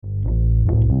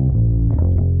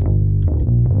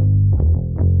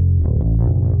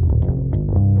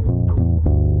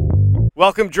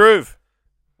Welcome, Dhruv.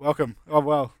 Welcome. Oh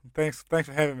well, thanks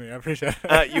for having me. I appreciate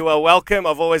it. You are welcome.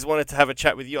 I've always wanted to have a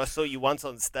chat with you. I saw you once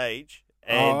on stage,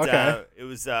 and Oh, okay. it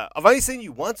was. I've only seen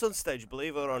you once on stage,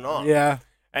 believe it or not. Yeah,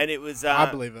 And it was.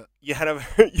 I believe it. You had a.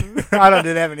 I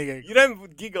didn't have any gigs. You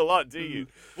don't gig a lot, do you?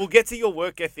 We'll get to your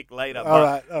work ethic later. All But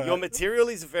right, all your right. material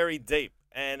is very deep,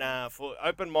 and for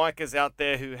open micers out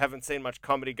there who haven't seen much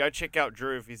comedy, go check out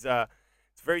Dhruv. He's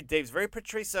It's very deep. It's very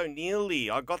Patrice O'Neal-y.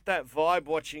 I got that vibe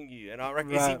watching you, and I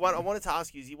reckon is he Right. one. I wanted to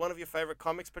ask you: is he one of your favorite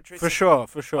comics, Patrice? For sure,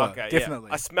 Okay, definitely.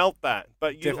 Yeah. I smelt that,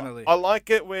 but Definitely. I like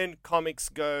it when comics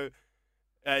go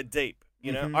deep.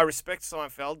 You know, Mhm. I respect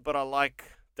Seinfeld, but I like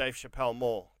Dave Chappelle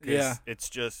more because Yeah. it's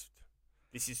just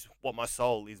this is what my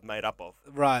soul is made up of.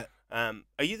 Right.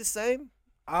 Are you the same?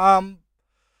 Um.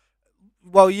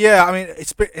 Well, yeah. I mean,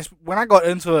 it's when I got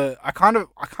into it, I kind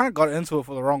of got into it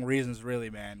for the wrong reasons,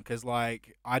 really, man. Because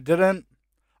like I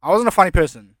wasn't a funny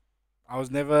person. I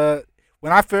was never.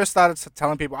 When I first started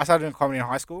telling people, I started doing comedy in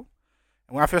high school,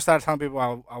 and when I first started telling people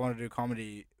I want to do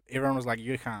comedy, everyone was like,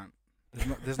 "You can't.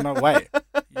 There's no way.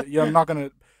 You're not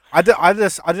gonna." I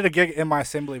did a gig in my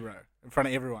assembly, bro, in front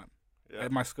of everyone Yeah.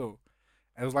 at my school.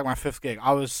 It was like my fifth gig.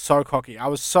 I was so cocky. I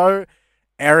was so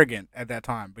arrogant at that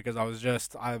time because I was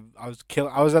just I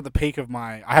was at the peak of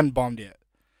my. I hadn't bombed yet.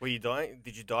 Were you dying?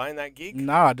 Did you die in that gig?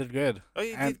 No, I did good. Oh,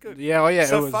 you And did good. yeah, oh yeah.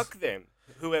 So it was, fuck them.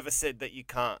 Whoever said that you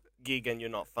can't gig and you're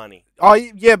not funny. Oh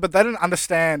yeah, but they didn't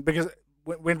understand because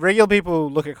when regular people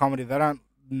look at comedy, they don't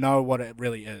know what it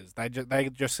really is. They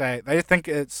just say they think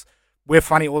it's we're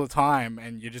funny all the time,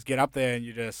 and you just get up there and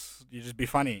you just be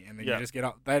funny, and then Yeah. you just get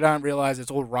up. They don't realize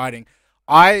it's all writing.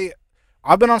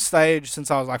 I've been on stage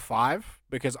since I was like 5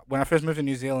 because when I first moved to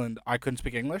New Zealand, I couldn't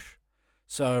speak English,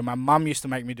 so my mum used to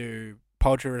make me do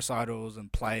poetry recitals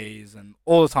and plays and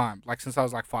all the time, like since I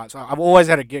was like 5. So I've always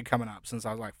had a gig coming up since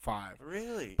I was like 5.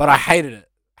 Really? But I hated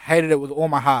it with all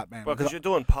my heart, man. Well, because you're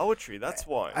doing poetry, that's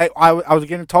why. I was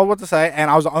getting told what to say, and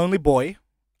I was the only boy.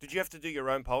 Did you have to do your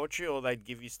own poetry, or they'd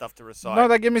give you stuff to recite? No,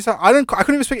 they give me some. I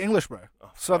couldn't even speak English, bro.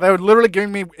 Oh, So fuck. they were literally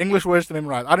giving me English words to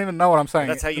memorize. I didn't even know what I'm saying.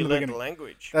 That's how in you the learned the beginning.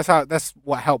 language. That's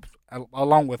what helped,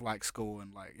 along with like school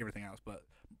and like everything else. But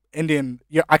Indian,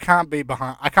 yeah, I can't be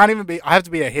behind. I can't even be. I have to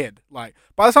be ahead. Like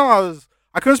by the time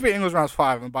I couldn't speak English when I was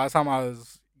 5, and by the time I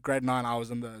was grade 9, I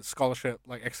was in the scholarship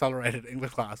like accelerated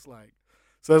English class. Like,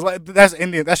 so it's like that's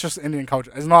Indian. That's just Indian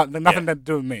culture. It's not nothing to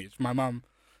do with me. It's my mum.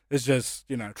 It's just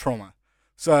trauma.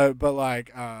 So, but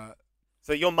like,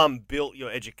 So your mum built your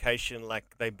education like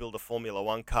they build a Formula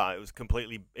One car. It was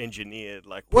completely engineered.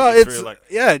 Like put well, you it's through, like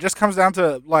yeah. It just comes down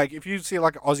to like if you see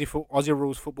like Aussie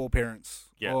rules football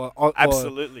parents, Yeah, or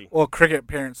absolutely. or cricket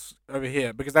parents over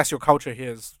here, because that's your culture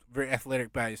here is very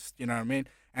athletic based. You know what I mean?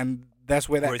 And that's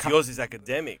where that Whereas yours is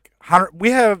academic. we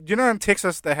have. You know, in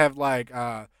Texas they have like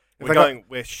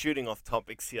We're shooting off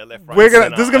topics here, left, right. We're gonna.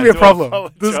 center. This is gonna I be a do problem.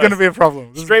 This is gonna apologize. be a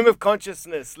problem. Stream of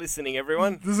consciousness, listening,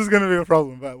 everyone. This is gonna be a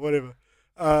problem, but whatever.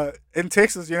 In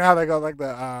Texas, you know how they got like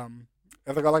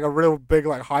they got like a real big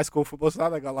like high school football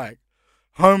side. They got like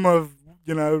home of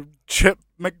Chip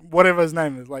whatever his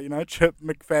name is, like Chip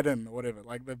McFadden or whatever,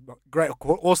 like the great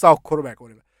all-star quarterback or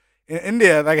whatever. In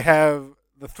India, they have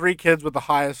the 3 kids with the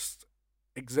highest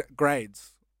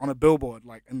grades on a billboard,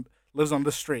 like, and lives on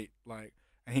this street, like,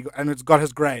 and it's got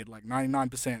his grade like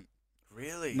 99%,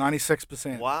 Really?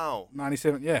 96%. Wow.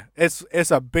 97. Yeah, it's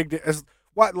a big. It's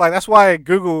what like that's why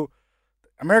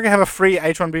America have a free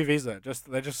H-1B visa.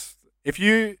 They just if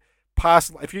you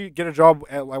get a job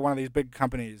at like one of these big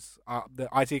companies, the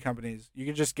IT companies, you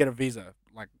can just get a visa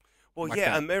like Well, like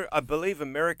yeah, that. I believe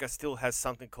America still has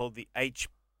something called the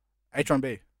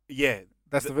H-1B. Yeah,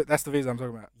 That's the visa I'm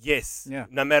talking about. yes. Yeah.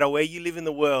 No matter where you live in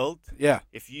the world, Yeah,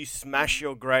 if you smash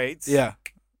your grades, yeah,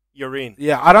 you're in.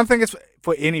 yeah. I don't think it's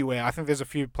for anywhere. I think there's a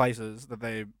few places that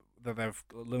they've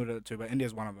limited it to, but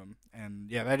India's one of them.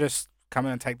 And yeah, they just come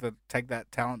in and take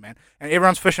that talent, man. And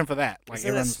everyone's fishing for that. Like Isn't that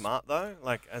everyone's smart though?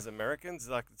 Like as Americans,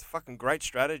 like it's a fucking great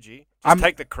strategy. Just I'm-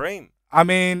 take the cream. I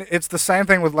mean, it's the same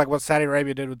thing with like what Saudi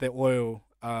Arabia did with their oil.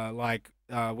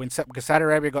 Because Saudi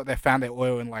Arabia found their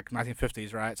oil in like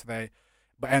 1950s, right? So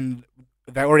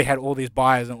they already had all these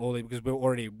buyers and because we were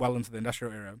already well into the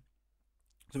industrial era.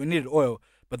 So we needed oil,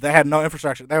 but they had no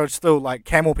infrastructure. They were still like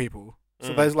camel people.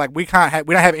 So there's like we don't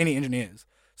have any engineers.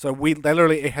 So they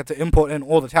literally had to import in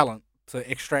all the talent to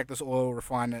extract this oil,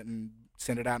 refine it, and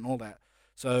send it out and all that.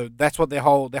 So that's what their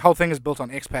whole thing is built on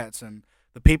expats, and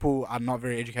the people are not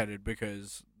very educated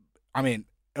because, I mean,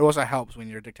 it also helps when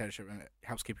you're a dictatorship, and it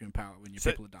helps keep you in power when your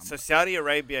people are dumb. So Saudi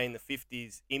Arabia in the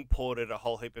 50s imported a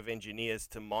whole heap of engineers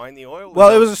to mine the oil?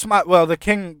 Well, it was a smart. Well, the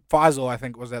King Faisal, I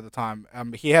think, was at the time.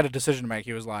 He had a decision to make.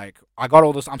 He was like, "I got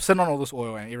all this. I'm sitting on all this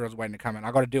oil, and everyone's waiting to come in.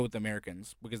 I got to deal with the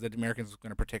Americans because the Americans are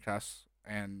going to protect us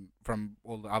and from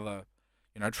all the other,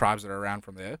 tribes that are around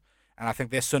from there. And I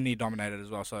think they're Sunni dominated as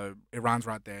well. So Iran's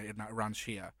right there. Iran's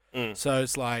Shia. So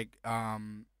it's like,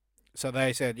 so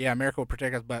they said, yeah, America will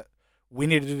protect us, but we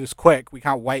need to do this quick. We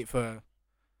can't wait for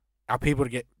our people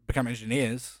to become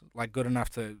engineers, like good enough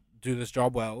to do this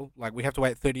job well. Like we have to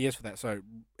wait 30 years for that. So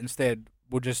instead,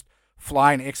 we'll just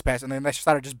fly in expats, and then they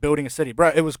started just building a city,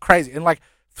 bro. It was crazy. In like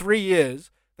 3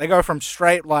 years, they go from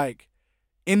straight like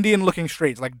Indian-looking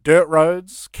streets, like dirt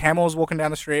roads, camels walking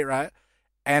down the street, right?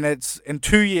 And it's in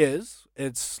 2 years,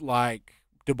 it's like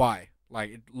Dubai.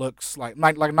 Like it looks like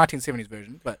 1970s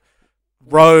version, but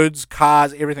roads,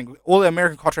 cars, everything. All the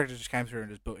American contractors just came through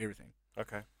and just built everything.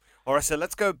 Okay. All right, so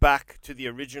let's go back to the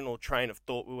original train of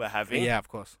thought we were having. Yeah, of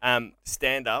course.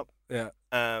 Stand up. Yeah.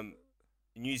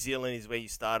 New Zealand is where you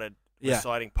started Yeah.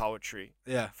 reciting poetry.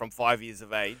 Yeah. From 5 years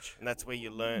of age, and that's where you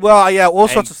learn. Well, yeah, all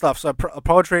sorts of stuff. So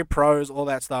poetry, prose, all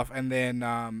that stuff, and then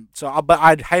but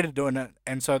I hated doing it,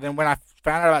 and so then when I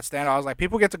found out about stand up, I was like,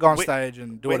 people get to go on stage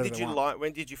and do whatever they want.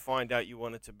 When did you find out you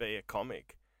wanted to be a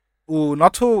comic? Ooh,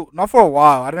 not for a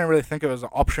while. I didn't really think it was an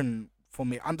option for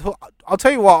me until I'll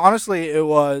tell you what. Honestly, I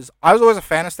was always a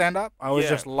fan of stand up. I always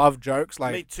just loved jokes.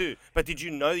 Like me too. But did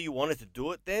you know you wanted to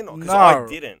do it then? Because no, I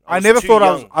didn't. I never thought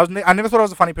I never thought I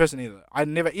was a funny person either. I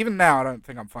never, even now, I don't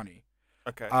think I'm funny.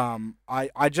 Okay.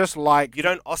 I just like. You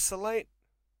don't oscillate?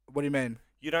 What do you mean?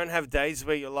 You don't have days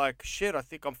where you're like, shit, I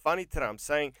think I'm funny today. I'm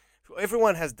saying,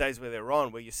 everyone has days where they're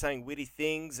on, where you're saying witty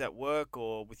things at work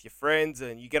or with your friends,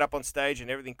 and you get up on stage and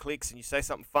everything clicks and you say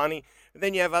something funny. And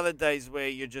then you have other days where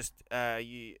you're just,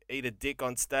 you eat a dick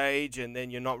on stage and then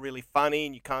you're not really funny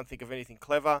and you can't think of anything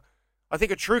clever. I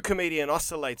think a true comedian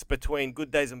oscillates between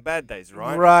good days and bad days,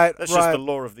 right? Right. That's just the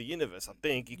law of the universe, I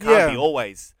think. You can't be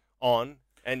always on.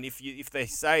 And if they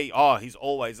say, oh, he's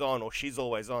always on or she's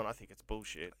always on, I think it's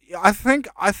bullshit. I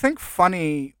think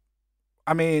funny,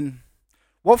 I mean,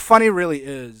 what funny really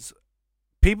is,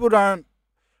 people tend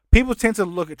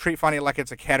to treat funny like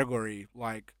it's a category,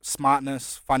 like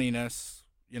smartness, funniness,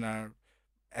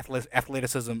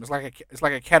 athleticism. It's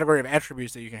like a category of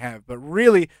attributes that you can have. But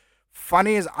really,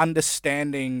 funny is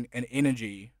understanding an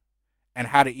energy and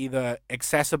how to either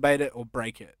exacerbate it or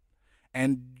break it.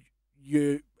 And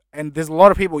there's a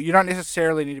lot of people. You don't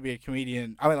necessarily need to be a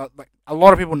comedian. I mean, like a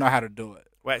lot of people know how to do it.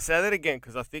 Wait, say that again,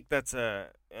 because I think that's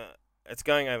it's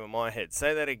going over my head.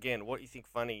 Say that again. What do you think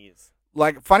funny is?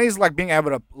 Like funny is like being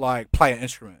able to like play an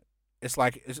instrument. It's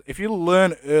like if you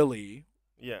learn early.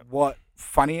 Yeah. What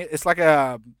funny? It's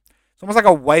almost like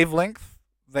a wavelength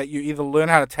that you either learn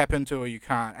how to tap into or you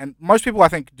can't. And most people, I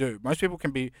think, do. Most people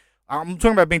can be. I'm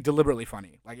talking about being deliberately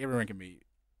funny. Like everyone can be,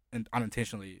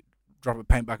 unintentionally drop a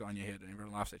paint bucket on your head and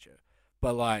everyone laughs at you.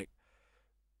 But like,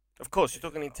 of course, you're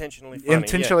talking intentionally funny.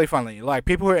 Intentionally funny. Like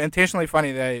people who are intentionally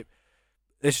funny,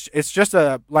 it's just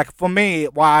like for me,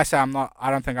 why I say I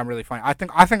don't think I'm really funny. I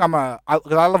think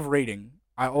because I love reading.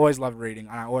 I always loved reading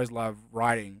and I always love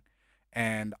writing,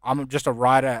 and I'm just a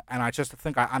writer and I just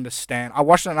think I understand. I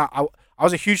watched it and I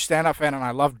was a huge stand-up fan and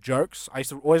I loved jokes. I used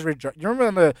to always read jokes. You remember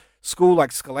in the school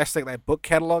like Scholastic, that book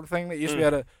catalog thing that you used to be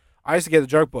able to. I used to get the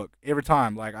joke book every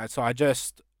time. Like I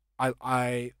just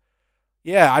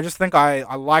think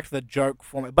I liked the joke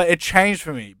format, but it changed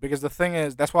for me because the thing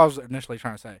is, that's what I was initially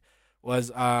trying to say,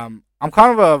 was I'm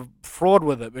kind of a fraud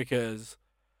with it because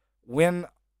when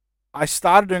I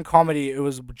started doing comedy, it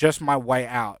was just my way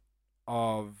out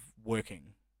of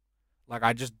working. Like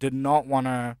I just did not want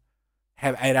to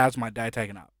have 8 hours of my day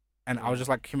taken up, and I was just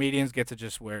like, comedians get to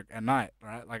just work at night,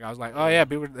 right? Like I was like, oh yeah,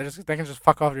 people they can just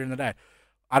fuck off during the day.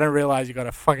 I didn't realize you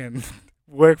gotta fucking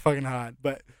work fucking hard,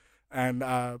 but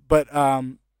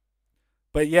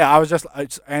yeah, I was just,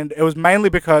 and it was mainly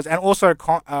because, and also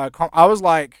I was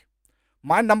like,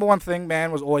 my number one thing,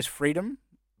 man, was always freedom.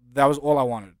 That was all I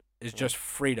wanted, is just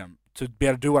freedom to be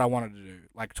able to do what I wanted to do,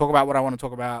 like talk about what I want to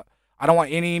talk about. I don't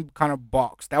want any kind of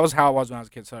box. That was how I was when I was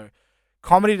a kid. So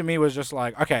comedy to me was just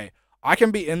like, okay, I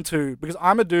can be into, because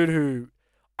I'm a dude who,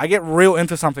 I get real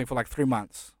into something for like 3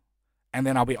 months. And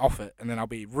then I'll be off it, and then I'll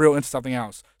be real into something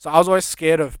else. So I was always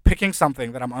scared of picking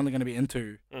something that I'm only going to be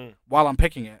into while I'm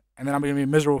picking it, and then I'm going to be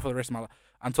miserable for the rest of my life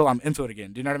until I'm into it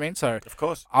again. Do you know what I mean? So of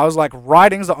course, I was like,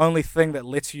 writing's the only thing that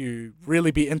lets you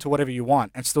really be into whatever you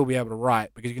want and still be able to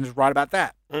write, because you can just write about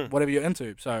that, whatever you're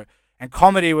into. So, and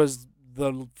comedy was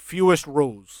the fewest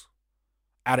rules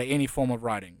out of any form of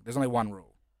writing. There's only one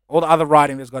rule: all the other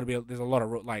writing, there's a lot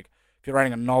of like if you're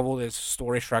writing a novel, there's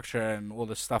story structure and all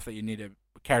the stuff that you need to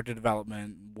character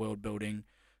development, world building.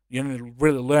 You need to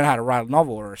really learn how to write a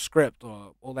novel or a script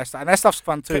or all that stuff, and that stuff's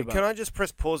fun too. Can I just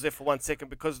press pause there for 1 second?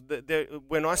 Because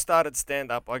when I started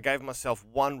stand up, I gave myself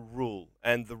one rule,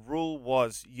 and the rule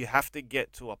was you have to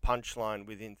get to a punchline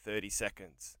within 30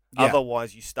 seconds. Yeah.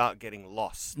 Otherwise, you start getting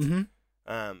lost.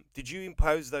 Mm-hmm. Did you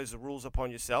impose those rules upon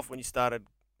yourself when you started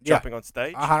Yeah. jumping on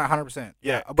stage? 100%.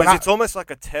 Yeah, When because it's almost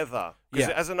like a tether. Because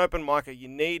Yeah. as an open micer, you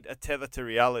need a tether to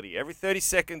reality. Every 30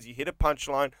 seconds, you hit a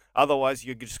punchline. Otherwise,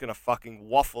 you're just going to fucking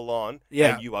waffle on,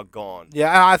 Yeah. and you are gone. Yeah,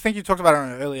 and I think you talked about it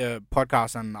on an earlier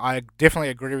podcast, and I definitely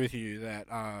agree with you that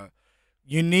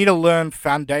you need to learn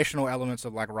foundational elements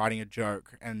of like writing a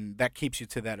joke, and that keeps you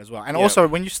to that as well. And Yeah. also,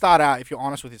 when you start out, if you're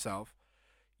honest with yourself,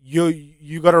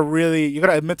 you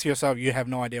gotta admit to yourself you have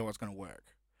no idea what's gonna work.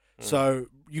 So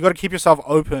you gotta keep yourself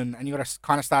open, and you gotta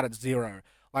kind of start at zero.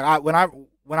 Like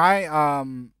when I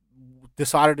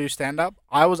decided to do stand up,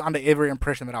 I was under every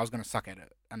impression that I was gonna suck at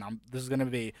it, and this is gonna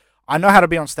be. I know how to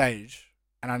be on stage,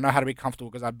 and I know how to be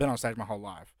comfortable because I've been on stage my whole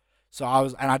life. So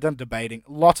I've done debating,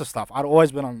 lots of stuff. I'd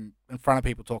always been in front of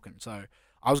people talking. So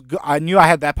I knew I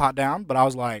had that part down, but I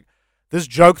was like, this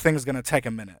joke thing is gonna take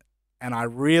a minute, and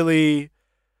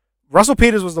Russell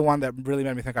Peters was the one that really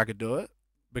made me think I could do it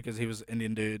because he was an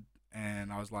Indian dude,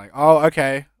 and I was like, oh,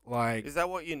 okay. Like, Is that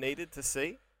what you needed to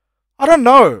see? I don't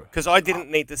know. Because I didn't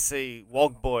need to see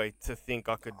Wog Boy to think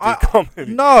I could do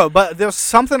comedy. No, but there's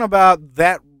something about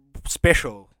that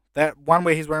special, that one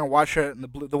where he's wearing a white shirt, and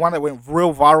the one that went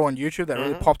real viral on YouTube that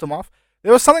really popped him off.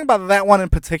 There was something about that one in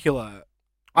particular.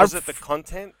 Was it the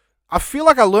content? I feel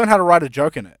like I learned how to write a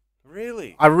joke in it.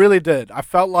 Really? I really did. I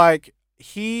felt like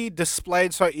he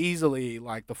displayed so easily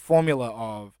like the formula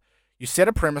of you set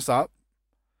a premise up,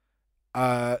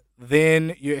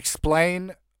 then you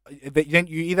explain, then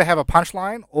you either have a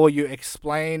punchline or you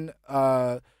explain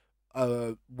where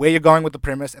you're going with the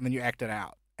premise, and then you act it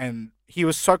out. And he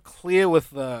was so clear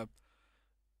with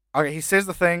okay, he says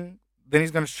the thing, then he's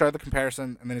going to show the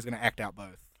comparison, and then he's going to act out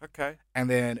both. Okay. And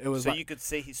then it was so like, you could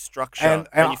see his structure,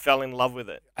 and you fell in love with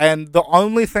it. And the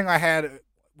only thing I had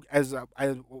that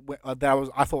I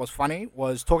thought was funny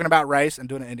was talking about race and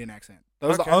doing an Indian accent.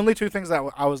 Those are the only two things that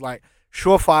I was like,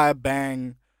 surefire,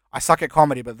 bang. I suck at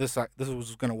comedy, but this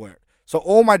was gonna work. So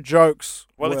all my jokes.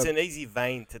 Well, it's an easy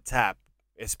vein to tap,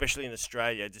 especially in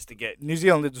Australia, just to get New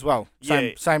Zealand as well.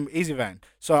 Same easy vein.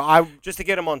 So just to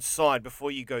get them on side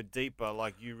before you go deeper,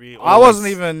 like you really. I wasn't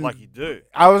even like you do.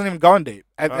 I wasn't even going deep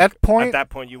at that point. At that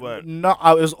point, you weren't. No,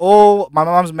 I was all. My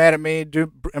mom's mad at me.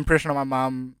 Do impression of my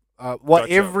mom. What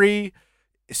Gotcha. every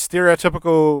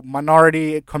stereotypical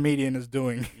minority comedian is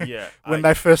doing. Yeah. when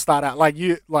they first start out, like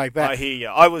that. I hear you.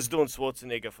 I was doing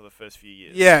Schwarzenegger for the first few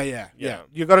years. Yeah.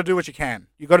 You got to do what you can.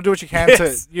 You got to do what you can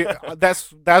Yes.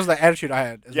 that was the attitude I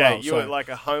had as well. You were like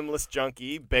a homeless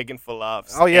junkie begging for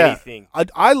laughs. Oh yeah. Anything.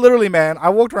 I literally, man, I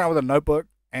walked around with a notebook,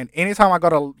 and anytime I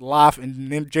got a laugh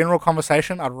in general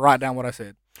conversation, I'd write down what I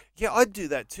said. Yeah, I'd do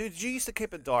that too. Did you used to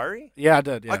keep a diary? Yeah, I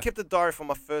did. Yeah. I kept a diary for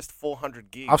my first 400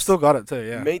 gigs. I've still got it too.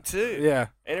 Yeah. Me too. Yeah.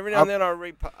 And every now and then I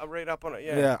read up on it.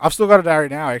 Yeah. Yeah, I've still got a diary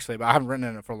now actually, but I haven't written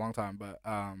in it for a long time. But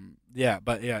Why did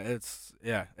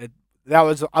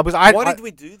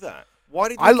we do that? Why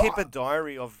did we keep a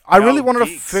diary of? I really wanted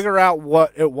gigs? to figure out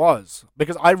what it was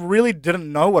because I really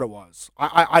didn't know what it was.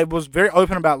 I was very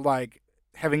open about like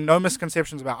having no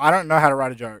misconceptions about. I don't know how to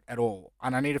write a joke at all,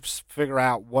 and I need to figure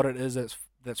out what it is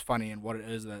that's funny and what it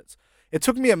is that's. It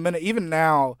took me a minute. Even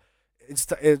now, it's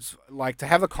like to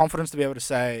have the confidence to be able to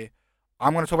say,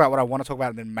 I'm going to talk about what I want to talk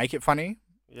about and then make it funny.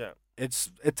 Yeah.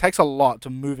 It takes a lot to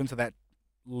move into that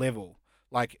level.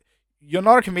 Like, you're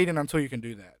not a comedian until you can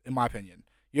do that, in my opinion.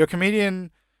 You're a comedian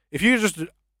if you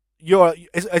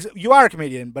you are a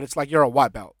comedian, but it's like you're a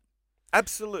white belt.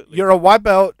 Absolutely. You're a white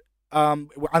belt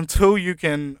until you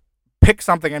can pick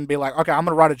something and be like, okay, I'm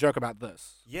gonna write a joke about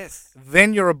this. Yes.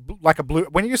 Then you're like a blue.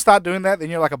 When you start doing that, then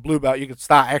you're like a blue belt. You can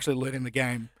start actually learning the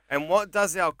game. And what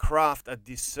does our craft a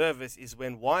disservice is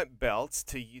when white belts,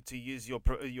 to use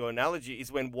your analogy,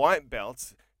 is when white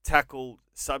belts tackle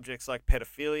subjects like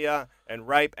pedophilia and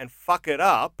rape and fuck it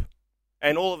up,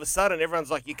 and all of a sudden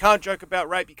everyone's like, you can't joke about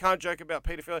rape, you can't joke about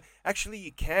pedophilia. Actually,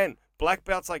 you can. Black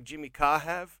belts like Jimmy Carr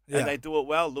have, and they do it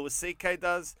well. Louis C.K.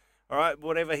 does. All right,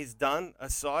 whatever he's done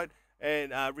aside.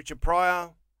 And Richard Pryor.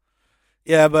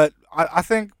 Yeah, but I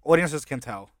think audiences can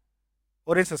tell.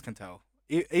 Audiences can tell.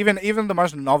 Even the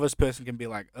most novice person can be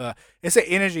like, it's an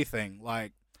energy thing.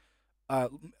 Like,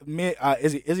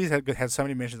 Izzy's had so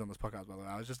many mentions on this podcast, by the way.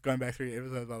 I was just going back through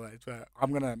episodes like that. So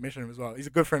I'm going to mention him as well. He's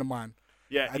a good friend of mine.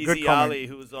 Yeah, a good Izzy comment. Ali,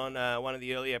 who was on one of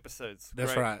the early episodes.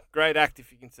 That's Great, right. Great act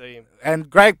if you can see him. And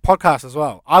great podcast as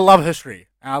well. I love history,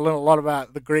 and I learned a lot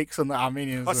about the Greeks and the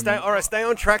Armenians. Oh, stay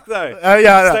on track though.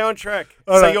 Yeah, Stay on track.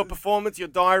 All So right. your performance, your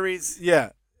diaries, yeah.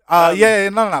 Um,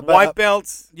 No. But, white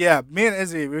belts. yeah, me and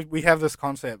Izzy, we have this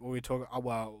concept where we talk.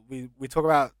 We talk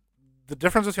about the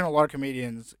difference between a lot of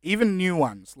comedians, even new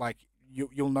ones. Like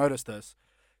you'll notice this.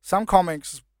 Some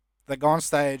comics, they go on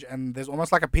stage and there's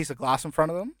almost like a piece of glass in front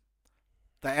of them.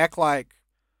 They act like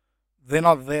they're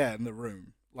not there in the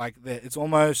room. Like it's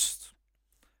almost,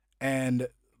 and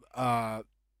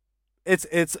it's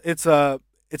a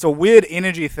weird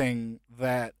energy thing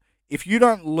that if you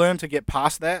don't learn to get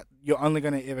past that, you're only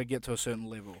going to ever get to a certain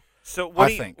level. So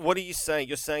what are you saying?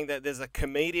 You're saying that there's a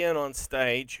comedian on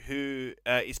stage who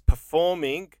is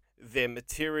performing their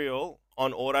material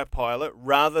on autopilot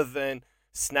rather than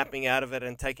snapping out of it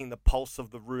and taking the pulse of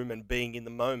the room and being in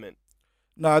the moment.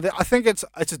 No, I think it's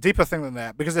a deeper thing than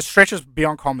that because it stretches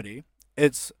beyond comedy.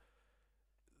 It's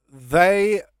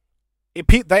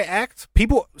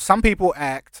some people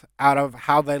act out of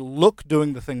how they look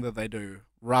doing the thing that they do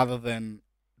rather than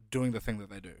doing the thing that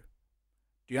they do.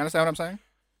 Do you understand what I'm saying?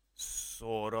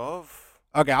 Sort of.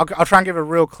 Okay, I'll try and give a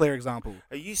real clear example.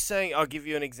 Are you saying, I'll give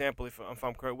you an example if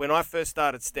I'm correct. When I first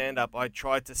started stand-up, I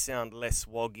tried to sound less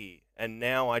woggy, and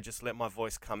now I just let my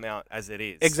voice come out as it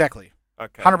is. Exactly.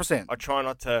 Okay. 100%. I try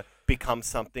not to become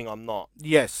something I'm not.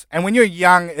 Yes, and when you're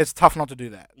young, it's tough not to do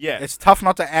that. Yeah. It's tough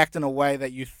not to act in a way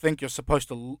that you think you're supposed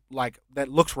to, like, that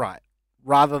looks right,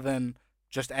 rather than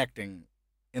just acting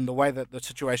in the way that the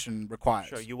situation requires.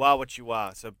 Sure, you are what you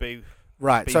are, so be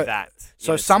right. Be so that.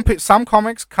 So some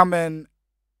comics come in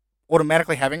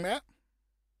automatically having that.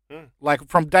 Like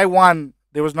from day one,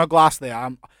 there was no glass there.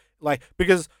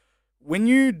 Because when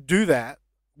you do that,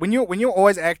 when you're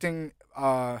always acting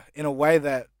in a way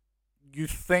that you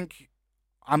think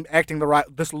I'm acting the right,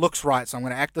 this looks right, so I'm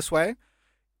going to act this way.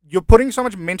 You're putting so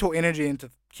much mental energy into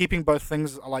keeping both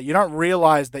things. Like you don't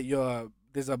realize that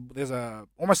there's a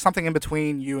almost something in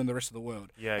between you and the rest of the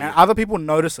world. Yeah. And other people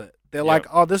notice it. They're like,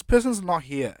 oh, this person's not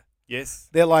here. Yes.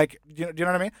 They're like, do you know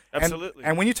what I mean? Absolutely.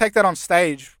 And when you take that on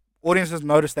stage, audiences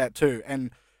notice that too.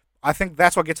 And I think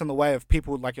that's what gets in the way of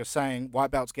people, like you're saying,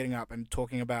 white belts getting up and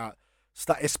talking about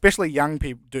stuff, especially young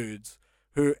dudes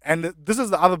who, and this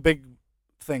is the other big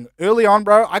thing. Early on,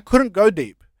 bro, I couldn't go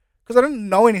deep because I didn't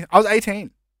know anything. I was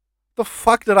 18. The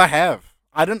fuck did I have?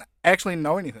 I didn't actually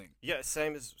know anything. Yeah,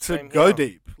 same go here.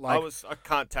 deep. Like I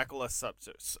can't tackle a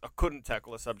subject. I couldn't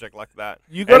tackle a subject like that.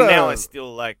 You gotta, and now I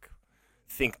still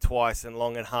think twice and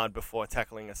long and hard before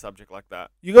tackling a subject like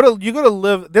that. You gotta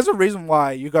live. There's a reason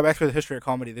why you go back to the history of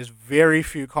comedy. There's very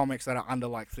few comics that are under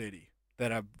 30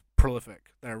 that are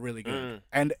prolific, that are really good,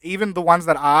 and even the ones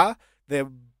that are, their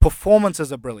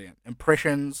performances are brilliant,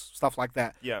 impressions, stuff like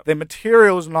that. Yeah, their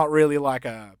material is not really like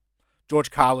a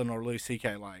George Carlin or Louis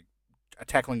C.K. like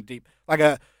tackling deep,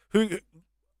 like who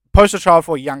poster child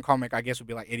for a young comic. I guess would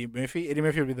be like Eddie Murphy. Eddie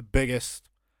Murphy would be the biggest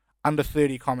under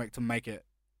 30 comic to make it.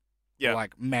 Yeah.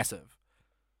 Like massive.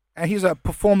 And he's a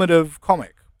performative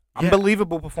comic.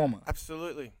 Unbelievable performer.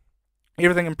 Absolutely.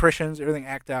 Everything impressions, everything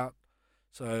act out.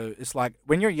 So it's like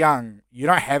when you're young, you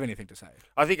don't have anything to say.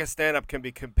 I think a stand-up can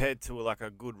be compared to like a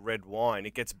good red wine.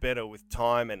 It gets better with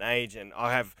time and age, and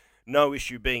I have no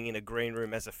issue being in a green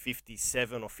room as a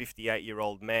 57 or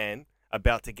 58-year-old man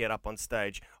about to get up on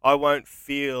stage. I won't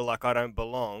feel like I don't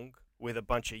belong with a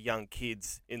bunch of young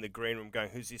kids in the green room going,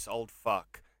 who's this old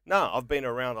fuck? No, I've been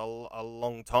around a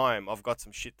long time. I've got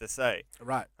some shit to say.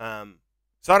 Right.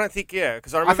 So I don't think,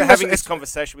 because I remember having this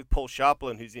conversation with Paul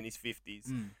Sharplin, who's in his 50s,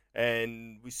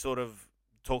 and we sort of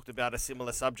talked about a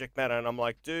similar subject matter, and I'm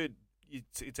like, dude,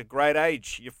 it's a great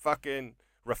age. You're fucking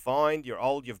refined. You're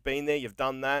old. You've been there. You've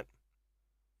done that.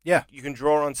 Yeah. You can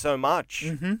draw on so much.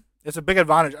 Mm-hmm. It's a big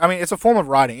advantage. I mean, it's a form of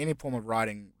writing. Any form of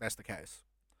writing, that's the case.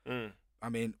 I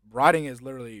mean, writing is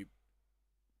literally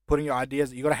putting your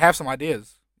ideas. You got to have some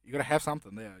ideas. You gotta have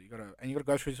something there. You gotta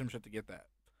go through some shit to get that.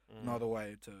 No other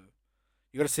way to.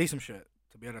 You gotta see some shit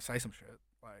to be able to say some shit.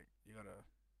 Like you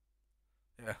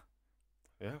gotta.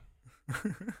 Yeah.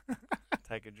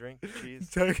 Take a drink. Cheers.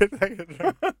 Take a drink.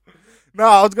 No,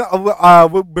 I was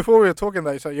gonna. Before we were talking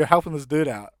though, so you're helping this dude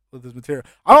out with his material.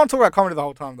 I don't want to talk about comedy the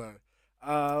whole time though.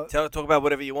 Talk about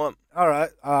whatever you want. All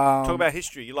right. Talk about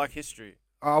history. You like history.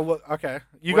 Well, okay.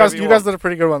 You Whatever guys did a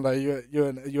pretty good one though. You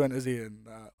and Izzy and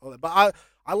all that. But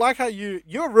I like how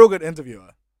you're a real good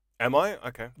interviewer. Am I?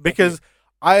 Okay. Because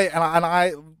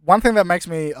I one thing that makes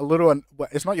me a little,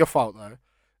 it's not your fault though.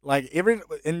 Like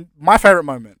in my favorite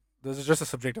moment, this is just a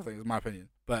subjective thing, in my opinion.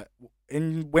 But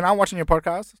when I'm watching your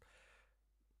podcast,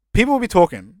 people will be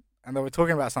talking and they'll be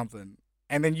talking about something,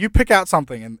 and then you pick out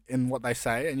something in what they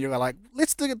say, and you're like,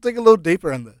 let's dig a little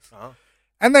deeper in this,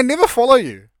 and they never follow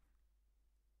you.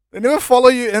 They never follow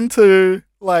you into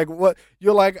like what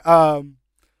you're like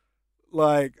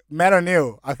Matt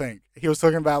O'Neill. I think he was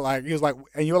talking about he was like,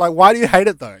 and you were like, why do you hate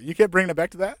it though? You kept bringing it back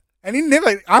to that, and he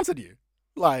never answered you.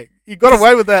 Like he got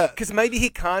away with that because maybe he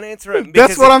can't answer it.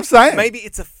 That's what I'm saying. Maybe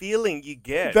it's a feeling you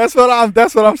get. That's what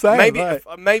I'm saying.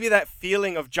 Maybe that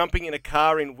feeling of jumping in a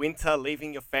car in winter,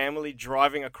 leaving your family,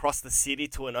 driving across the city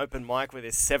to an open mic where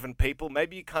there's 7 people.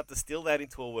 Maybe you can't distill that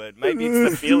into a word. Maybe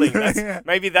it's the feeling.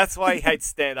 Maybe that's why he hates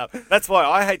stand up. That's why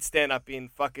I hate stand up in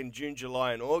fucking June,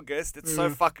 July, and August. It's so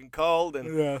fucking cold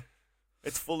and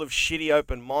it's full of shitty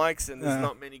open mics and there's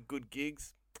not many good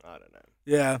gigs. I don't know.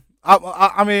 Yeah,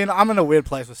 I mean, I'm in a weird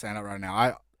place with stand-up right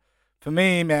now. For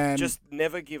me, man, just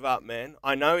never give up, man.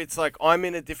 I know it's like I'm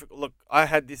in a difficult. Look,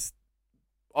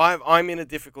 I'm in a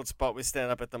difficult spot with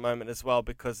stand-up at the moment as well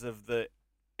because of the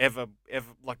ever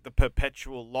like the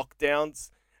perpetual lockdowns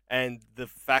and the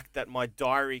fact that my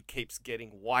diary keeps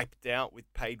getting wiped out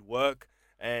with paid work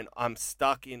and I'm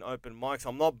stuck in open mics.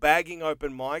 I'm not bagging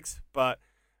open mics, but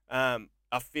I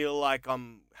feel like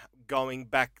I'm going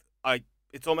back.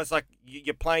 It's almost like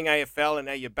you're playing AFL and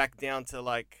now you're back down to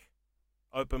like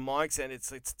open mics and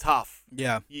it's tough.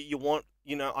 Yeah. You want,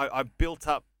 I built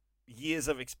up years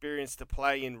of experience to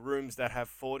play in rooms that have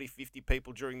 40, 50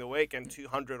 people during the week and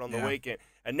 200 on the weekend.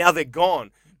 And now they're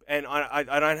gone. And I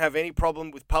don't have any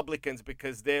problem with publicans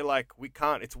because they're like, we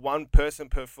can't. It's 1 person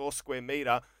per 4 square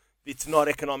meter. It's not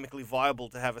economically viable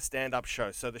to have a stand-up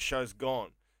show. So the show's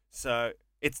gone. So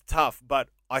it's tough, but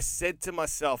I said to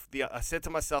myself the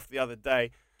other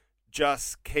day,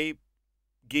 just keep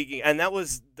gigging. And that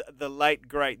was the late,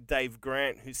 great Dave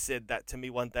Grant who said that to me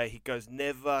one day. He goes,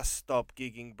 never stop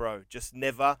gigging, bro. Just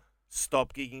never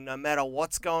stop gigging. No matter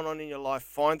what's going on in your life,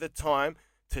 find the time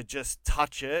to just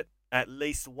touch it at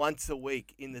least once a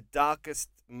week in the darkest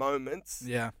moments.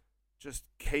 Yeah. Just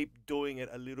keep doing it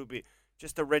a little bit,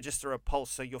 just to register a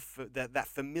pulse so that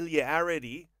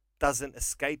familiarity doesn't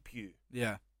escape you.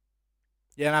 Yeah.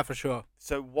 Yeah, no, for sure.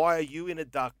 So why are you in a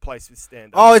dark place with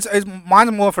stand-up? Oh, it's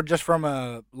mine's more from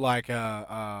a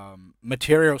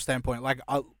material standpoint. Like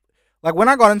when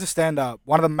I got into stand-up,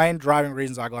 one of the main driving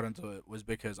reasons I got into it was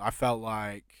because I felt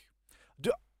like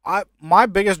my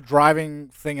biggest driving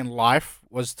thing in life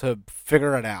was to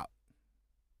figure it out.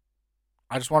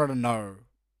 I just wanted to know,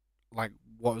 like,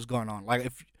 what was going on. Like,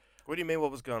 what do you mean?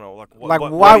 What was going on?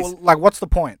 What's the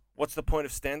point? What's the point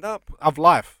of stand-up? Of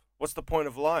life. What's the point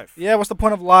of life? Yeah, what's the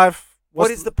point of life? What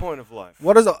is the point of life?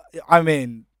 What is it? I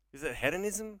mean... Is it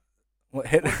hedonism? No,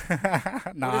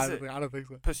 I don't think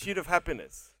so. Pursuit of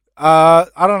happiness? I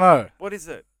don't know. What is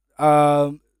it?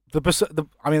 The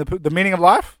meaning of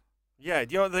life? Yeah,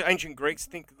 do you know what the ancient Greeks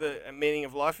think the meaning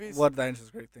of life is? What the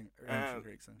ancient Greeks think?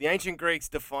 The ancient Greeks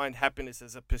defined happiness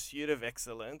as a pursuit of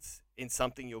excellence in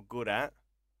something you're good at,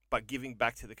 but giving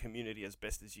back to the community as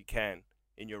best as you can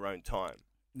in your own time.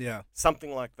 Yeah.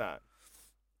 Something like that.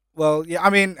 Well, yeah, I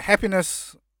mean,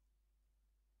 happiness.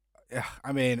 Yeah,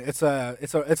 I mean, it's a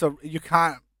you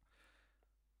can't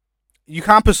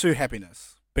pursue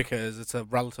happiness because it's a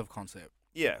relative concept.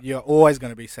 Yeah. You're always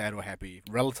going to be sad or happy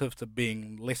relative to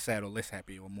being less sad or less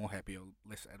happy or more happy or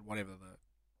less sad, whatever the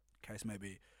case may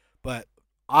be. But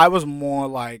I was more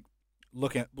like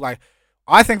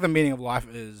I think the meaning of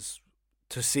life is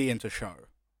to see and to show.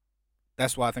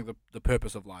 That's why I think the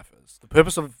purpose of life is. The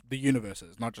purpose of the universe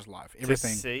is not just life.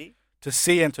 Everything. To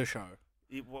see and to show.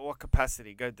 What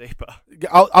capacity? Go deeper.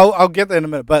 I'll get there in a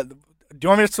minute. But do you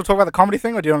want me to talk about the comedy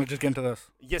thing, or do you want to just get into this?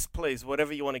 Yes, please.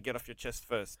 Whatever you want to get off your chest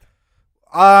first.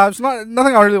 It's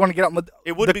nothing I really want to get up.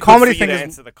 It would be comedy good for you to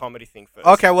answer the comedy thing first.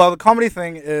 Okay, well, the comedy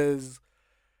thing is,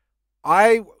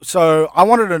 I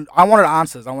wanted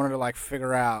answers. I wanted to like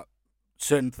figure out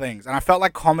certain things, and I felt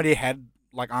like comedy had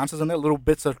like answers in there, little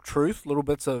bits of truth, little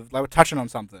bits of they were touching on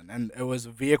something, and it was a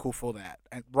vehicle for that.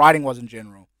 And writing was in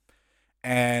general,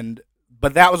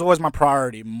 but that was always my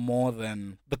priority more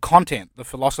than the content, the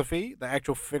philosophy, the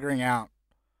actual figuring out.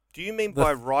 Do you mean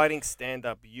by writing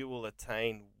stand-up, you will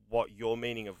attain what your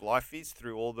meaning of life is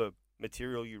through all the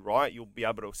material you write? You'll be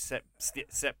able to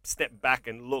step back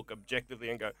and look objectively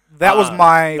and go, that's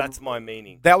my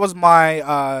meaning. That was my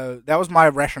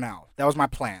rationale. That was my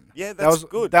plan. Yeah, that's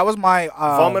good. That was my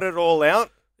vomit it all out.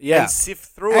 Yeah, and sift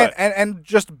through it and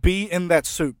just be in that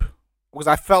soup, because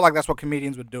I felt like that's what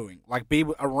comedians were doing. Like be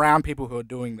around people who are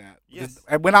doing that. Yes.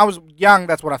 And when I was young,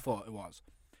 that's what I thought it was,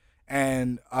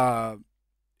 and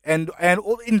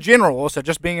in general also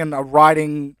just being in a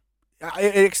writing.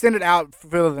 It extended out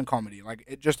further than comedy, like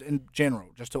it just in general,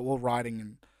 just to all writing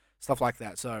and stuff like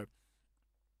that. So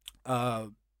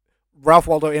Ralph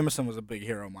Waldo Emerson was a big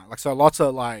hero of mine. Like, so lots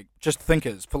of like just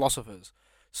thinkers, philosophers.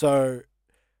 So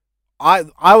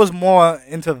I was more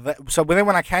into that. So then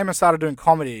when I came and started doing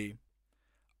comedy,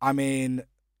 I mean,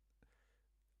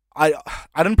 I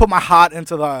I didn't put my heart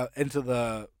into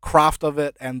the craft of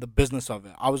it and the business of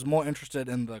it. I was more interested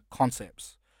in the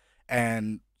concepts.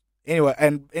 And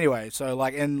anyway, so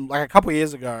like in like a couple of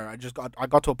years ago, I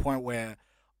got to a point where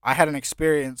I had an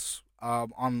experience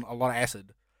on a lot of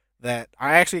acid that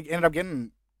I actually ended up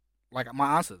getting like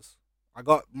my answers. I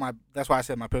got my That's why I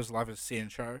said my personal life is see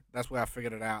and show. That's where I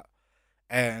figured it out.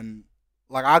 And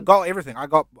like I got everything. I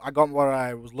got what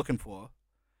I was looking for.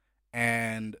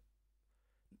 And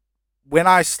when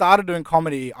I started doing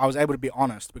comedy, I was able to be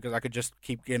honest because I could just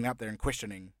keep getting up there and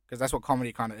questioning, because that's what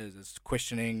comedy kind of is. It's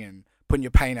questioning and putting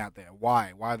your pain out there.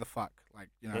 Why? Why the fuck? Like,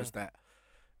 it's that.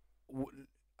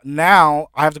 Now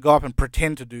I have to go up and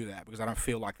pretend to do that because I don't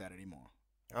feel like that anymore.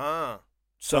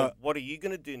 So what are you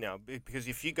going to do now? Because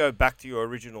if you go back to your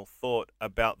original thought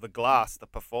about the glass, the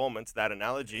performance, that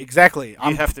analogy, exactly,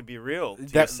 you have to be real to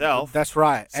yourself. That's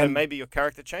right. So maybe your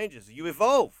character changes. You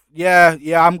evolve. Yeah.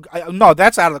 No,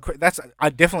 that's out of the. I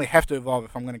definitely have to evolve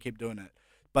if I'm going to keep doing it.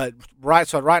 But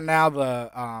right now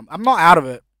I'm not out of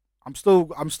it. I'm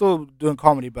still doing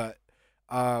comedy, but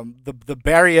the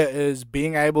barrier is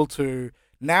being able to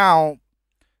now.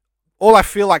 All I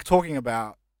feel like talking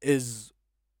about is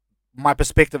my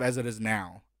perspective as it is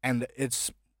now, and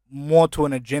it's more to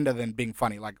an agenda than being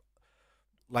funny.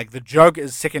 Like the joke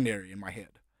is secondary in my head.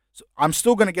 So I'm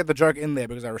still gonna get the joke in there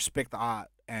because I respect the art,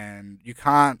 and you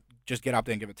can't just get up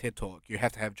there and give a TED talk. You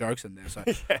have to have jokes in there. So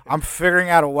Yeah. I'm figuring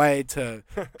out a way to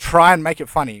try and make it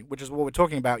funny, which is what we're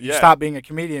talking about. You start being a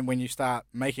comedian when you start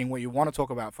making what you want to talk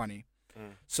about funny.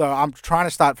 So I'm trying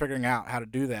to start figuring out how to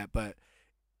do that. But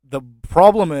the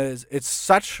problem is,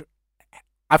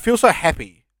 I feel so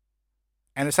happy.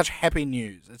 And it's such happy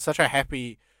news. It's such a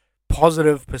happy,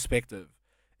 positive perspective.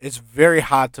 It's very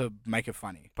hard to make it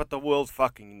funny. But the world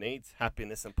fucking needs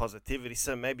happiness and positivity,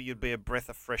 so maybe you'd be a breath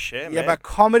of fresh air, man. Yeah, but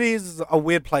comedy is a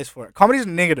weird place for it. Comedy is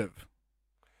negative.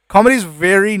 Comedy is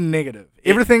very negative.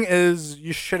 Everything is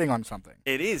you shitting on something.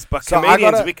 It is, but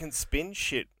comedians, we can spin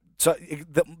shit. So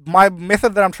my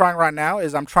method that I'm trying right now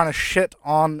is I'm trying to shit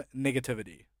on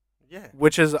negativity. Yeah.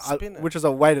 Which is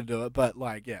a way to do it, but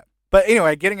like, yeah. But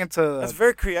anyway, getting into that's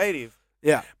very creative.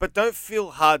 Yeah, but don't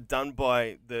feel hard done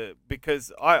by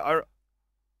because I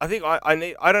think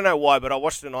I don't know why, but I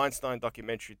watched an Einstein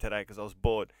documentary today because I was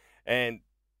bored, and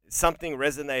something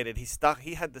resonated.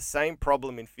 He had the same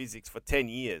problem in physics for 10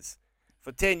 years.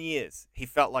 For 10 years, he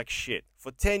felt like shit.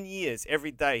 For 10 years,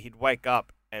 every day he'd wake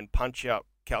up and punch out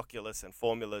calculus and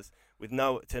formulas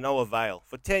to no avail.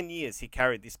 For 10 years, he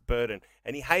carried this burden,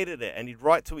 and he hated it. And he'd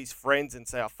write to his friends and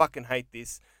say, "I fucking hate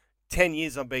this. 10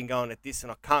 years I've been going at this and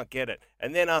I can't get it."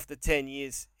 And then after 10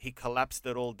 years, he collapsed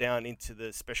it all down into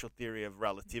the special theory of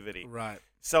relativity. Right.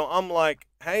 So I'm like,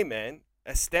 hey man,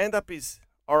 a stand-up is,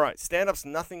 all right, stand-up's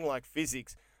nothing like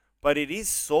physics, but it is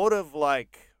sort of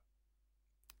like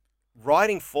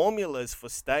writing formulas for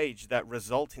stage that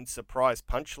result in surprise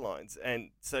punchlines. And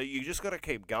so you just got to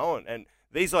keep going. And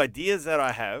these ideas that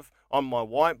I have on my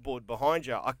whiteboard behind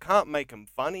you, I can't make them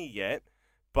funny yet.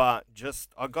 But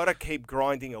I got to keep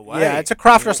grinding away. Yeah, it's a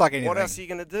craft just like anything. What else are you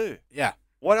going to do? Yeah.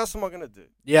 What else am I going to do?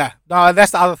 Yeah. No,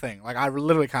 that's the other thing. Like, I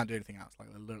literally can't do anything else. Like,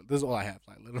 this is all I have.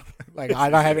 Like I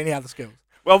don't have any other skills.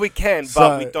 Well, we can,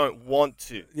 but we don't want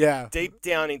to. Yeah. Deep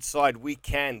down inside, we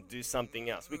can do something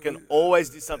else. We can always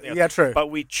do something else. Yeah, true. But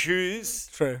we choose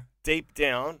deep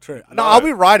down. True. No, I'll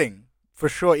be writing. For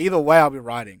sure. Either way, I'll be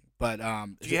writing. But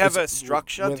do you have a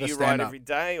structure? Do you write every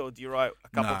day, or do you write a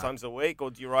couple No. times a week, or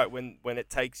do you write when it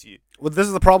takes you? Well, this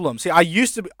is the problem. See, I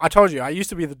told you, I used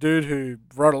to be the dude who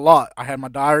wrote a lot. I had my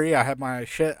diary, I had my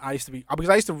shit. Because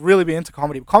I used to really be into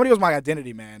comedy. Comedy was my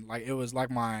identity, man. Like, it was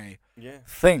like my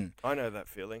thing. I know that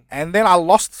feeling. And then I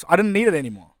didn't need it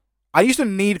anymore. I used to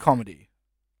need comedy.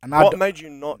 And what made you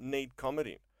not need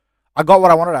comedy? I got what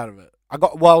I wanted out of it.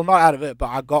 Not out of it, but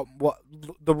I got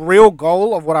the real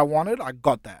goal of what I wanted, I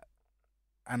got that.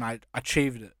 And I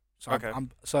achieved it. So okay.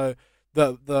 So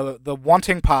the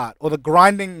wanting part, or the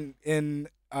grinding in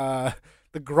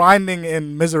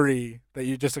misery that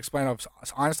you just explained of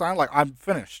Einstein, like, I'm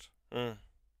finished.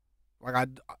 Like I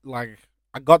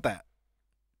got that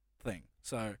thing.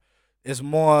 So it's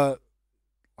more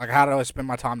like, how do I spend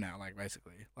my time now? Like,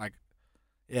 basically, like,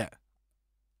 yeah.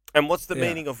 And what's the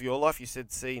meaning of your life? You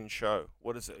said see and show.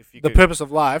 What is it? Purpose of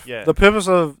life. Yeah. The purpose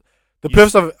of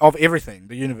everything,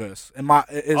 the universe.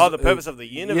 The purpose of the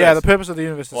universe. Yeah, the purpose of the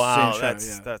universe is wow, to see and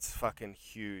show. that's fucking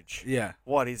huge. Yeah.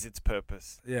 What is its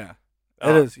purpose? Yeah.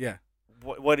 It is, yeah.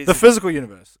 What is The it? physical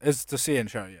universe is to see and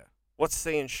show. Yeah. What's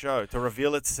see and show? To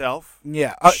reveal itself?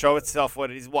 Yeah. Show itself what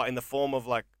it is? What, in the form of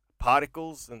like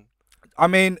particles and I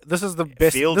mean, this is the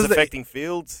best. fields This is affecting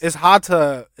fields? it's hard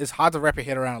to wrap your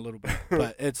head around a little bit,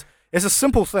 but it's a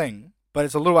simple thing, but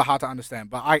it's a little bit hard to understand.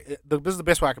 But this is the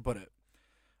best way I could put it.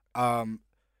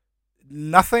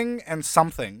 Nothing and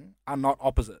something are not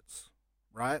opposites,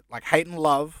 right? Like hate and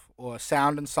love, or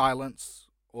sound and silence,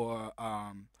 or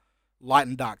light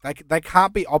and dark. They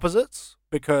can't be opposites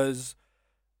because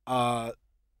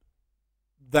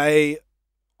they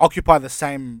occupy the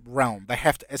same realm. They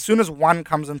have to, as soon as one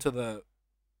comes into the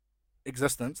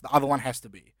existence, the other one has to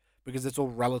be, because it's all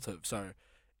relative. So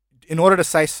in order to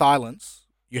say silence,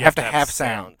 you have to have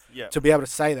sound to be able to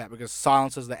say that, because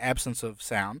silence is the absence of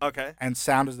sound. Okay. And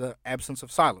sound is the absence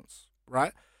of silence,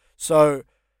 right? So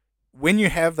when you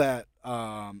have that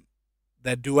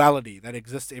that duality that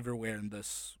exists everywhere in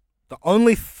this, the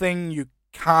only thing you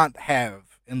can't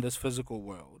have in this physical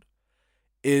world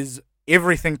is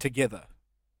everything together.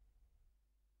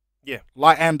 Yeah.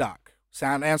 Light and dark,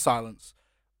 sound and silence,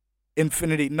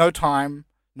 infinity, no time,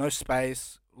 no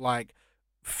space. Like,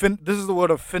 this is the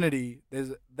word of finity.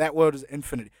 That word is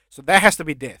infinity. So that has to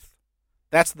be death.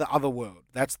 That's the other world.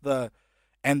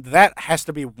 And that has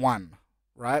to be one,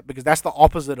 right? Because that's the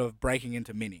opposite of breaking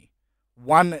into many.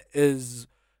 One is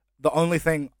the only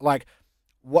thing. Like,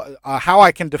 how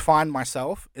I can define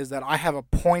myself is that I have a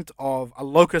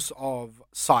locus of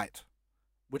sight,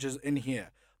 which is in here.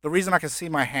 The reason I can see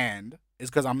my hand is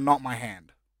because I'm not my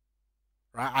hand,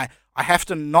 right? I have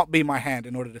to not be my hand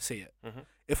in order to see it. Mm-hmm.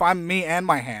 If I'm me and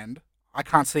my hand, I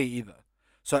can't see either.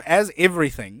 So as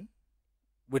everything,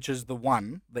 which is the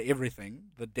one, the everything,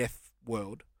 the death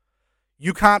world,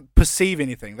 you can't perceive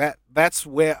anything. That's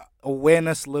where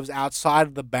awareness lives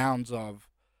outside the bounds of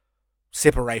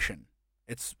separation.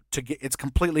 It's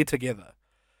completely together.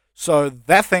 So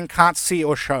that thing can't see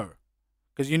or show,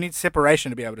 because you need separation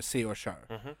to be able to see or show.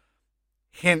 Mm-hmm.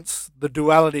 Hence the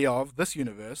duality of this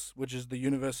universe, which is the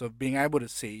universe of being able to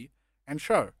see and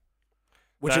show,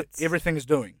 which everything is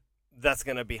doing. That's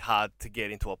going to be hard to get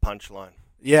into a punchline.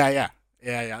 Yeah.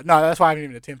 No, that's why I haven't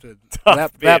even attempted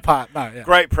that part. No, yeah.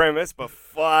 Great premise, but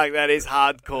fuck, that is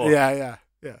hardcore. Yeah.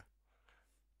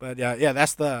 But yeah,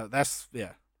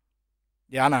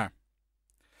 I know.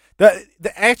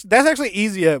 That's actually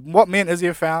easier. What me and Izzy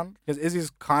have found, because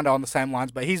Izzy's kind of on the same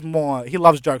lines, but he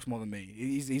loves jokes more than me.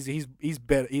 He's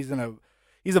better. He's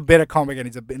a better comic, and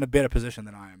he's in a better position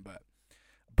than I am.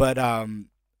 But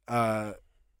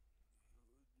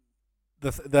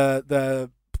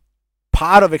the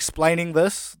part of explaining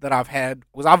this that I've had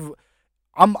was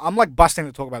I'm like busting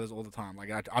to talk about this all the time. Like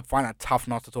I find it tough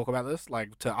not to talk about this,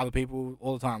 like, to other people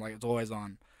all the time. Like, it's always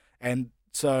on, and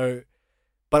so.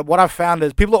 But what I've found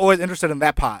is people are always interested in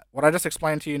that part. What I just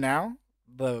explained to you now,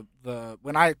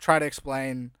 when I try to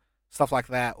explain stuff like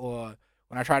that, or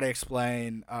when I try to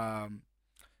explain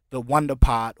the wonder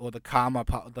part, or the karma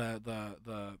part,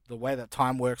 the way that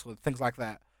time works, or things like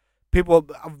that, people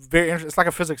are very interested. It's like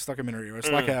a physics documentary, or it's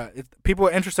people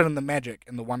are interested in the magic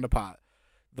and the wonder part.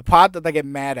 The part that they get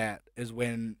mad at is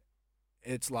when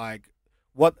it's like,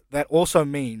 what that also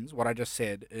means, what I just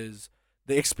said, is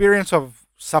the experience of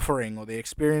suffering or the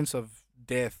experience of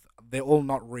death, they're all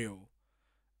not real.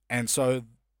 And so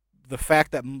the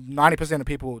fact that 90% of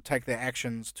people take their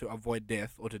actions to avoid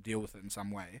death or to deal with it in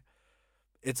some way,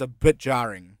 it's a bit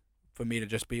jarring for me to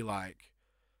just be like,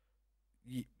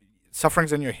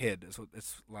 suffering's in your head. It's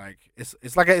like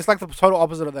the total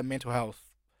opposite of that mental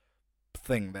health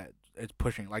thing that it's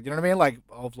pushing. Like, you know what I mean? Like,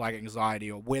 of like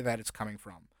anxiety, or where that it's coming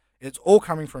from. It's all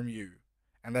coming from you.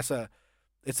 And it's a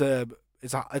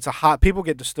hard. People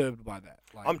get disturbed by that.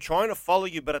 Like, I'm trying to follow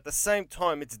you, but at the same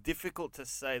time, it's difficult to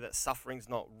say that suffering's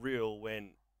not real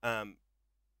when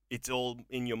it's all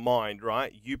in your mind,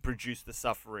 right? You produce the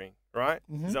suffering, right?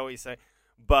 Mm-hmm. Is that what you're saying?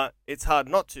 But it's hard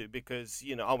not to, because,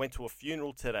 I went to a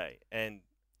funeral today, and,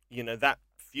 that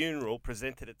funeral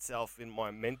presented itself in my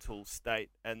mental state,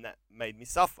 and that made me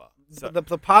suffer. So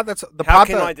how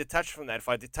can I detach from that? If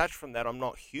I detach from that, I'm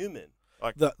not human.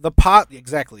 Like, the part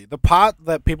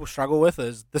that people struggle with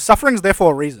is the suffering's there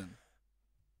for a reason.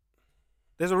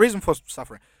 There's a reason for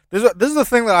suffering. This is the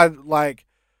thing that I like.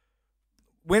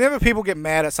 Whenever people get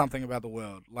mad at something about the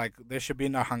world, like, there should be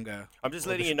no hunger. I'm just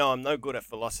letting you know I'm no good at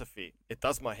philosophy. It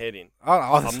does my head in.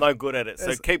 I'm no good at it,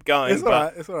 so keep going. It's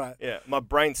alright. It's alright. Yeah, my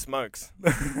brain smokes.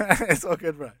 It's all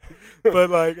good, bro. But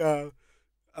like,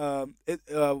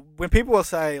 when people will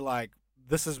say like,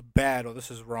 this is bad or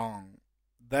this is wrong,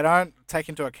 they don't take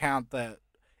into account that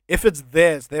if it's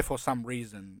there for some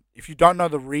reason. If you don't know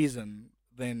the reason,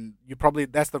 then you probably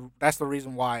that's the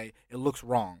reason why it looks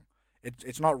wrong.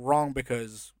 It's not wrong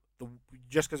because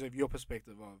just because of your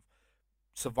perspective of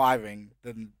surviving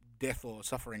than death or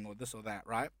suffering or this or that,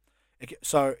 right?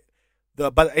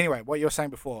 But anyway, what you were saying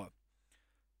before,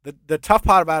 the tough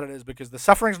part about it is because the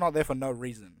suffering's not there for no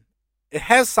reason. It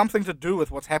has something to do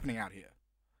with what's happening out here.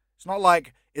 It's not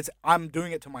like I'm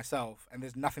doing it to myself and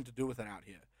there's nothing to do with it out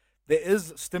here. There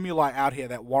is stimuli out here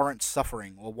that warrants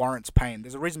suffering or warrants pain.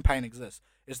 There's a reason pain exists.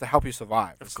 It's to help you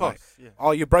survive. Of course. Like,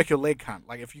 oh, you broke your leg, cunt.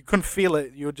 Like, if you couldn't feel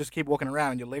it, you would just keep walking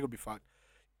around and your leg would be fucked.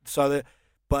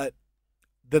 But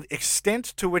the extent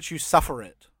to which you suffer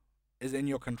it is in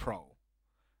your control.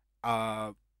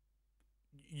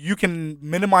 You can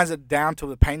minimize it down to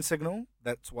the pain signal.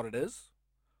 That's what it is.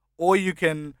 Or you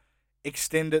can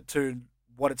extend it to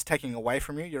what it's taking away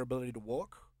from you, your ability to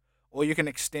walk. Or you can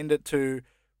extend it to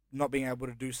not being able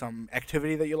to do some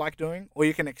activity that you like doing. Or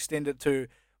you can extend it to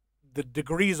the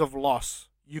degrees of loss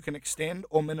you can extend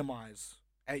or minimize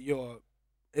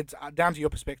it's down to your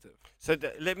perspective. So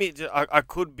I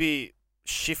could be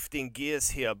shifting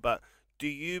gears here, but do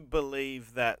you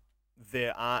believe that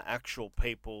there are actual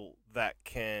people that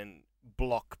can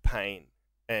block pain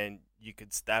and you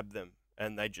could stab them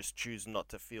and they just choose not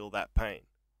to feel that pain?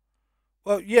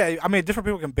 Well, yeah, I mean, different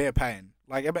people can bear pain.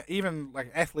 Like, even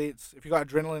like athletes, if you got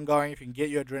adrenaline going, if you can get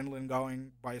your adrenaline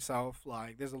going by yourself,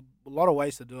 like, there's a lot of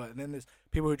ways to do it. And then there's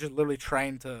people who just literally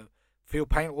train to feel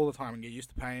pain all the time and get used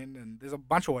to pain. And there's a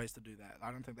bunch of ways to do that.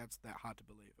 I don't think that's that hard to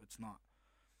believe. It's not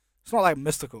like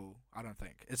mystical. I don't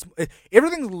think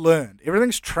everything's learned,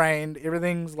 everything's trained,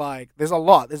 everything's like there's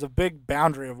a big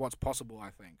boundary of what's possible. I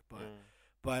think,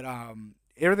 but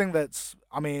everything that's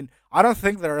I don't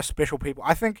think there are special people.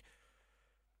 I think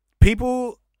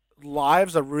people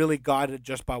lives are really guided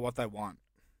just by what they want.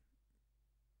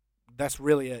 That's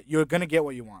really it. You're gonna get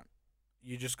what you want.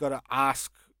 You just gotta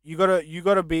ask. You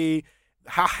gotta be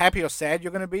how happy or sad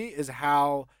you're gonna be is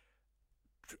how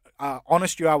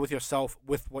honest you are with yourself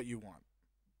with what you want.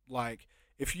 Like,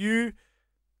 if you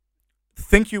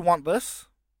think you want this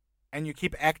and you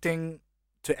keep acting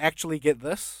to actually get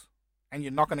this and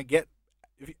you're not going to get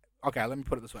okay, let me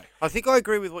put it this way. I think I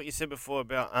agree with what you said before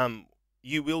about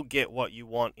you will get what you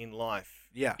want in life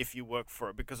if you work for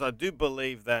it, because I do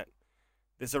believe that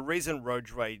there's a reason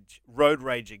road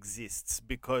rage exists,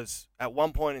 because at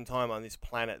one point in time on this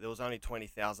planet there was only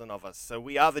 20,000 of us. So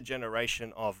we are the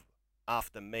generation of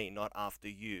after me, not after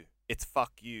you. It's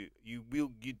fuck you.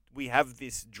 We have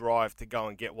this drive to go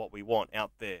and get what we want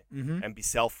out there and be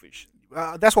selfish.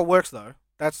 That's what works though.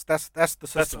 That's the system.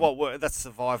 That's what works. That's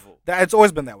survival. It's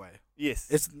always been that way. Yes.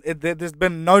 There's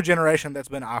been no generation that's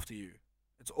been after you.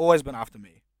 It's always been after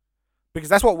me, because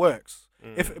that's what works.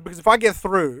 Because if I get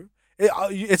through,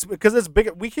 it's because it's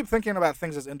bigger. We keep thinking about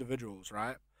things as individuals,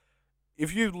 right?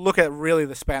 If you look at really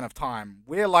the span of time,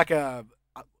 we're like a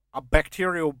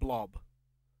bacterial blob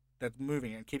that's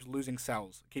moving and keeps losing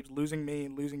cells. It keeps losing me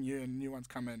and losing you, and new ones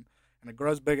come in, and it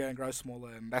grows bigger and grows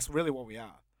smaller, and that's really what we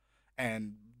are.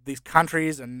 And these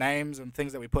countries and names and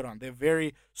things that we put on, they're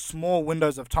very small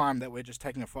windows of time that we're just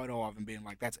taking a photo of and being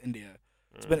like, that's India.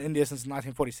 It's been India since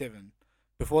 1947.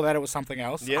 Before that, it was something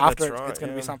else. Yeah, After that's right, it's going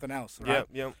to be something else, right?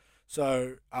 Yeah.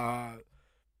 So,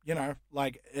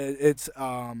 like it's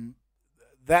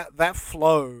that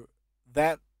flow,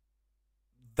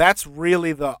 that's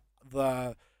really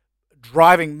the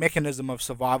driving mechanism of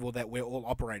survival that we're all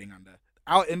operating under.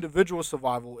 Our individual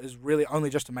survival is really only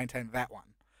just to maintain that one.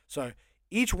 So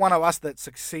each one of us that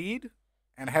succeed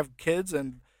and have kids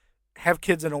in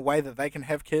a way that they can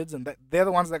have kids, and they're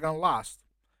the ones that are going to last.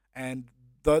 And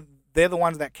they're the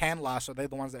ones that can last, so they're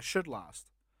the ones that should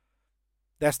last.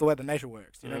 That's the way the nature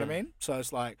works. You know what I mean? So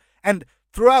it's like, and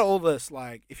throughout all this,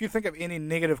 like, if you think of any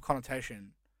negative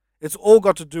connotation, it's all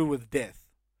got to do with death.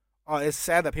 Oh, it's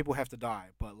sad that people have to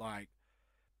die, but like,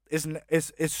 it's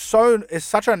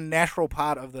such a natural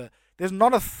part of there's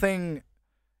not a thing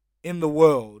in the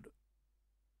world,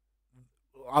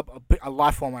 a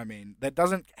life form, that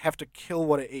doesn't have to kill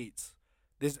what it eats.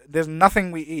 There's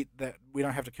nothing we eat that we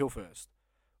don't have to kill first,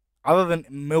 other than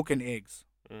milk and eggs.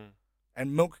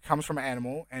 And milk comes from an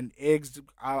animal, and eggs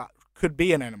could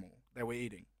be an animal that we're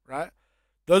eating, right?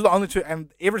 Those are the only two,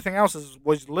 and everything else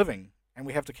was living, and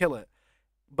we have to kill it.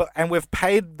 And we've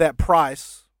paid that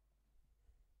price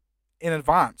in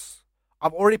advance.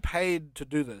 I've already paid to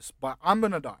do this, but I'm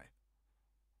gonna die.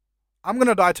 I'm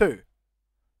gonna die too.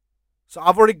 So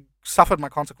I've already suffered my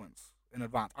consequence in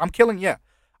advance. I'm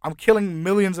killing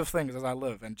millions of things as I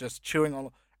live and just chewing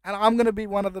on. And I'm going to be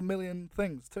one of the million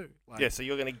things too. Like, so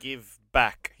you're going to give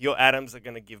back. Your atoms are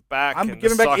going to give back. I'm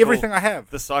giving back everything I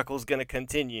have. The cycle's going to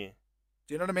continue.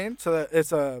 Do you know what I mean? So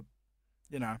it's a,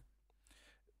 you know,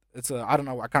 it's a. I don't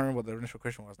know. I can't remember what the initial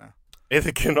question was now.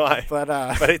 Either can I. But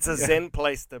But it's a yeah. zen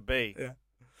place to be. Yeah.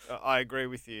 I agree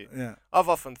with you. Yeah. I've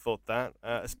often thought that,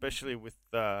 especially with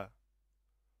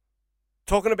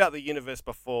talking about the universe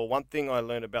before. One thing I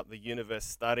learned about the universe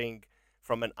studying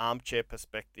from an armchair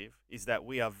perspective is that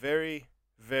we are very,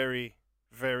 very,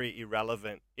 very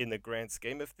irrelevant in the grand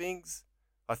scheme of things.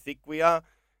 I think we are.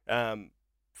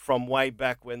 From way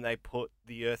back when they put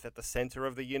the Earth at the center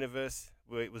of the universe,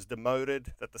 where it was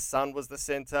demoted that the sun was the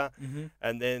center,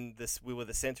 and then we were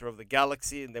the center of the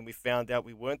galaxy, and then we found out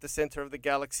we weren't the center of the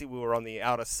galaxy. We were on the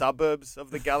outer suburbs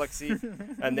of the galaxy,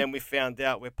 and then we found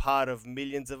out we're part of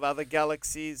millions of other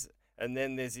galaxies. And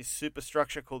then there's this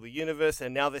superstructure called the universe,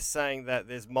 and now they're saying that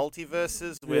there's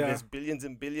multiverses where there's billions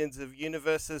and billions of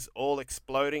universes all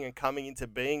exploding and coming into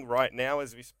being right now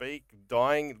as we speak,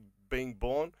 dying, being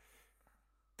born.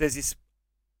 There's this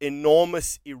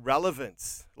enormous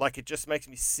irrelevance. Like, it just makes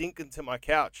me sink into my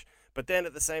couch. But then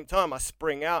at the same time, I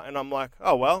spring out and I'm like,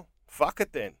 oh, well, fuck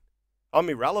it then. I'm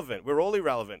irrelevant. We're all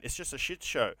irrelevant. It's just a shit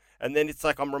show. And then it's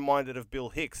like I'm reminded of Bill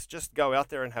Hicks. Just go out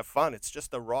there and have fun. It's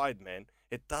just a ride, man.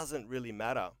 It doesn't really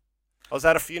matter. I was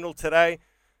at a funeral today.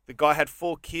 The guy had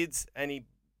 4 kids and he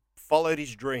followed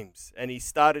his dreams. And he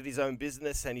started his own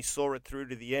business and he saw it through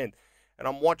to the end. And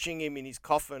I'm watching him in his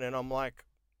coffin and I'm like,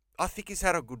 I think he's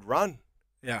had a good run.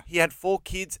 Yeah. He had 4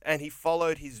 kids and he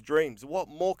followed his dreams. What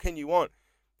more can you want?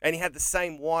 And he had the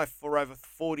same wife for over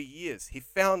 40 years. He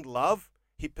found love,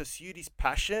 he pursued his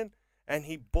passion, and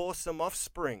he bore some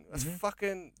offspring. That's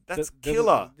that's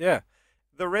killer. Yeah.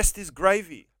 The rest is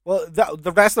gravy. Well,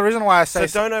 that's the reason why I say.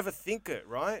 So don't overthink it,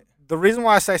 right? The reason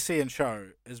why I say see and show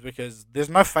is because there's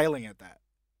no failing at that.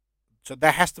 So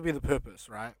that has to be the purpose,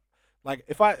 right? Like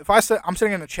if I sit, I'm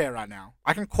sitting in a chair right now.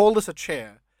 I can call this a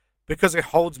chair because it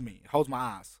holds me, it holds my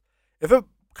ass. If it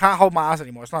can't hold my ass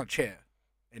anymore, it's not a chair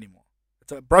anymore.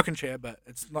 It's a broken chair, but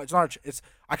it's not.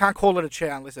 I can't call it a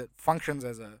chair unless it functions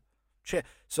as a chair.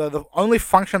 So the only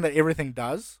function that everything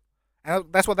does, and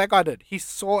that's what that guy did. He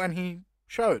saw and he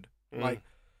showed. Like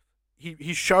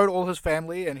he showed all his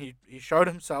family and he showed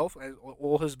himself as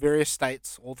all his various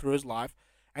states all through his life,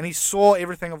 and he saw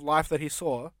everything of life that he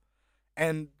saw,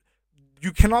 and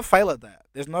you cannot fail at that.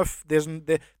 There's no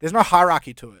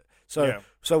hierarchy to it.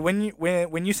 So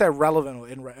when you say relevant or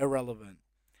irrelevant,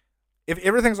 if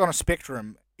everything's on a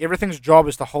spectrum, everything's job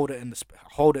is to hold its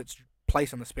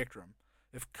place in the spectrum.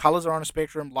 If colors are on a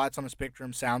spectrum, lights on a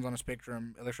spectrum, sounds on a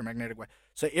spectrum, electromagnetic wave,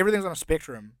 so everything's on a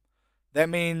spectrum. That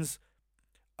means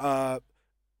we're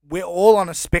all on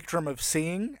a spectrum of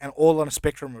seeing and all on a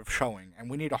spectrum of showing, and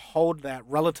we need to hold that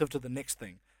relative to the next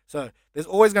thing. So there's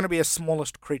always going to be a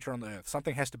smallest creature on the earth.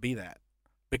 Something has to be that,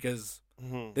 because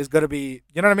there's got to be,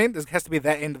 you know what I mean? There has to be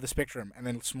that end of the spectrum, and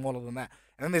then smaller than that.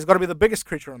 And then there's got to be the biggest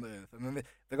creature on the earth, and then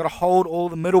they've got to hold all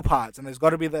the middle parts, and there's got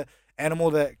to be the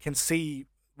animal that can see,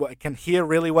 can hear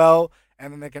really well,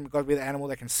 and then got to be the animal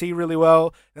that can see really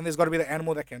well. Then there's got to be the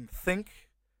animal that can think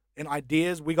in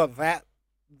ideas. We got that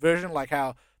version, like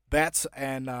how bats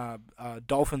and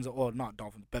dolphins, or not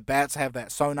dolphins, but bats have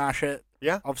that sonar shit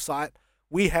of sight.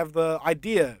 We have the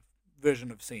idea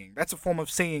version of seeing. That's a form of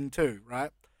seeing too,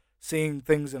 right? Seeing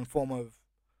things in form of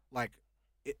like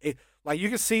like you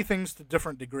can see things to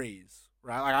different degrees,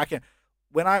 right? Like I can,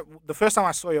 the first time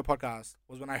I saw your podcast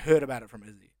was when I heard about it from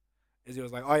Izzy. Izzy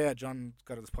was like, "Oh yeah, John's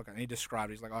got this podcast," and he described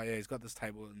it. He's like, "Oh yeah, he's got this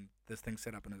table and this thing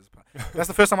set up in his podcast." That's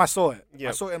the first time I saw it.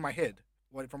 I saw it in my head,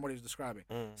 from what he was describing.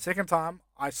 Second time,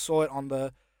 I saw it on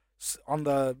the on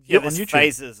YouTube.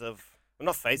 Phases of.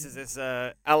 Not phases, there's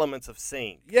elements of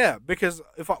seeing. Yeah, because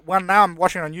now I'm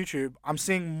watching it on YouTube, I'm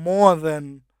seeing more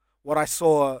than what I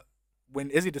saw when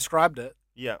Izzy described it.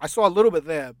 Yeah. I saw a little bit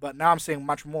there, but now I'm seeing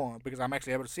much more because I'm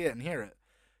actually able to see it and hear it.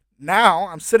 Now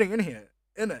I'm sitting in here,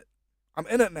 in it. I'm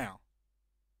in it now.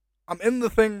 I'm in the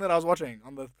thing that I was watching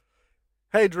on the.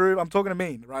 Hey, Dhruv, I'm talking to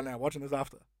me right now, watching this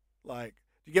after. Like,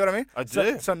 do you get what I mean? I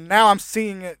do. So now I'm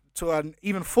seeing it to an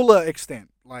even fuller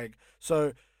extent. Like,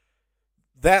 so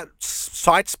that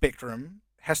sight spectrum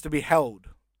has to be held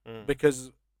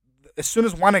because as soon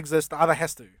as one exists, the other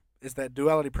has to. It's that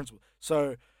duality principle.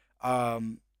 So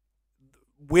that's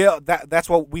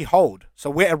what we hold.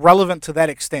 So we're irrelevant to that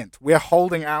extent. We're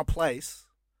holding our place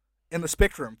in the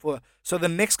spectrum so the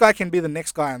next guy can be the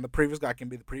next guy and the previous guy can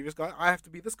be the previous guy. I have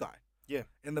to be this guy. Yeah.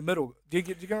 In the middle. Do you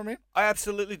get what I mean? I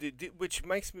absolutely do. Which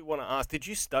makes me want to ask, did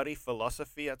you study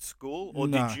philosophy at school, or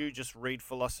did you just read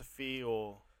philosophy,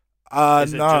 or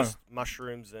is it just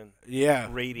mushrooms and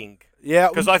reading? Yeah.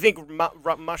 Because I think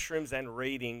mushrooms and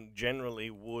reading generally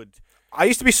would. I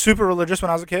used to be super religious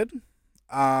when I was a kid.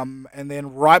 And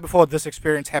then right before this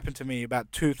experience happened to me,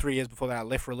 about 2-3 years before that, I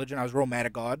left religion. I was real mad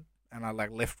at God, and I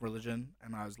like left religion,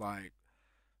 and I was like,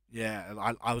 yeah,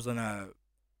 I was in a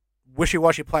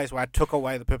wishy-washy place where I took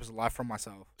away the purpose of life from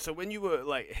myself. So when you were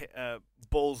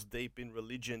balls deep in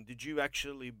religion, did you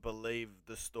actually believe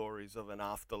the stories of an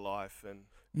afterlife and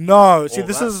No, see, all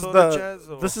this that is sort of jazz,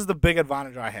 or? this is the big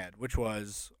advantage I had, which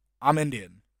was I'm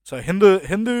Indian. So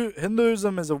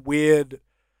Hinduism is a weird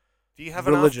Do you have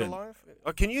religion. an afterlife?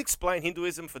 Or can you explain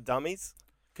Hinduism for dummies?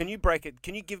 Can you break it?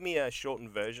 Can you give me a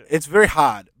shortened version? It's very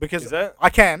hard because Is that? I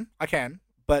can,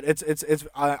 but it's and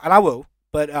I will,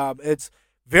 but it's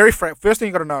very first thing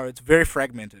you got to know, it's very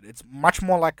fragmented. It's much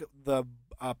more like the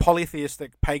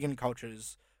polytheistic pagan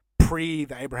cultures pre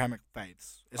the Abrahamic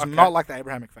faiths. It's Okay. not like the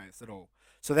Abrahamic faiths at all.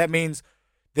 So that means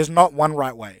there's not one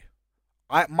right way.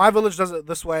 My village does it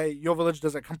this way. Your village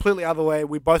does it completely other way.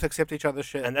 We both accept each other's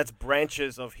shit. And that's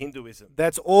branches of Hinduism.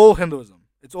 That's all Hinduism.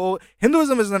 It's all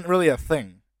Hinduism isn't really a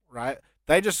thing, right?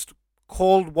 They just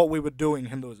called what we were doing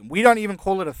Hinduism. We don't even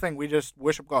call it a thing. We just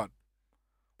worship God.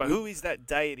 But who is that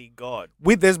deity god?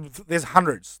 There's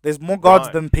hundreds. There's more gods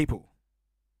Right. than people.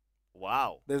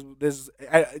 Wow. There's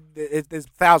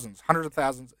thousands, hundreds of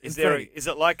thousands. Is infinity.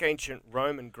 it like ancient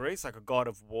Rome and Greece, like a god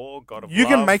of war, god of You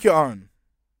love? can make your own.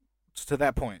 To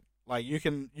that point, like you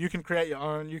can create your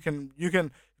own. You can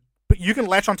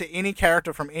latch onto any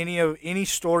character from any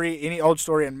story, any old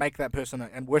story, and make that person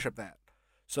and worship that.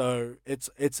 So it's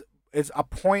a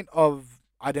point of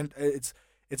it's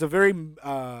a very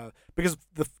because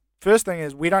the first thing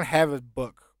is we don't have a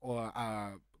book or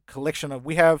a collection of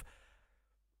we have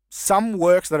some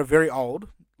works that are very old,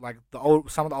 like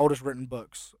some of the oldest written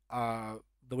books.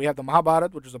 We have the Mahabharata,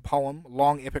 which is a poem,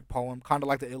 long epic poem, kind of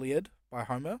like the Iliad by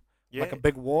Homer. Yeah. Like a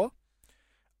big war.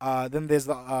 Then there's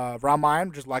the Ramayana,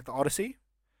 which is like the Odyssey,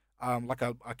 like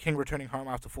a king returning home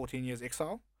after 14 years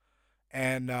exile,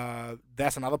 and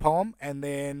that's another poem. And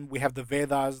then we have the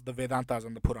Vedas, the Vedantas,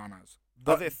 and the Puranas.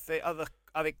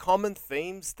 Are there common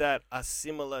themes that are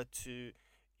similar to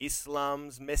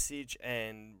Islam's message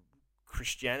and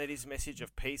Christianity's message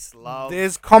of peace, love?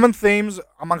 There's common themes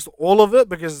amongst all of it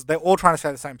because they're all trying to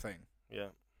say the same thing. Yeah.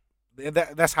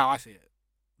 That's how I see it.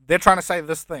 They're trying to say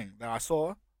this thing that I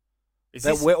saw.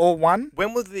 We're all one.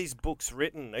 When were these books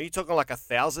written? Are you talking like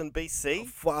 1000 BC?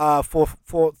 For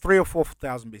 3,000 or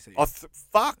 4,000 BC. Oh,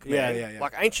 fuck, man. Yeah.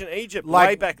 Like ancient Egypt, Like-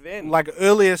 way back then. Like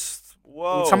earliest,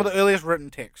 Whoa. some of the earliest written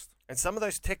text. And some of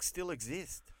those texts still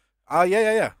exist.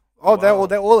 Yeah. Oh, Wow.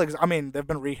 they're all. I mean, they've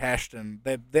been rehashed, and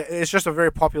it's just a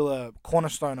very popular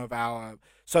cornerstone of our.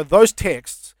 So those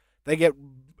texts they get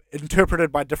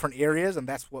interpreted by different areas, and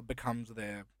that's what becomes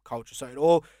their culture. So it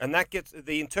all. And that gets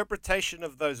the interpretation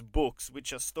of those books,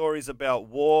 which are stories about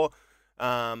war,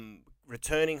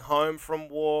 returning home from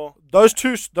war. Those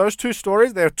two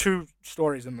stories. There are two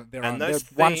stories in their And own. those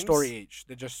They're one themes- story each.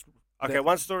 They're just. Okay,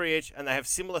 one story each, and they have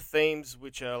similar themes,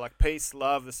 which are like peace,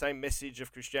 love, the same message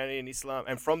of Christianity and Islam.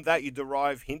 And from that, you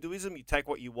derive Hinduism. You take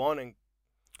what you want and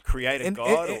create a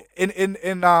god.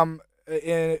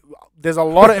 There's a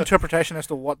lot of interpretation as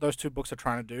to what those two books are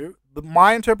trying to do. But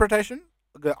my interpretation,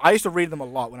 I used to read them a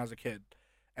lot when I was a kid,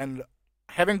 and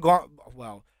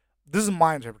this is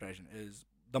my interpretation: is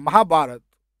the Mahabharata,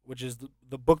 which is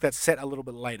the book that's set a little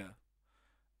bit later,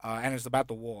 and it's about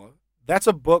the war. That's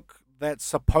a book that's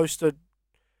supposed to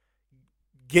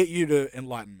get you to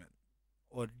enlightenment,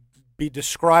 or be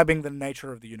describing the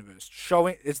nature of the universe.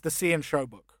 It's the see and show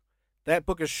book. That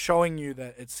book is showing you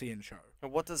that it's see and show.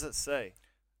 And what does it say?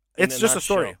 It's just a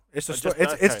story. nutshell? It's a Or story.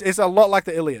 just- It's a lot like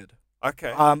the Iliad.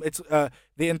 Okay. It's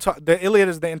the Iliad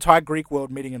is the entire Greek world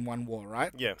meeting in one war,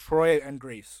 right? Yeah. Troy and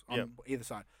Greece on Yeah. either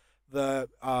side. The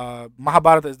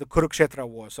Mahabharata is the Kurukshetra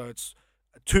war, so it's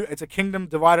a kingdom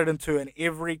divided into, and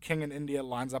every king in India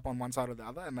lines up on one side or the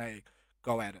other, and they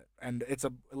go at it. And it's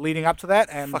a leading up to that,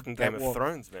 and Fucking that Game of war.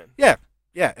 Thrones, man. Yeah,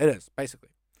 it is basically.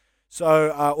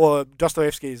 So, or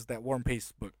Dostoevsky's that War and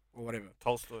Peace book or whatever.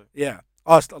 Tolstoy. Yeah.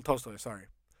 Oh, Tolstoy. Sorry.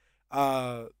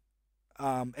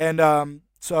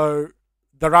 So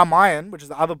the Ramayana, which is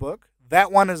the other book,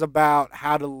 that one is about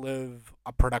how to live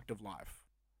a productive life,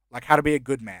 like how to be a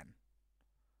good man.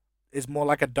 Is more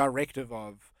like a directive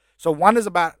of. So one is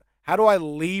about how do I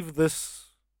leave this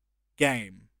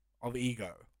game of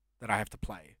ego that I have to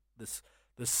play, this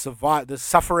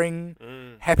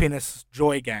suffering, happiness,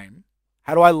 joy game.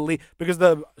 How do I leave? Because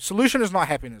the solution is not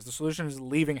happiness. The solution is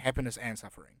leaving happiness and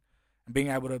suffering, and being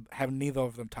able to have neither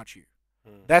of them touch you.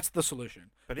 That's the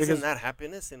solution. But Because isn't that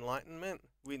happiness, enlightenment?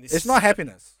 it's not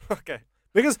happiness. Okay.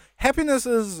 Because happiness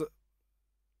is.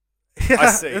 I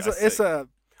see. It's a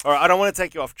All right, I don't want to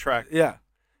take you off track. yeah.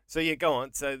 So yeah, go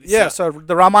on. So Yeah, so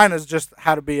the Ramayana is just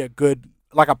how to be a good,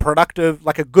 like a productive,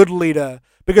 like a good leader.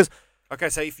 Because okay,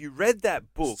 so if you read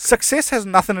that book, success has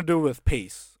nothing to do with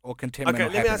peace or contentment okay, or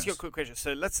let me happiness. ask you a quick question.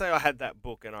 So let's say I had that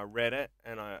book and I read it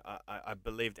and I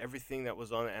believed everything that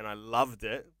was on it and I loved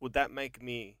it. Would that make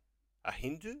me a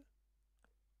Hindu?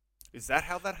 Is that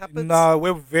how that happens? No,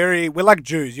 we're like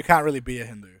Jews. You can't really be a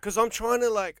Hindu. Because I'm trying to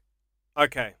like,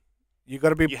 okay, You got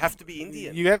to be. you have to be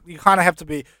Indian. You kind of have to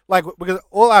be like, because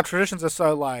all our traditions are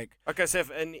so like. Okay, so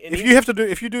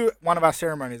If you do one of our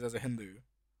ceremonies as a Hindu,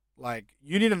 like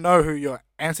you need to know who your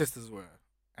ancestors were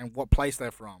and what place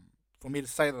they're from for me to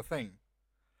say the thing.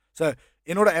 So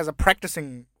in order, as a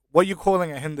practicing, what you're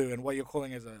calling a Hindu and what you're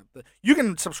calling as you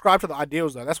can subscribe to the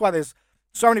ideals though. That's why there's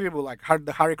so many people like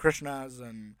the Hare Krishnas,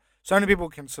 and so many people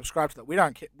can subscribe to that. We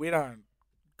don't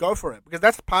go for it because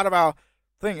that's part of our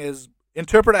thing is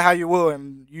interpret it how you will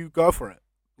and you go for it.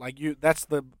 Like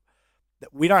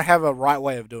we don't have a right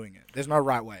way of doing it. There's no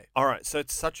right way. All right, so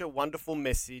it's such a wonderful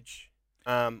message.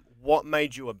 What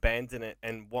made you abandon it,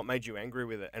 and what made you angry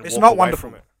with it? And it's walk not away wonderful.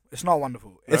 from it? It's not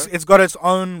wonderful. No? It's got its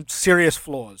own serious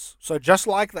flaws. So just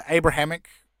like the Abrahamic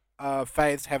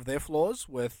faiths have their flaws,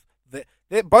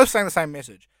 they're both saying the same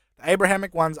message. The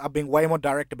Abrahamic ones are being way more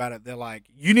direct about it. They're like,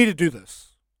 you need to do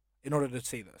this in order to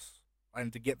see this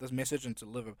and to get this message and to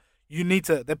live it. You need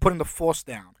to. They're putting the force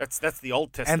down. That's the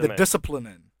Old Testament. And the discipline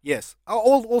in. Yes.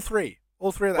 All three.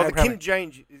 All three of the Well, Abrahamic.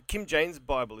 the Kim James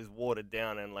Bible is watered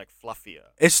down and like fluffier.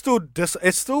 It's still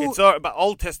But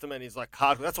Old Testament is like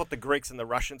hard. That's what the Greeks and the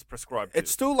Russians prescribed to.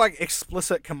 it's still like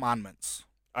explicit commandments.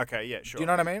 Okay, yeah, sure. Do you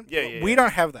know what I mean? Yeah. We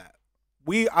don't have that.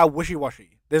 We are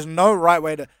wishy-washy. There's no right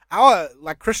way to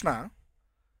like Krishna,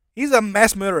 he's a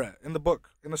mass murderer in the book,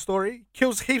 in the story,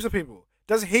 kills heaps of people,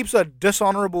 does heaps of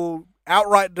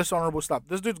outright dishonorable stuff.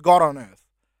 This dude's God on earth.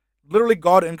 Literally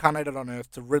God incarnated on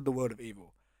earth to rid the world of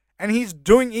evil. And he's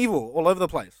doing evil all over the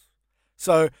place.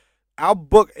 So our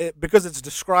book, because it's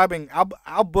describing,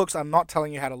 our books are not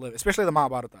telling you how to live, especially the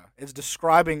Mahabharata. It's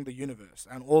describing the universe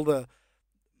and all the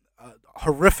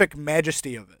horrific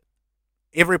majesty of it.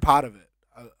 Every part of it.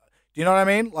 Do you know what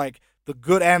I mean? Like the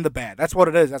good and the bad. That's what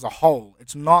it is as a whole.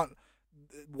 It's not,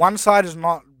 one side is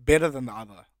not better than the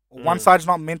other. Or one side's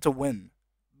not meant to win.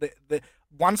 If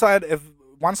one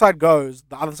side goes,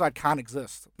 the other side can't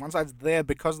exist. One side's there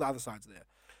because the other side's there.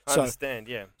 I understand,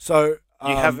 yeah. So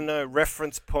you have no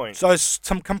reference point. So it's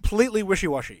some completely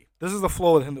wishy-washy. This is the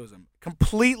flaw with Hinduism.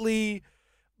 Completely.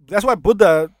 That's why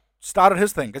Buddha started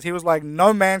his thing, because he was like,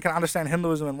 no man can understand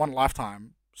Hinduism in one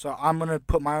lifetime. So I'm gonna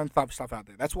put my own stuff out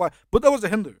there. That's why Buddha was a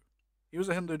Hindu. He was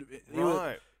a Hindu.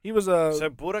 Right. He was a. So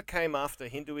Buddha came after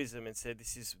Hinduism and said,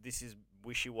 "This is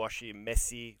wishy-washy,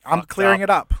 messy." I'm clearing it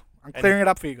up. I'm clearing it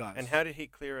up for you guys. And how did he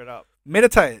clear it up?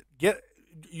 Meditate.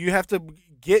 You have to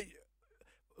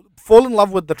fall in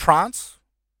love with the trance,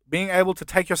 being able to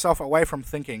take yourself away from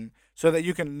thinking, so that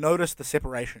you can notice the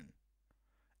separation,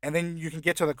 and then you can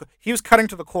get to the. He was cutting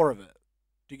to the core of it.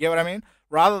 Do you get what I mean?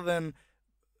 Rather than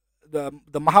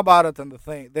the Mahabharata and the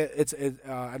thing,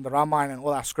 and the Ramayana and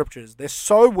all our scriptures, they're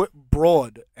so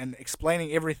broad and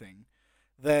explaining everything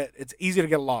that it's easy to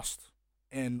get lost.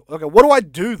 And okay, what do I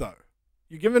do though?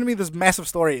 You're giving me this massive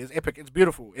story. It's epic. It's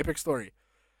beautiful. Epic story.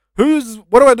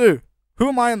 What do I do? Who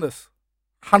am I in this?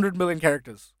 100 million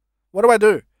characters. What do I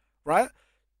do? Right?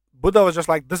 Buddha was just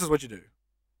like, this is what you do.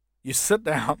 You sit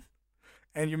down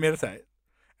and you meditate.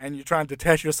 And you try and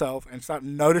detach yourself and start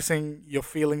noticing your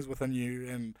feelings within you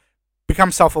and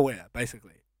become self-aware,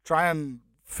 basically. Try and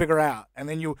figure out. And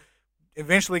then you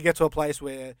eventually get to a place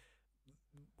where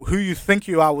who you think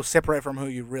you are will separate from who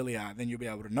you really are. Then you'll be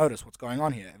able to notice what's going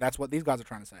on here. That's what these guys are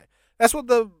trying to say. That's what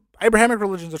the Abrahamic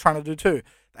religions are trying to do too.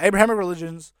 The Abrahamic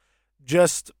religions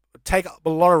just take a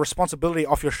lot of responsibility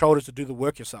off your shoulders to do the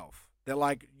work yourself. They're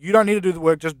like, you don't need to do the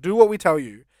work, just do what we tell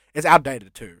you. It's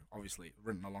outdated too, obviously,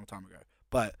 written a long time ago.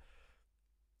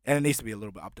 And it needs to be a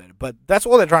little bit updated. But that's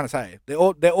all they're trying to say. They're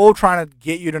all trying to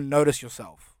get you to notice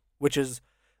yourself, which is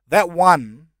that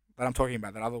one that I'm talking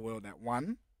about, that other world, that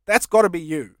one, that's got to be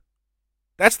you.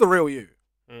 That's the real you.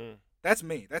 That's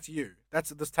me. That's you. That's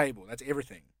this table. That's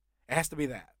everything. It has to be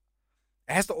that.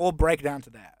 It has to all break down to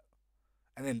that,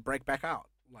 and then break back out,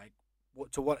 like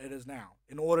to what it is now,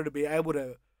 in order to be able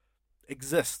to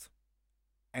exist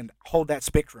and hold that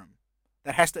spectrum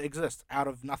that has to exist out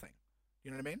of nothing.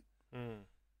 You know what I mean?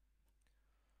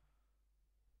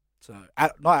 So,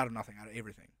 not out of nothing, out of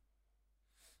everything.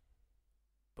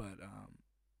 But,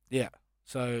 yeah.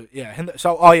 So, yeah.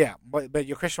 But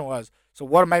your question was, so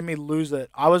what made me lose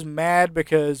it? I was mad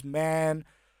because, man,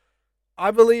 I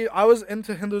believe I was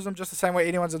into Hinduism just the same way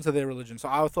anyone's into their religion. So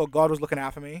I thought God was looking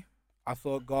out for me. I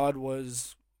thought God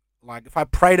was Like if I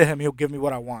pray to him, he'll give me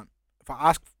what I want. If I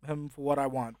ask him for what I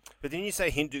want. But didn't you say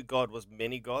Hindu god was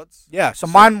many gods? Yeah, so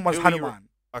So mine was who were you? Hanuman.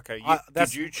 Okay,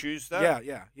 That's did you choose that?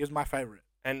 yeah. He was my favorite.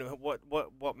 And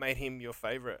what made him your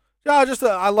favorite? Yeah, just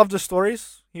I loved his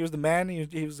stories. He was the man.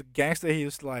 He was a gangster. He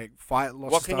used to like fight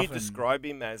lots What of can stuff. you describe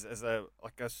him as? As a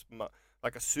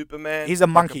like a Superman? He's a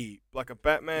monkey. Like a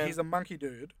Batman? He's a monkey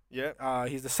dude. Yeah.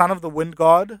 He's the son of the wind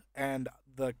god and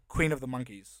the queen of the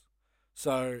monkeys.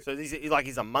 So So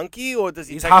he's a monkey, or does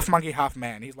he he's take half monkey, half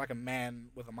man. He's like a man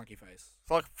with a monkey face.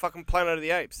 It's like fucking Planet of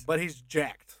the Apes. But he's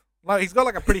jacked. Like he's got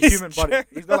like a pretty He's human body.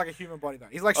 jacked. He's got like a human body though.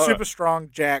 He's like Alright. super strong,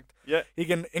 jacked. Yeah. He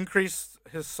can increase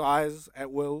his size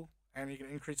at will, and he can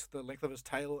increase the length of his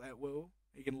tail at will.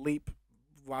 He can leap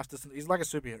vast distance. He's like a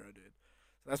superhero, dude.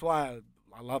 That's why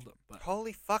I loved him. But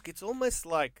Holy fuck! It's almost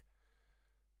like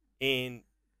in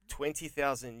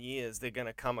 20,000 years they're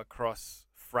gonna come across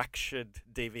fractured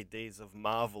DVDs of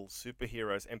Marvel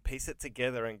superheroes and piece it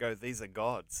together and go, "These are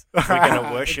gods. We're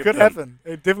gonna worship it could them." happen.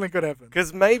 It definitely could happen.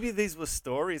 Because maybe these were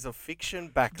stories of fiction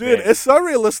back Dude, then. it's so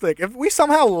realistic. If we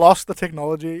somehow lost the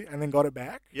technology and then got it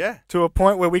back Yeah, to a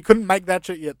point where we couldn't make that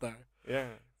shit yet, though, yeah.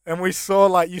 and you saw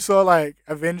like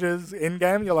Avengers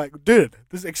Endgame, you're like, dude,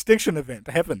 this extinction event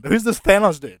happened. Who's this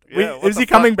Thanos dude? Yeah, what Is the he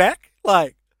coming back?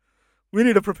 Like, we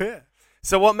need to prepare.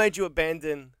 So what made you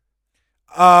abandon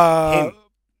Uh, him?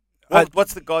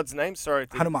 What's the god's name? Sorry,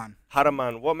 Hanuman.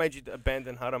 Hanuman. What made you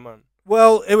abandon Hanuman?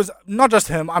 Well, it was not just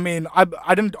him. I mean, I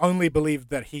didn't only believe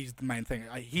that he's the main thing.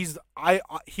 He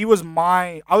was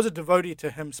I was a devotee to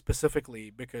him specifically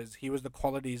because he was the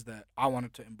qualities that I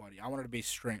wanted to embody. I wanted to be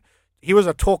strength. He was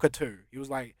a talker too. He was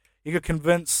like he could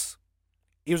convince.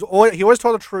 He always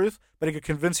told the truth, but he could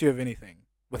convince you of anything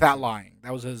without lying.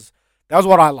 That was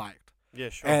what I liked. Yeah,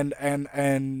 sure. And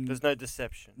There's no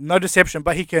deception. no deception,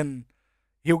 but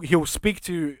he'll speak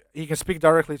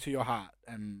directly to your heart,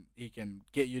 and he can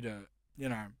get you to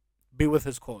be with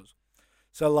his cause.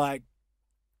 So like,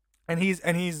 and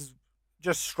he's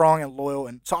just strong and loyal,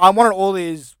 and so I wanted all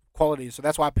these qualities, so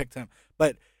that's why I picked him.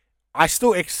 But I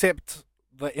still accept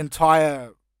the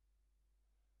entire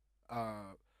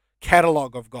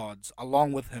catalog of gods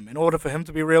along with him. In order for him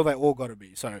to be real, they all got to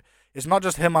be. So it's not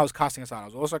just him I was casting aside. I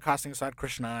was also casting aside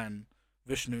Krishna and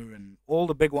Vishnu and all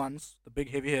the big ones, the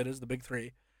big heavy hitters, the big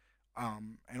three,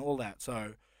 and all that.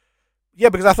 So, yeah,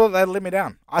 because I thought they'd let me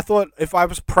down. I thought if I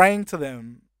was praying to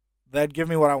them, they'd give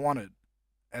me what I wanted,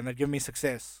 and they'd give me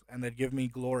success, and they'd give me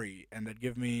glory, and they'd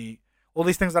give me all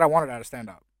these things that I wanted out of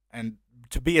stand-up, and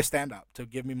to be a stand-up, to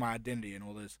give me my identity and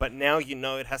all this. But now you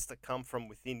know it has to come from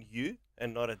within you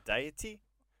and not a deity.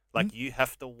 Like you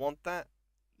have to want that.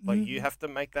 Like you have to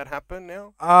make that happen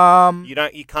now.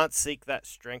 You can't seek that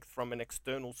strength from an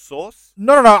external source.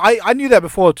 No. I knew that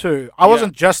before too. I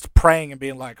wasn't just praying and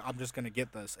being like, I'm just gonna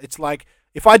get this. It's like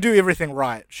if I do everything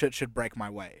right, shit should break my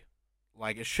way.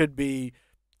 Like it should be,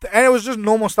 and it was just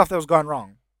normal stuff that was going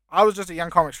wrong. I was just a young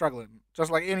comic struggling,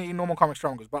 just like any normal comic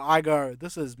struggles. But I go,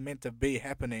 this is meant to be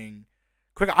happening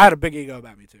quick. I had a big ego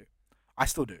about me too. I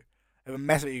still do. I have a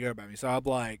massive ego about me. So I'm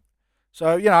like.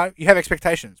 So, you have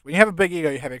expectations. When you have a big ego,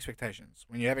 you have expectations.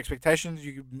 When you have expectations,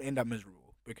 you end up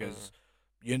miserable because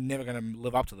you're never going to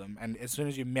live up to them. And as soon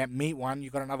as you meet one, you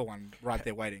got another one right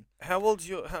there waiting. How old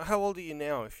are you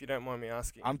now, if you don't mind me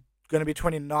asking? I'm going to be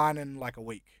 29 in like a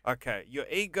week. Okay, your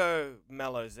ego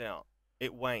mellows out.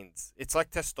 It wanes. It's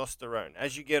like testosterone.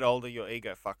 As you get older, your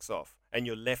ego fucks off, and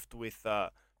you're left with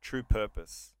true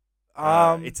purpose.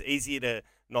 It's easier to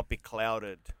not be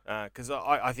clouded because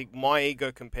I think my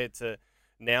ego compared to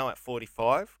now at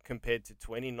 45 compared to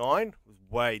 29 was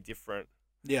way different.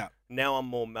 Yeah. Now I'm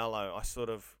more mellow.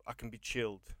 I can be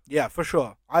chilled. Yeah, for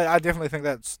sure. I definitely think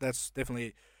that's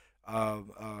definitely part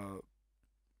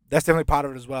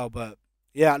of it as well. But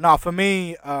yeah, no, for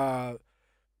me,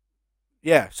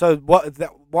 yeah. So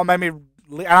what made me?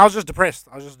 And I was just depressed.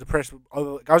 I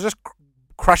was just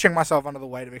crushing myself under the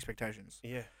weight of expectations.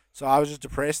 Yeah. So I was just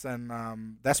depressed,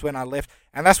 and that's when I left.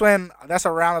 And that's around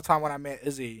the time when I met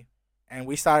Izzy, and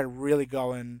we started really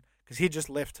going, because he just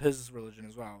left his religion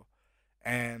as well,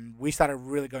 and we started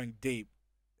really going deep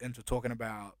into talking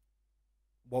about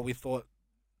what we thought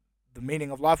the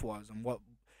meaning of life was,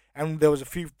 and there was a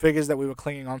few figures that we were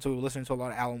clinging onto. We were listening to a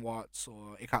lot of Alan Watts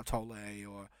or Eckhart Tolle,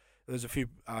 or there was a few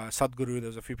Sadhguru. There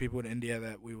was a few people in India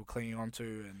that we were clinging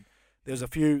onto, and there's a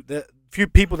few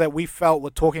people that we felt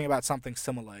were talking about something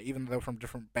similar, even though from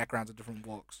different backgrounds and different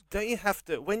walks. Don't you have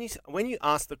to, when you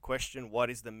ask the question,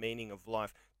 what is the meaning of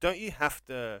life, don't you have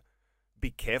to be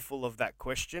careful of that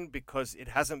question because it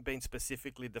hasn't been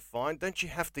specifically defined? Don't you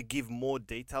have to give more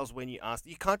details when you ask?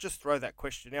 You can't just throw that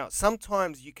question out.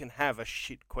 Sometimes you can have a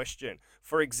shit question.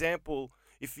 For example,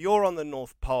 if you're on the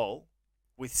North Pole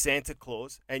with Santa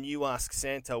Claus and you ask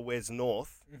Santa where's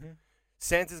north,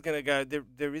 Santa's going to go,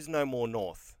 there is no more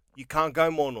north. You can't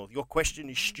go more north. Your question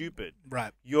is stupid.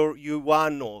 Right. You are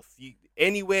north.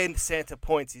 Anywhere Santa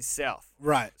points is south.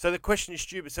 Right. So the question is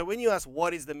stupid. So when you ask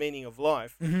what is the meaning of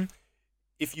life,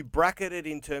 if you bracket it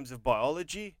in terms of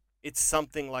biology, it's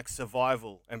something like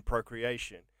survival and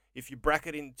procreation. If you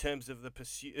bracket it in terms of the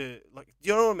pursuit, do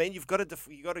you know what I mean? You've got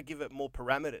to give it more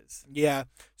parameters. Yeah.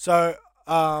 So,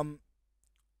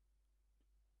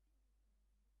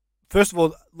 first of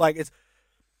all, like it's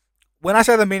when I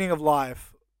say the meaning of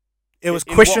life, it was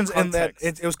questions in that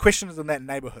it was questions in that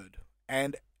neighborhood,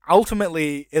 and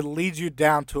ultimately it leads you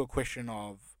down to a question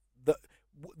of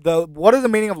the what is the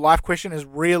meaning of life question is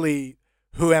really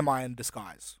who am I in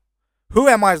disguise? Who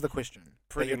am I is the question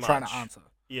that you're trying to answer.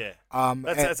 Yeah.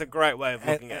 That's a great way of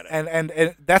looking at it.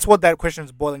 And that's what that question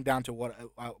is boiling down to.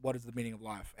 What is the meaning of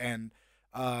life? And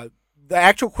the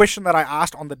actual question that I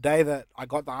asked on the day that I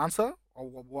got the answer, or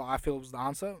what I feel was the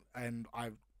answer, and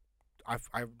I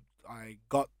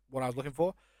got what I was looking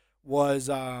for, was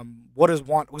what is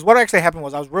want? Because what actually happened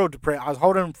was I was real depressed. I was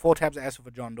holding 4 tabs of acid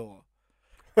for John Doe.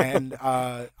 And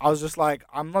I was just like,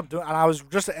 I'm not doing. And I was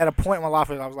just at a point in my life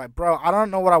where I was like, bro, I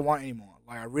don't know what I want anymore.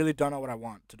 Like, I really don't know what I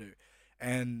want to do.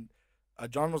 And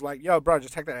John was like, yo, bro,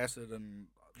 just take that acid and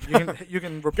you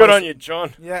can replace. Good on you,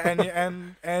 John.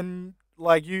 Yeah, and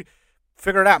like you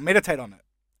figure it out, meditate on it.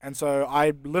 And so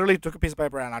I literally took a piece of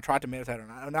paper out and I tried to meditate on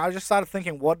it. And I just started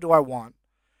thinking, what do I want?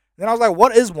 And then I was like,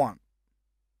 what is want?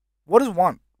 What is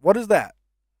want? What is that?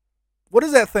 What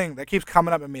is that thing that keeps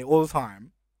coming up at me all the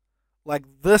time? Like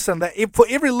this and that, for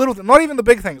every little thing, not even the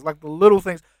big things, like the little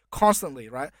things constantly,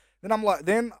 right? Then I'm like,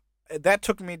 then that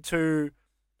took me to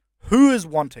who is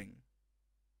wanting?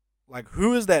 Like,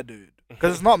 who is that dude?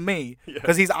 Because it's not me,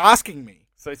 because he's asking me.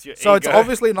 So it's your So ego. it's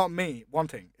obviously not me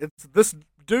wanting. It's this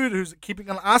dude who's keeping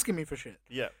on asking me for shit.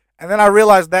 Yeah. And then I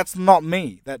realized that's not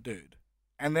me, that dude.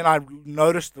 And then I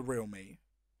noticed the real me,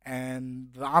 and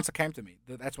the answer came to me.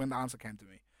 That's when the answer came to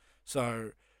me.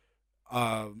 So,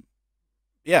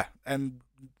 yeah, and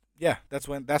yeah, that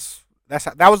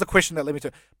was the question that led me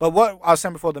to. But what I was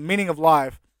saying before, the meaning of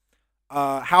life,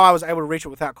 how I was able to reach it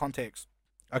without context.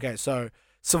 Okay, so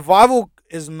survival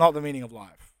is not the meaning of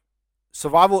life.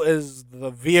 Survival is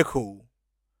the vehicle.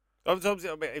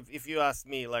 If you ask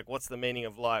me, like, what's the meaning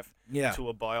of life to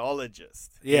a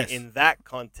biologist, yes. in that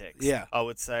context, yeah. I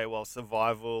would say, well,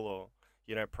 survival or,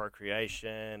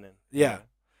 procreation. And yeah.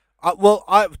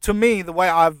 To me,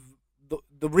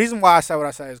 the reason why I say what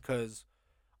I say is because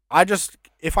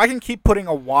if I can keep putting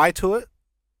a Y to it,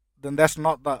 then that's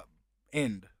not the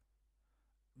end.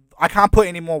 I can't put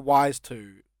any more Y's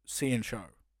to see and show.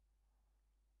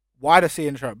 Why to see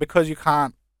and show? Because you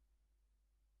can't,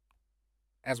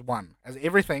 as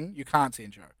everything, you can't see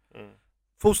and show.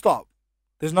 Full stop.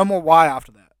 There's no more Y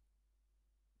after that.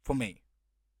 For me.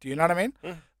 Do you know what I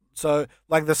mean? So,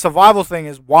 like, the survival thing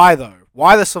is why, though?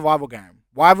 Why the survival game?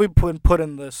 Why have we put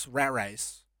in this rat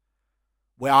race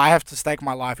where I have to stake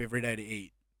my life every day to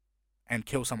eat and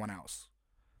kill someone else?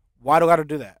 Why do I got to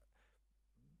do that?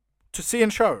 To see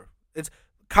and show. It's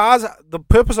cars. The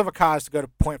purpose of a car is to go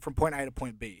from point A to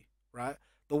point B, right?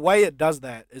 The way it does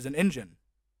that is an engine,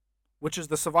 which is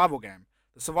the survival game.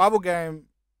 The survival game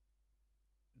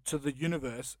to the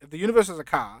universe. If the universe is a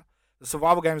car, the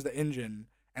survival game is the engine,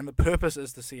 and the purpose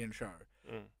is to see and show.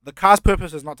 The car's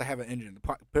purpose is not to have an engine.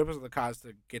 The purpose of the car is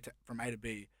to get from A to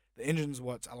B. The engine is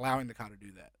what's allowing the car to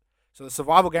do that. So the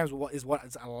survival game is what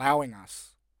is allowing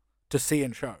us to see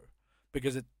and show,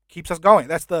 because it keeps us going.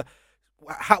 That's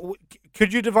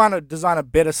could you design a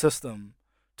better system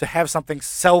to have something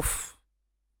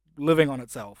living on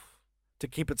itself to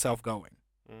keep itself going?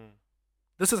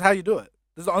 This is how you do it.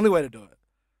 This is the only way to do it.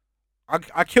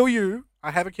 I kill you.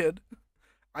 I have a kid.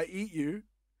 I eat you.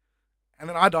 And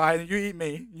then I die, and you eat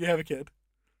me, you have a kid.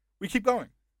 We keep going.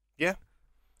 Yeah.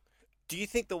 Do you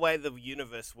think the way the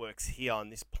universe works here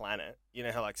on this planet,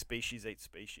 how like species eat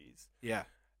species? Yeah.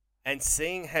 And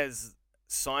seeing as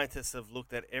scientists have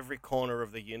looked at every corner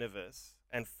of the universe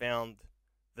and found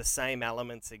the same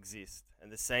elements exist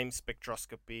and the same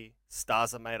spectroscopy,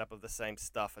 stars are made up of the same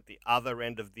stuff at the other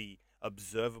end of the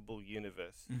observable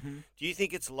universe. Do you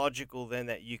think it's logical then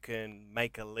that you can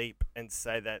make a leap and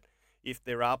say that if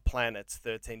there are planets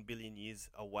 13 billion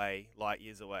light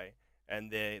years away,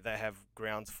 and they have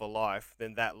grounds for life,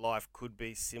 then that life could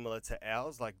be similar to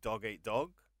ours, like dog eat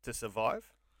dog, to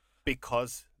survive?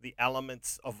 because the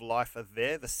elements of life are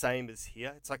there, the same as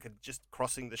here. It's like just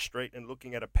crossing the street and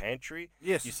looking at a pantry.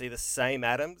 Yes. You see the same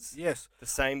atoms, Yes. the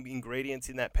same ingredients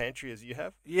in that pantry as you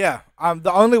have. Yeah.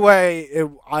 The only way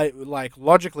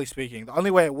logically speaking, the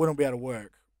only way it wouldn't be able to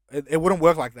work, it wouldn't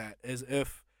work like that, is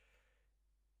if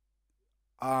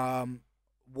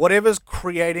whatever's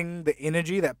creating the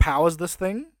energy that powers this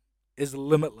thing is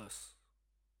limitless,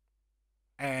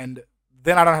 and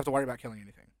then I don't have to worry about killing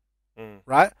anything,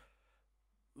 right?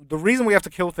 The reason we have to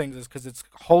kill things is because it's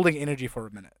holding energy for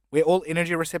a minute. We're all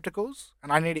energy receptacles,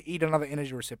 and I need to eat another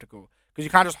energy receptacle because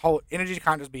you can't just hold energy.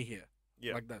 Can't just be here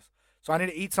like this. So I need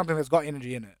to eat something that's got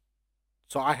energy in it,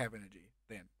 so I have energy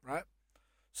then, right?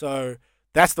 So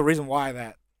that's the reason why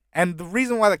that, and the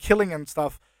reason why the killing and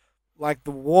stuff, like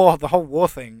the whole war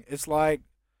thing, it's like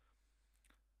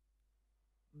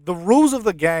the rules of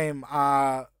the game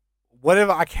are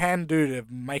whatever I can do to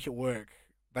make it work.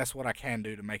 That's what I can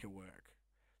do to make it work.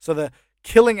 So the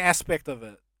killing aspect of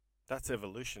it. That's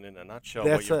evolution in a nutshell,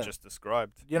 what you've just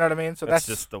described. You know what I mean? So that's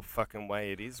just the fucking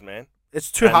way it is, man.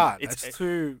 It's too hard. It's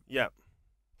too... Yeah.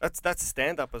 That's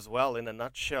stand-up as well, in a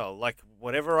nutshell. Like,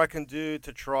 whatever I can do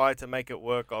to try to make it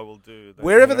work, I will do.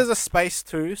 Wherever there's a space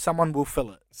to, someone will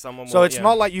fill it. So it's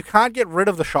not like you can't get rid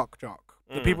of the shock jock.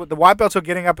 The white belts are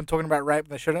getting up and talking about rape,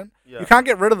 and they shouldn't. Yeah. You can't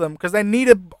get rid of them because they're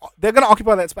going to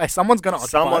occupy that space. Someone's going to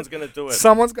occupy Someone's going to do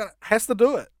it. Has to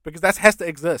do it because that has to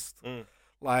exist.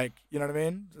 Like, you know what I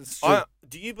mean?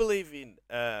 Do you believe in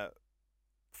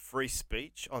free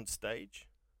speech on stage?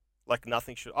 Like,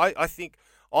 nothing should...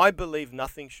 I believe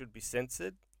nothing should be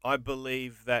censored. I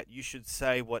believe that you should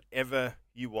say whatever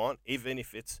you want, even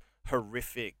if it's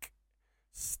horrific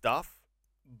stuff.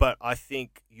 But I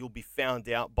think you'll be found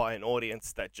out by an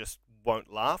audience that just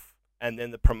won't laugh, and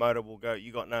then the promoter will go,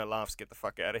 "You got no laughs, get the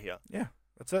fuck out of here." Yeah,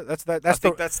 that's it. That's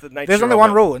the nature. There's only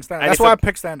one rule in stand-up. That's why I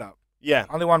pick stand-up. Yeah,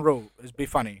 only one rule is be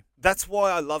funny. That's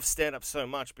why I love stand-up so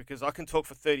much, because I can talk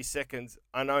for 30 seconds.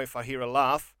 I know if I hear a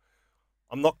laugh,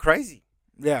 I'm not crazy.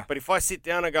 Yeah. But if I sit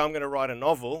down and go, I'm going to write a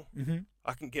novel,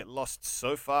 I can get lost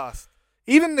so fast.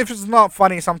 Even if it's not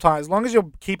funny sometimes, as long as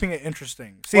you're keeping it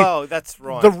interesting. See, well, that's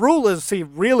right. The rule is,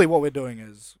 really what we're doing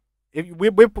is,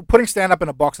 we're putting stand-up in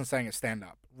a box and saying it's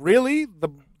stand-up. Really,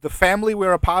 the family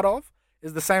we're a part of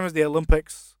is the same as the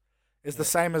Olympics, is the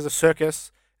same as a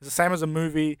circus, is the same as a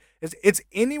movie. It's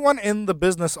anyone in the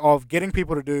business of getting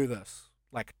people to do this.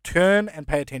 Like, turn and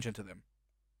pay attention to them.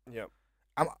 Yeah.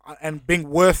 And being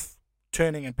worth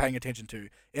turning and paying attention to.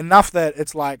 Enough that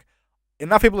it's like,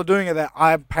 enough people are doing it that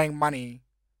I'm paying money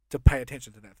to pay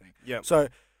attention to that thing. Yeah. So,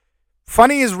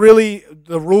 funny is really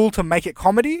the rule to make it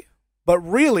comedy, but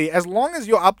really, as long as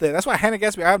you're up there, that's why Hannah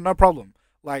Gatsby, I have no problem.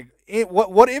 Like,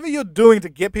 whatever you're doing to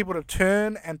get people to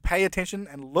turn and pay attention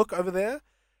and look over there,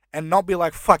 and not be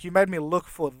like, fuck, you made me look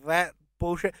for that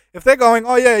bullshit. If they're going,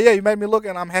 oh yeah, you made me look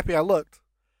and I'm happy I looked,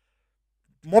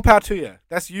 more power to you.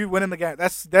 That's you winning the game.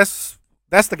 That's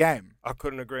the game. I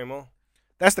couldn't agree more.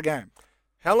 That's the game.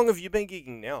 How long have you been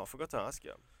gigging now? I forgot to ask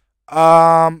you.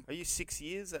 Are you 6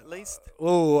 years at least?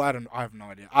 Oh, I have no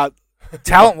idea.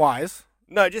 Talent wise.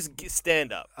 No, just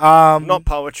stand up. Not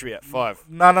poetry at 5.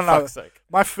 No. Fuck's sake.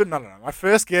 My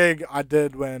first gig I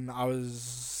did when I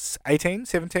was 18,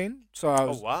 17. So I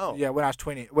was, oh wow. Yeah, when I was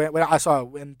 20. When I saw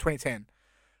it in 2010.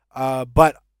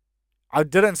 But I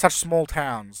did it in such small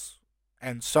towns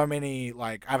and so many,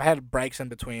 like, I've had breaks in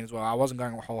between as well. I wasn't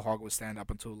going whole hog with stand up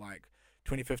until like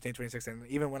 2015, 2016.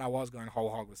 Even when I was going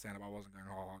whole hog with stand up, I wasn't going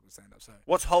whole hog with stand up. So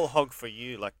what's whole hog for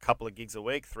you? Like a couple of gigs a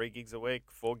week, 3 gigs a week,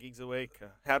 4 gigs a week?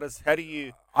 How do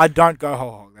you? I don't go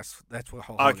whole hog. That's what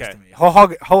whole hog is to me.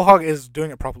 Whole hog is doing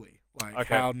it properly, like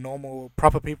how normal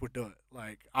proper people do it.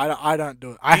 Like I don't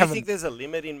do it. Do you think there's a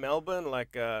limit in Melbourne?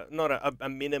 Like not a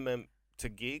minimum to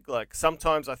gig? Like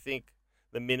sometimes I think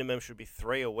the minimum should be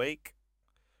 3 a week.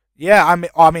 Yeah,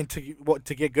 I mean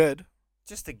to get good.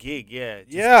 Just a gig, yeah.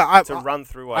 To run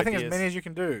through ideas. I think as many as you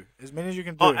can do.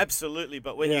 Oh, absolutely.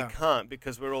 But when you can't,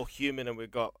 because we're all human and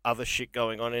we've got other shit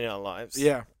going on in our lives.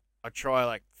 Yeah. I try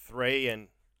like 3 and...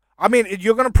 I mean,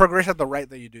 you're going to progress at the rate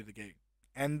that you do the gig.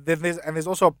 And then there's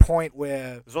also a point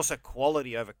where... There's also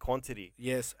quality over quantity.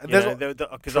 Yes.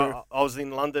 Because I was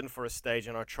in London for a stage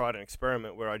and I tried an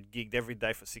experiment where I gigged every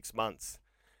day for 6 months.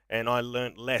 And I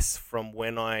learnt less from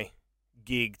when I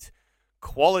gigged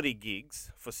quality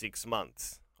gigs for 6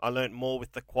 months. I learnt more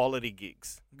with the quality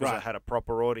gigs because I had a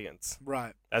proper audience.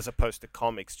 Right. As opposed to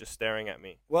comics just staring at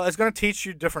me. Well, it's going to teach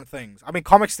you different things. I mean,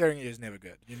 comics staring at you is never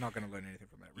good. You're not going to learn anything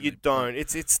from that. Really. You don't.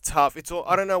 It's tough.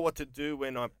 I don't know what to do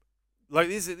when I... Like,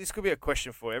 this could be a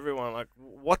question for everyone. Like,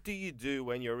 what do you do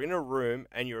when you're in a room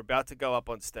and you're about to go up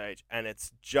on stage and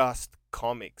it's just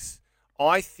comics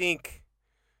I think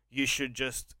you should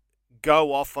just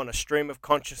go off on a stream of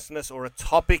consciousness or a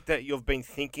topic that you've been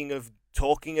thinking of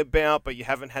talking about, but you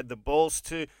haven't had the balls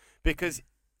to. Because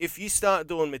if you start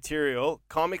doing material,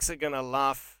 comics are going to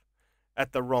laugh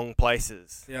at the wrong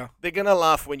places. Yeah. They're going to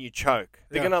laugh when you choke.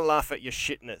 They're Yeah. going to laugh at your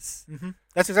shitness.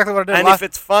 That's exactly what I did. And if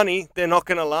it's funny, they're not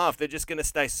going to laugh. They're just going to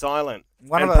stay silent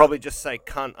and probably just say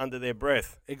cunt under their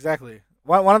breath. Exactly.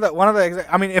 One of the.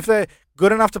 I mean, if they're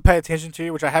good enough to pay attention to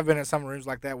you, which I have been in some rooms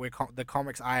like that where the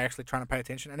comics are actually trying to pay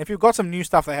attention, and if you've got some new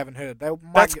stuff they haven't heard,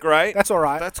 That's great. That's all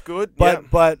right. That's good.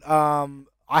 But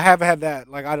I have had that.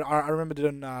 Like I remember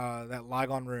doing that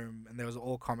Ligon room, and there was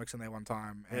all comics in there one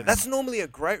time. Yeah, that's normally a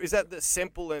great. Is that the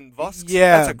Semple and Vosk?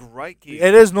 Yeah, that's a great gig.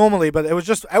 It is normally, but it was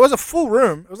a full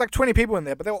room. It was like 20 people in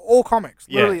there, but they were all comics.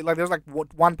 Literally, like there was like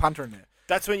one punter in there.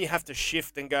 That's when you have to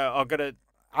shift and go. I've got to.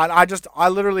 And I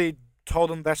literally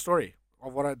told them that story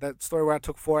of that story where I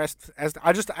took 4 and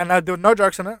there were no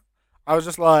jokes in it. I was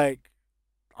just like,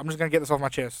 I'm just gonna get this off my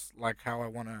chest, like how I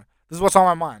wanna. This is what's on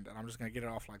my mind, and I'm just gonna get it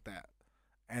off like that.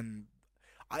 And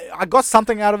I got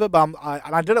something out of it, but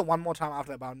I did it one more time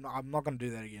after that, but I'm not gonna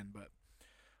do that again.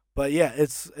 But yeah,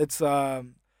 it's I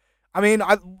mean,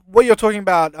 what you're talking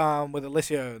about with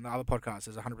Alessio and the other podcasts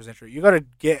is 100% true. You got to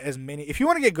get as many. If you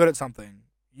want to get good at something,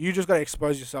 you just got to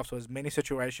expose yourself to as many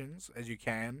situations as you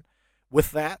can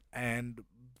with that and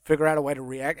figure out a way to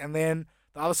react. And then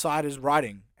the other side is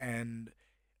writing and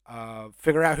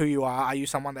figure out who you are. Are you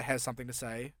someone that has something to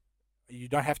say? You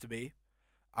don't have to be.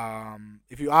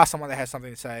 If you are someone that has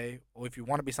something to say, or if you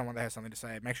want to be someone that has something to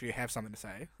say, make sure you have something to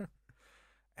say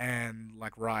and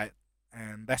like write.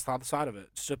 And that's the other side of it.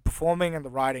 So performing and the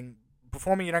writing.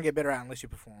 Performing you don't get better at unless you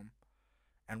perform,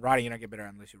 and writing you don't get better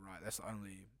at unless you write.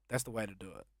 That's the way to do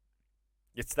it.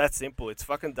 It's that simple. It's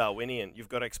fucking Darwinian. You've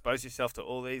got to expose yourself to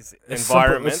all these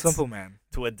environments. It's simple, man.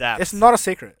 To adapt. It's not a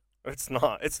secret. It's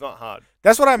not. It's not hard.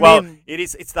 That's what I mean. Well, it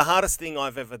is. It's the hardest thing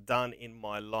I've ever done in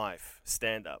my life.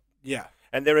 Stand up. Yeah.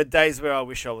 And there are days where I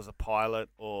wish I was a pilot,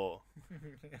 or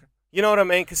you know what I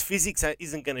mean? Because physics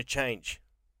isn't going to change.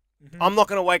 Mm-hmm. I'm not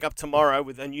going to wake up tomorrow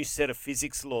with a new set of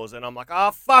physics laws, and I'm like,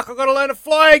 oh fuck, I've got to learn to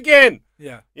fly again.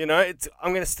 Yeah. You know,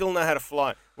 I'm going to still know how to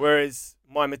fly. Whereas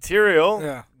my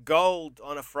material, gold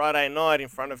on a Friday night in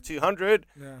front of 200,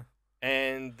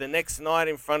 and the next night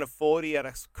in front of 40 at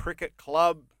a cricket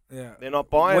club. Yeah. They're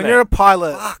not buying when it. You're a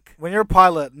pilot, Fuck. When you're a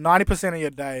pilot, 90% of your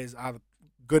days are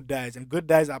good days, and good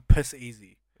days are piss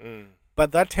easy.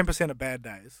 But that 10% are bad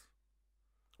days.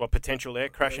 What, potential air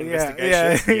crash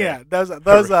investigation? Yeah. Those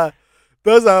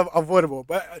are avoidable.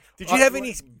 But did you have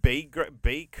any B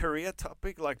career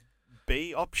topic, like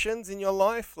B options in your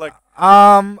life? Like,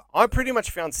 I pretty much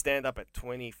found stand up at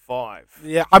 25.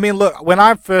 Yeah, I mean, look, when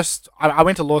I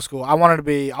went to law school, I wanted to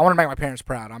make my parents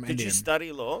proud. I'm Indian. Did you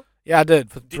study law? Yeah, I did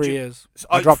for 3 years.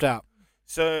 I dropped out.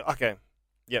 So okay,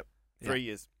 yep, 3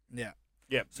 years. Yeah.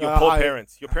 Yeah, so your poor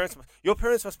parents. Your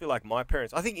parents must be like my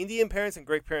parents. I think Indian parents and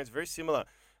Greek parents are very similar.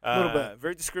 A little bit.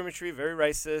 Very discriminatory, very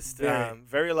racist,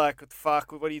 very like, what the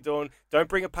fuck, what are you doing? Don't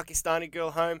bring a Pakistani girl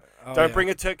home. Don't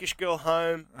bring a Turkish girl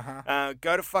home.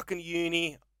 Go to fucking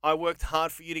uni. I worked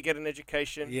hard for you to get an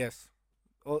education. Yes.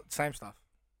 Same stuff.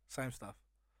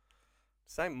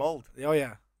 Same mold. Oh,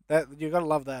 yeah. You got to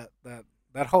love that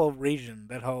whole region,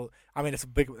 I mean, it's a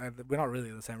big, we're not really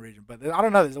in the same region, but I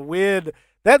don't know, there's a weird,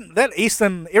 that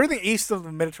everything east of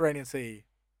the Mediterranean Sea,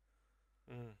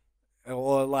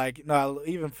 or like, no,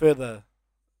 even further,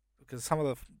 because some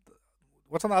of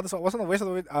what's on the other side, what's on the west of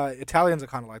the, Italians are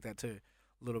kind of like that too,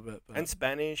 a little bit. And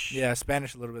Spanish. Yeah,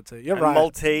 Spanish a little bit too. You're and right.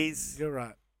 Maltese. You're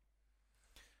right.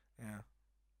 Yeah.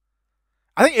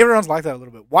 I think everyone's like that a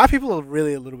little bit. White people are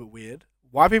really a little bit weird.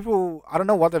 White people, I don't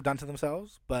know what they've done to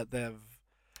themselves, but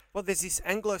well, there's this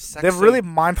Anglo-Saxon. They've really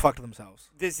mind-fucked themselves.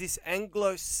 There's this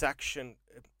Anglo-Saxon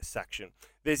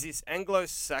There's this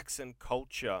Anglo-Saxon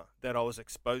culture that I was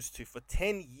exposed to for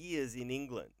 10 years in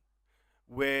England,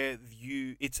 where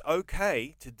it's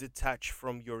okay to detach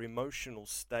from your emotional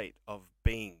state of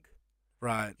being.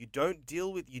 Right. You're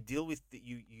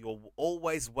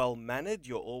always well-mannered,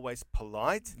 you're always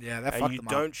polite. Yeah, that fucked and you them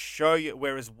don't up. show you,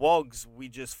 whereas wogs, we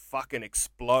just fucking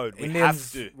explode. We Indians,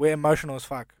 have to. We're emotional as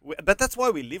fuck. But that's why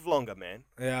we live longer, man.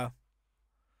 Yeah.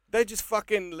 They just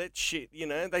fucking let shit,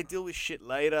 they deal with shit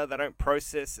later, they don't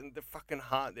process, and their fucking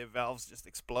heart, their valves just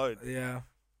explode. Yeah.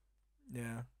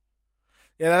 Yeah.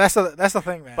 Yeah, that's the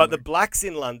thing, man. But the blacks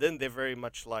in London, they're very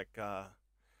much like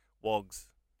wogs.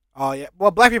 Oh, yeah.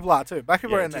 Well, black people are too. Black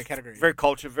people are in that category. Very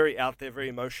cultured, very out there, very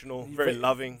emotional, very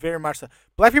loving. Very much so.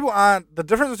 Black people aren't... The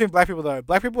difference between black people, though,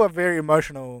 black people are very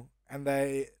emotional, and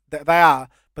they are,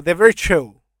 but they're very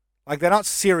chill. Like, they're not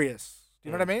serious. Do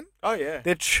you know what I mean? Oh yeah.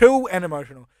 They're chill and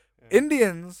emotional. Yeah.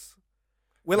 Indians,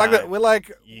 we're No. like that. We're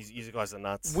like You guys are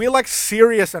nuts. we're like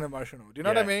serious and emotional. Do you know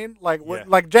what I Yeah. mean? Like Yeah.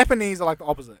 like Japanese are like the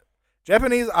opposite.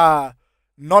 Japanese are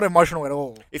not emotional at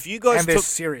all, If you guys and they're took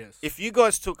serious. if you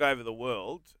guys took over the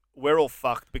world, we're all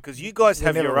fucked because you guys We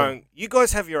have never your will. own. You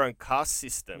guys have your own caste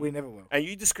system, We never will. and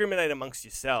you discriminate amongst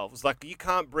yourselves. Like you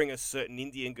can't bring a certain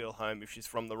Indian girl home if she's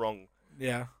from the wrong.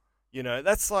 Yeah. You know,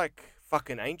 that's like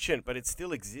fucking ancient, but it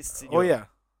still exists. In Oh your- yeah.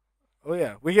 Oh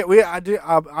yeah. I do.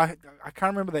 I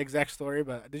can't remember the exact story,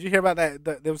 but did you hear about that?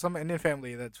 There was some Indian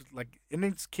family that's like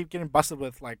Indians keep getting busted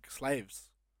with like slaves,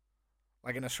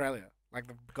 like in Australia. Like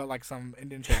they've got like some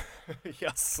Indian chick yeah,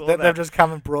 I saw that that. they've just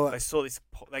come and brought. I saw this.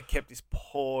 They kept this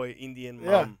poor Indian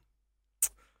Yeah. mum.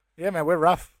 Yeah, man, we're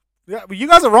rough. Yeah, but you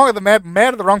guys are wrong at the mad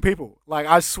at the wrong people. Like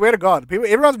I swear to God,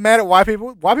 everyone's mad at white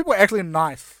people. White people are actually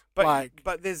nice. But like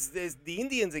but there's the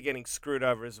Indians are getting screwed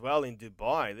over as well in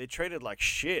Dubai. They're treated like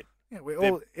shit. yeah,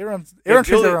 they're everyone treats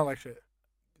building- everyone like shit.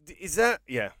 Is that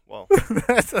well?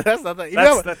 that's not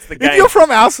that. That's the game. If you're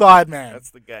from outside, man,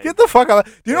 That's the game. get the fuck out.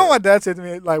 Do you know Yeah. what my dad said to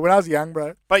me? Like when I was young,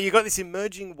 bro. But you got this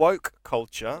emerging woke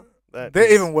culture that They're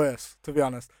is- even worse, to be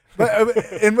honest. But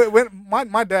when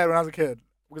my dad, when I was a kid,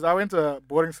 because I went to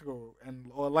boarding school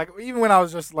or like even when I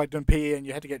was just like doing PE and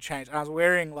you had to get changed, I was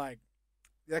wearing like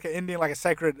an Indian, like a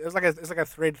sacred. It's like a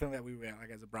thread thing that we wear, like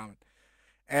as a Brahmin,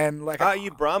 and like Are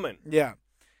you Brahmin? yeah,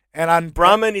 and I'm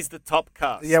Brahmin is the top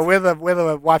caste. yeah, we're the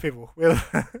white people.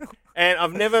 And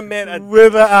I've never met a. We're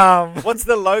the What's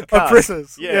the low caste?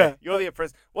 oppressors. Yeah, you're the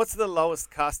oppressor. What's the lowest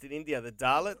caste in India? The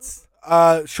Dalits,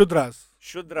 Shudras.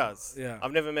 Shudras. Yeah.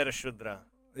 I've never met a Shudra.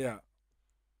 Yeah,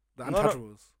 the Not a-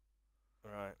 untouchables.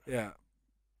 Right. Yeah,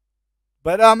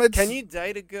 but it's Can you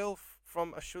date a girl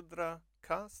from a Shudra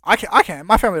caste? I can.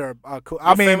 My family are cool. I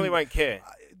Your mean, family won't care.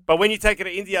 But when you take it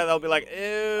to India, they'll be like,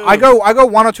 ew. I go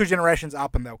 1 or 2 generations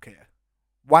up and they'll care.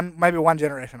 Maybe one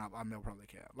generation up and they'll probably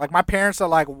care. Like my parents are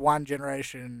like one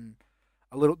generation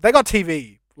a little. They got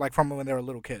TV like from when they were a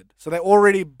little kid, so they're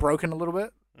already broken a little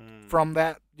bit from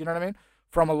that. You know what I mean?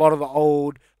 From a lot of the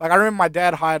old. Like I remember my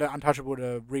dad hired an untouchable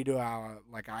to redo our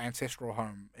ancestral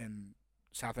home in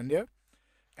South India.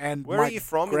 And Where my are you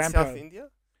from in grandpa- South India?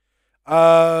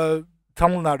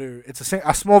 Tamil Nadu. It's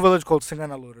a small village called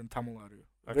Singanallur in Tamil Nadu.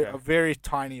 Okay. A very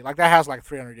tiny, like that house, like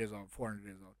 300 years old, 400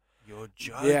 years old. You're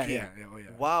joking. Yeah.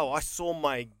 Wow, I saw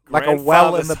my Like a grandfather's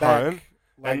well in the back. home,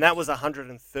 Like, and that was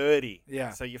 130.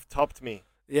 Yeah. So you've topped me.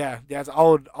 yeah, it's an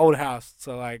old house.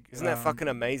 So like, Isn't that fucking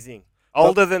amazing? but-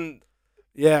 Older than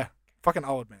Yeah, fucking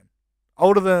old, man.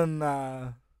 Older than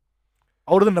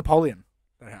Napoleon.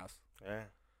 That house. yeah.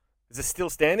 Is it still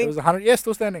It standing? was 100. Yeah,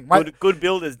 still standing. Good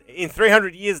builders. In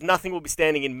 300 years, nothing will be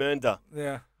standing in Mernda.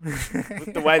 Yeah.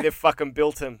 With the way they've fucking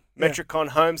built them. Yeah. Metricon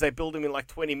homes, they build them in like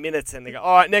 20 minutes and they go,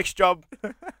 all right, next job.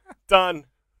 Done.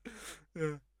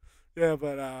 Yeah,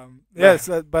 but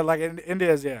so, but like in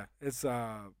India's it's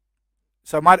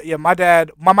so my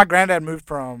granddad moved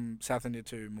from South India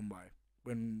to Mumbai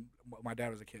when my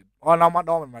dad was a kid. Oh no,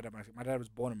 not when my dad was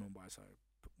born in Mumbai, so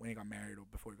when he got married or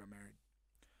before he got married.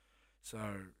 So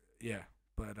yeah,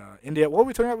 but India. What were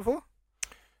we talking about before?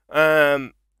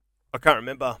 I can't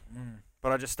remember,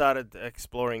 but I just started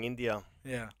exploring India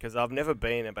Yeah. because I've never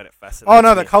been, but it fascinates Oh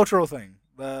no, the me. cultural thing.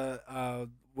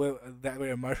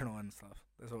 We're emotional and stuff.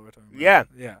 That's what we're talking about. Yeah.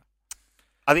 Yeah.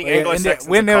 I think But yeah, Anglo-Saxons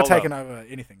we're are never colder. taking over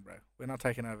anything, bro. We're not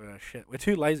taking over shit. We're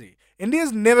too lazy.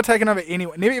 India's never taken over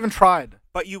anyone. Never even tried.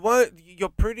 But you won't. You're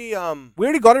pretty. We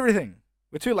already got everything.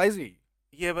 We're too lazy.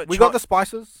 Yeah, but We got the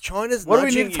spices. China's What do we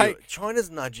nudging need to you. take? China's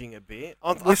nudging a bit.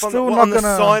 On, We're up still on not the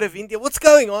gonna- side of India. What's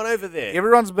going on over there?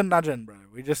 Everyone's been nudging, bro.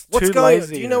 We're just What's too going?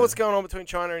 lazy. Do you know what's going on between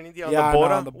China and India on Yeah, the I know,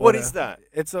 border? on the What border. is that?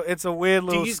 It's a weird Do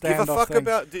little you give a standoff fuck thing.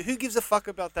 about? Who gives a fuck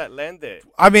about that land there?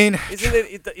 I mean, Isn't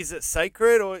it? Is it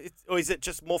sacred or is it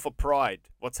just more for pride?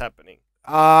 What's happening?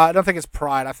 I don't think it's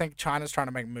pride. I think China's trying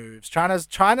to make moves.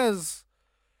 China's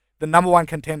the number one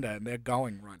contender, and they're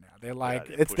going right now. They're like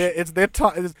they're it's their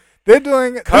time. They're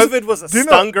doing COVID was a do you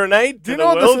know- stun grenade do to you the know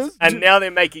what this world, is? and now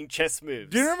they're making chess moves.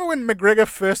 Do you remember when McGregor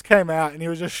first came out and he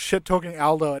was just shit talking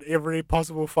Aldo at every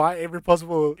possible fight,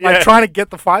 like Yeah. trying to get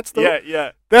the fight still?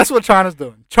 Yeah. That's what China's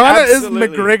doing. China Absolutely. is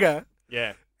McGregor,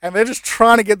 Yeah. and they're just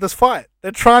trying to get this fight.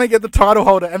 They're trying to get the title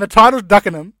holder, and the title's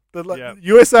ducking them. Yeah.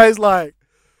 USA's like,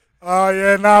 oh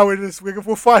yeah, no,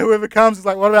 we'll fight whoever comes. It's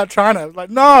like, what about China? It's like,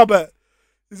 no, but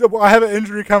he said, well, I have an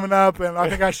injury coming up, and I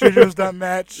think our schedules don't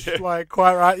match like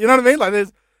quite right. You know what I mean? Like,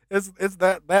 it's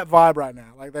that vibe right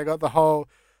now. Like they got the whole,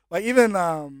 like even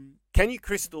Can you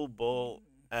crystal ball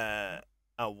a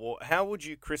war? How would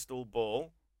you crystal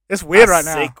ball it's weird a right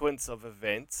now. sequence of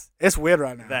events It's weird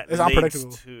right now. that It's leads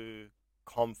unpredictable. to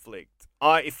conflict?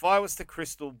 if I was to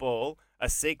crystal ball a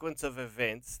sequence of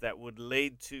events that would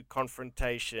lead to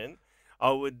confrontation,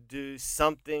 I would do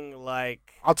something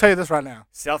like I'll tell you this right now.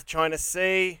 South China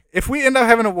Sea. If we end up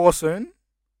having a war soon,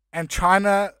 and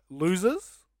China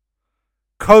loses,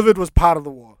 COVID was part of the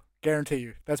war. Guarantee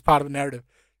you, that's part of the narrative.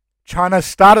 China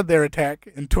started their attack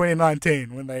in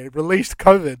 2019 when they released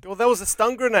COVID. Well, that was a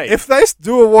stun grenade. If they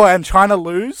do a war and China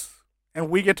lose, and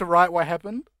we get to write what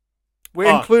happened,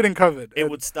 we're including COVID. It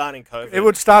would start in COVID. It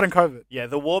would start in COVID. Yeah,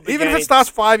 the war began. Even if it starts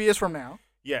 5 years from now.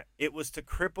 Yeah, it was to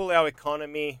cripple our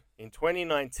economy in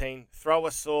 2019, throw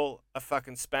us all a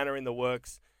fucking spanner in the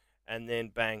works, and then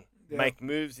bang, make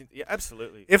moves. Yeah,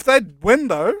 absolutely. If they win,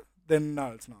 though, then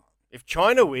no, it's not. If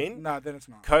China win, no, then it's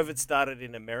not. COVID started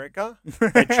in America.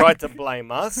 They tried to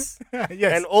blame us.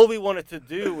 Yes. And all we wanted to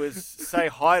do was say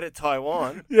hi to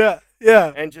Taiwan. Yeah.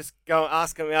 And just go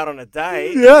ask them out on a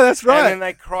date. Yeah, that's right. And then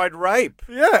they cried rape.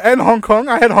 Yeah, and Hong Kong.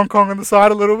 I had Hong Kong on the side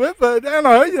a little bit, but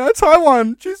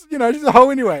Taiwan. She's a hoe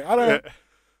anyway. I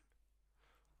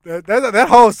don't. That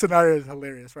whole scenario is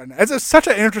hilarious right now. It's such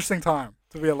an interesting time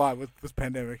to be alive with this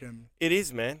pandemic, and it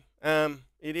is, man.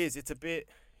 It is. It's a bit.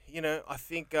 I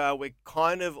think we're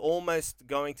kind of almost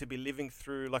going to be living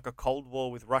through like a Cold War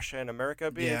with Russia and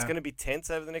America. It's going to be tense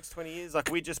over the next 20 years.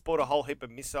 Like, we just bought a whole heap of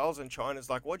missiles, and China's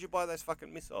like, why'd you buy those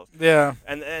fucking missiles? Yeah.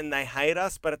 And they hate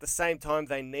us, but at the same time,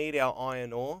 they need our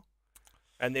iron ore.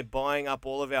 And they're buying up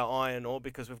all of our iron ore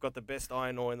because we've got the best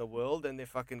iron ore in the world, and they're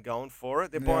fucking going for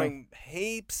it. They're buying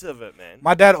heaps of it, man.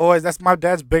 My dad's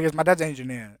an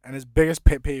engineer, and his biggest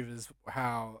pet peeve is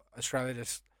how Australia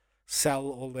just sell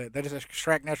all that. They just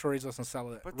extract natural resources and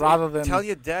sell it, but rather than tell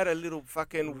your dad a little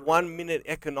fucking 1 minute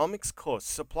economics course,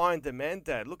 supply and demand,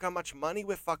 Dad. Look how much money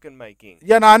we're fucking making.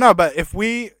 Yeah, no, I know, but if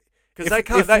we, because they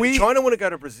can't. China want to go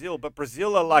to Brazil, but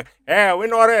Brazil are like, yeah, we're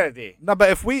not ready. No, but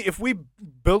if we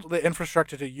built the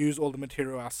infrastructure to use all the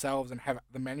material ourselves and have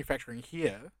the manufacturing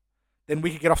here, then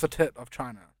we could get off the tit of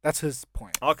China. That's his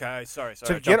point. Okay, sorry.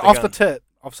 To get off the tit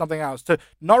of something else, to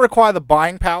not require the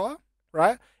buying power,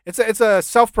 right? It's a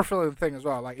self-fulfilling thing as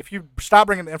well. Like, if you start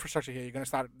bringing the infrastructure here, you're going to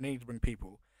start needing to bring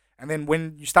people. And then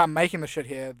when you start making the shit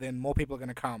here, then more people are going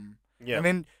to come. Yeah. And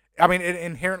then, I mean, it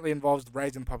inherently involves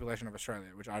raising the population of Australia,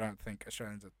 which I don't think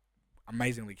Australians are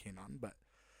amazingly keen on, but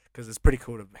because it's pretty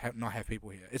cool to not have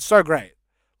people here. It's so great.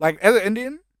 Like, as an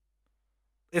Indian,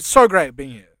 it's so great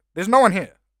being here. There's no one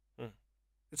here.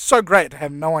 It's so great to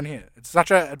have no one here. It's such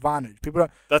an advantage. People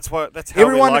don't. That's how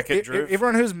we like it, Dhruv.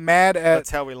 Everyone who's mad at.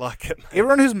 That's how we like it, mate.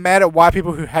 Everyone who's mad at white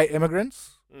people who hate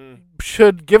immigrants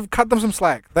should cut them some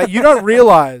slack. That you don't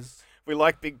realize. We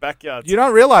like big backyards. You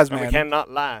don't realize, man. And we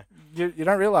cannot lie. You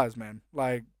don't realize, man.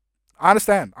 Like, I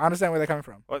understand. I understand where they're coming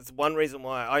from. Well, it's one reason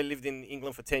why I lived in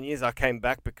England for 10 years. I came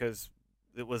back because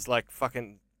it was like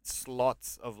fucking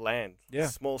slots of land. Yeah.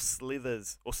 Small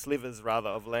slivers rather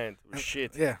of land. It was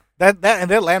shit. Yeah. That and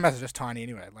their landmass is just tiny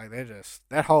anyway. Like, they're just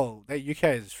that UK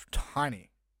is tiny.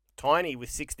 Tiny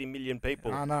with 60 million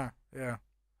people. I know. Yeah.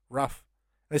 Rough.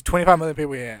 There's 25 million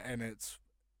people here, and it's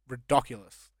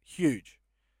ridiculous. Huge.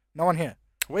 No one here.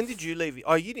 When did you leave?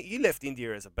 Oh, you left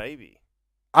India as a baby.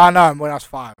 No, when I was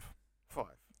 5. 5.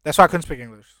 That's why I couldn't speak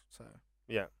English. So.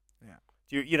 Yeah.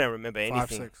 Yeah. You don't remember anything?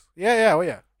 5, 6. Yeah. Oh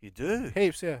yeah. You do?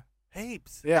 Heaps. Yeah.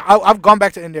 Heaps. Yeah. I've gone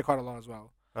back to India quite a lot as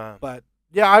well. But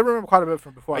yeah, I remember quite a bit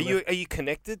from before. Are you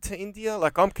connected to India?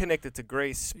 Like, I'm connected to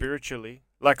Greece spiritually.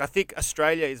 Like, I think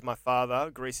Australia is my father,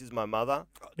 Greece is my mother.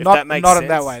 If that makes sense. Not in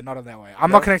that way.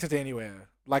 I'm not connected to anywhere.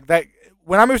 Like that.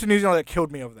 When I moved to New Zealand, it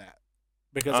killed me over that.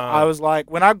 Because I was like,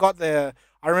 when I got there,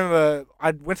 I remember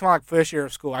I went to my first year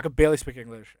of school. I could barely speak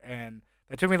English, and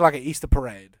they took me to like an Easter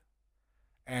parade,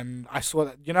 and I saw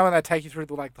that. You know when they take you through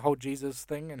the whole Jesus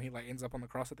thing, and he ends up on the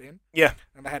cross at the end. Yeah.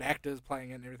 And they had actors playing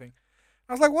it and everything.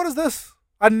 I was like, what is this?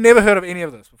 I'd never heard of any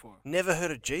of this before. Never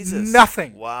heard of Jesus.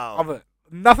 Nothing. Wow. Of it.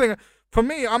 Nothing. For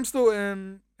me, I'm still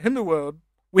in Hindu world.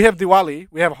 We have Diwali.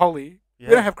 We have Holi. Yeah.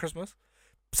 We don't have Christmas.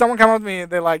 Someone come up to me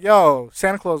and they're like, "Yo,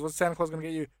 Santa Claus. What's Santa Claus gonna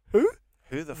get you?" Who?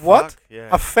 Who the fuck? What? Yeah.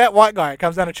 A fat white guy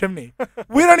comes down a chimney.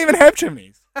 We don't even have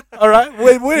chimneys. All right?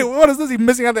 What is this? He's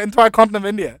missing out the entire continent of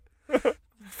India.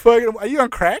 Fucking, are you on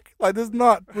crack? Like, this is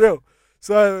not real.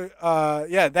 So,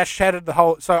 yeah, that shattered the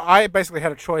whole... So, I basically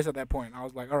had a choice at that point. I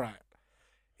was like, all right.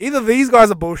 Either these guys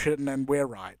are bullshitting and we're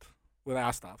right with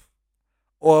our stuff,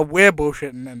 or we're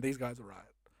bullshitting and these guys are right.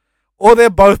 Or they're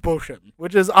both bullshitting,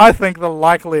 which is, I think, the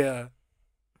likelier...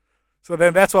 So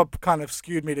then that's what kind of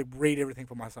skewed me to read everything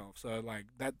for myself. So like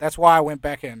that's why I went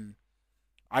back and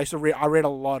I read a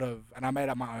lot of, and I made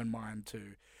up my own mind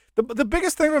too. The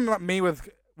biggest thing with me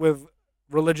with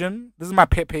religion, this is my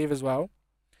pet peeve as well,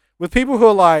 with people who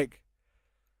are like,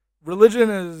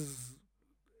 religion is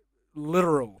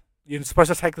literal. You're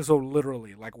supposed to take this all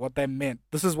literally, like what they meant.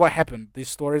 This is what happened. These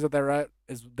stories that they write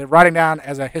is they're writing down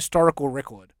as a historical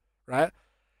record, right?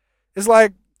 It's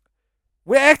like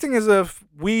we're acting as if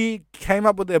we came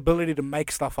up with the ability to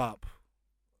make stuff up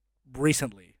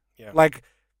recently. Yeah. Like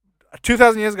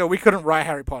 2,000 years ago, we couldn't write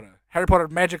Harry Potter. Harry Potter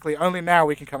magically, only now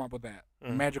we can come up with that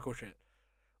magical shit.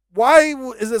 Why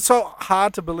is it so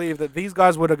hard to believe that these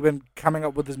guys would have been coming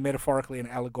up with this metaphorically and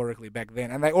allegorically back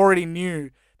then, and they already knew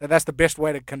that that's the best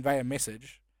way to convey a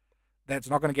message that's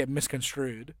not going to get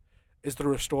misconstrued is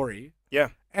through a story. Yeah.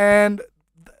 And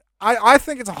I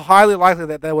think it's highly likely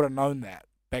that they would have known that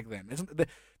back then. Isn't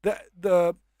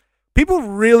the people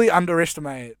really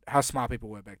underestimate how smart people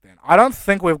were back then. I don't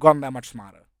think we've gotten that much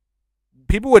smarter.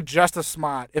 People were just as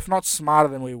smart, if not smarter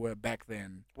than we were back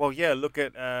then. Well, yeah, look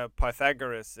at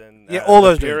Pythagoras and all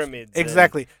those pyramids.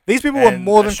 Exactly. These people were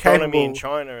more than capable. In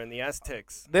China and the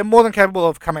Aztecs. They're more than capable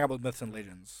of coming up with myths and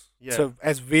legends. Yeah. So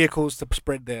as vehicles to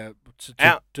spread to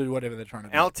do whatever they're trying to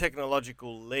do. Our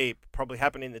technological leap probably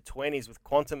happened in the 20s with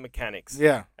quantum mechanics.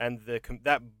 Yeah. And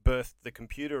that birthed the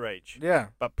computer age. Yeah.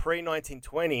 But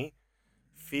pre-1920,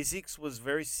 physics was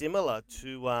very similar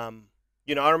to...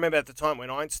 I remember at the time when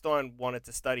Einstein wanted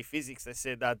to study physics, they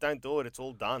said, don't do it, it's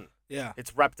all done. Yeah.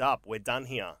 It's wrapped up, we're done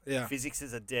here. Yeah. Physics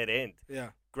is a dead end. Yeah.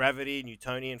 Gravity,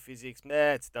 Newtonian physics,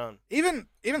 it's done.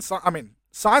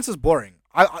 Science is boring.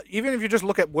 Even if you just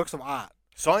look at works of art.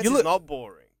 Science is not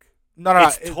boring. No,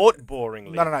 it's taught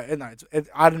boringly. No.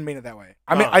 I didn't mean it that way.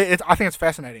 I think it's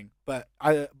fascinating, but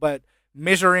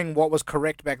measuring what was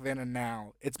correct back then and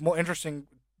now, it's more interesting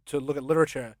to look at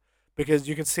literature because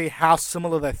you can see how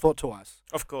similar they thought to us.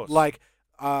 Of course. Like,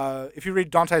 if you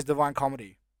read Dante's Divine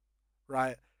Comedy,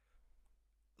 right?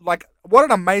 Like, what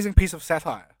an amazing piece of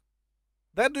satire.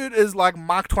 That dude is like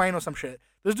Mark Twain or some shit.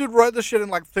 This dude wrote this shit in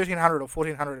like 1300 or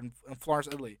 1400 in Florence,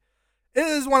 Italy. It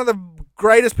is one of the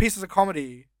greatest pieces of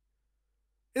comedy.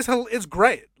 It's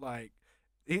great. Like,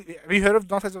 have you heard of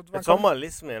Dante's Divine Comedy? It's on my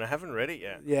list, man. I haven't read it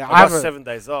yet. Yeah, I got 7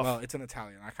 days off. Well, it's in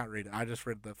Italian. I can't read it. I just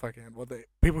read the fucking what the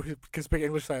people who can speak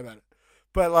English say about it.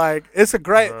 But like, it's a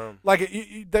great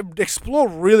they explore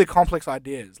really complex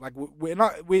ideas. Like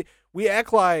we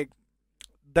act like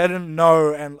they didn't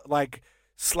know, and like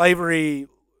slavery.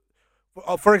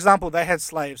 For example, they had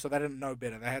slaves, so they didn't know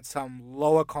better. They had some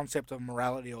lower concept of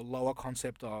morality or lower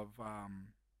concept of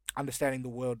understanding the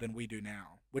world than we do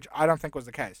now, which I don't think was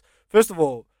the case. First of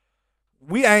all,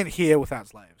 we ain't here without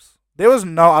slaves. There was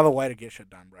no other way to get shit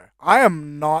done, bro. I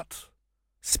am not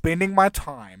spending my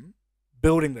time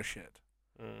building the shit.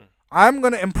 I'm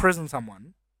gonna imprison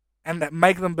someone and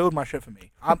make them build my shit for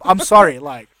me. I'm sorry,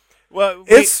 like, well,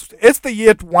 it's the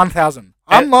year 1000.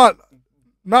 I'm not.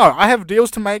 No, I have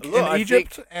deals to make in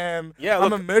Egypt, and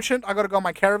I'm a merchant. I gotta go on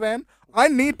my caravan. I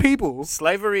need people.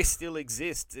 Slavery still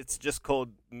exists. It's just called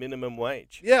minimum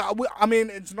wage. Yeah, I mean,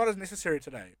 it's not as necessary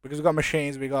today because we got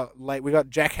machines, we got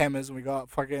jackhammers, and we got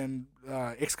fucking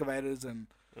excavators, and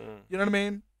you know what I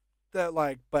mean. That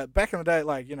but back in the day,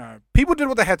 people did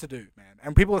what they had to do, man,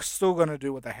 and people are still gonna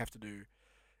do what they have to do.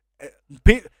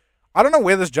 I don't know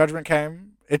where this judgment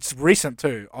came. It's recent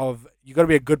too. Of you got to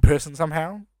be a good person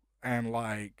somehow, and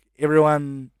like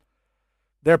everyone.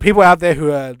 There are people out there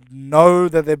who know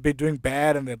that they've been doing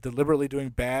bad and they're deliberately doing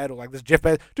bad, or like this Jeff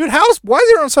Bezos. Dude, why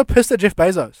is everyone so pissed at Jeff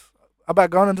Bezos about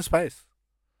going into space?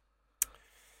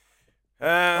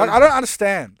 I don't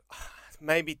understand.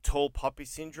 Maybe tall poppy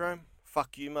syndrome.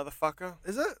 Fuck you, motherfucker.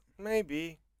 Is it?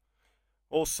 Maybe.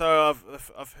 Also,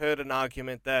 I've heard an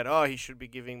argument that he should be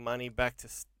giving money back to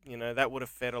that would have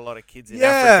fed a lot of kids in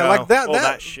Africa. Like that. All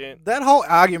that shit. That whole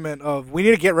argument of we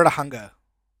need to get rid of hunger,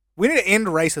 we need to end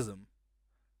racism.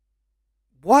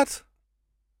 What?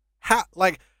 How?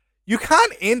 Like, you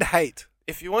can't end hate.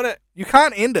 If you want to... You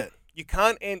can't end it. You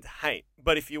can't end hate.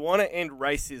 But if you want to end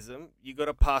racism, you got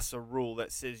to pass a rule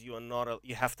that says you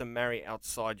have to marry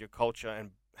outside your culture and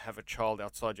have a child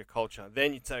outside your culture.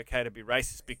 Then it's okay to be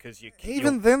racist because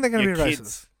then they're going to be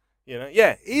kids, racist.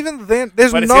 Yeah. Even then,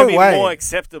 there's no way. But it's going to be more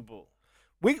acceptable.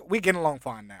 We get along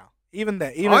fine now.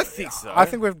 I think so. I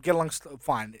think we get along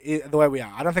fine the way we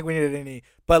are. I don't think we needed any...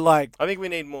 But like... I think we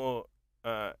need more...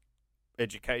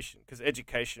 education, because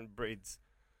education breeds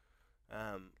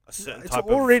a certain type of...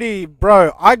 It's already...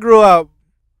 Bro, I grew up...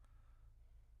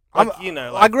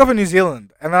 I grew up in New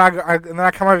Zealand, and then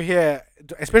I come over here,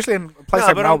 especially in a place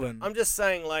like Melbourne. I'm just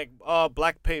saying,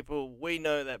 black people, we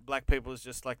know that black people is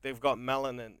just like, they've got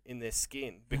melanin in their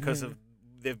skin because of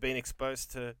they've been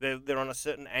exposed to. They're on a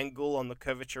certain angle on the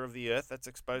curvature of the Earth that's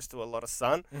exposed to a lot of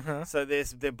sun. Mm-hmm. So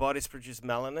their bodies produce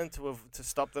melanin to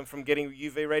stop them from getting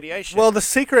UV radiation. Well, the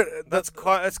secret that's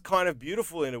kind of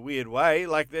beautiful in a weird way.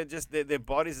 Like their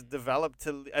bodies are developed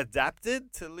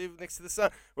adapted to live next to the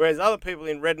sun. Whereas other people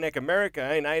in redneck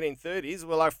America in 1830s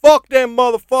were like, "Fuck them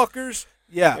motherfuckers."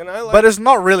 Yeah, you know, like, but it's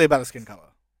not really about the skin color.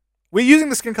 We're using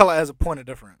the skin color as a point of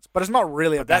difference, but it's not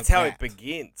really about that's how that. it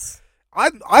begins.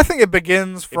 I think it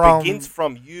begins from... It begins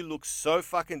from you look so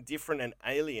fucking different and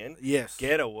alien. Yes.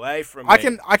 Get away from I me.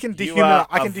 can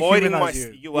dehumanize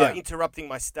you. You are interrupting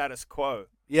my status quo.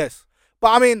 Yes. But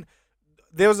I mean,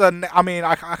 there was I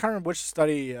can't remember which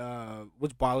study,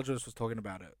 which biologist was talking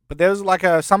about it. But there was like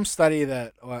some study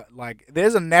that,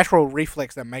 there's a natural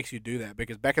reflex that makes you do that.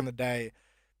 Because back in the day,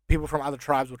 people from other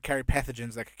tribes would carry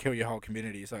pathogens that could kill your whole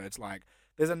community. So it's like,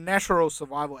 there's a natural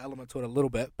survival element to it a little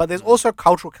bit, but there's also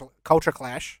culture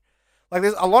clash. Like,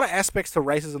 there's a lot of aspects to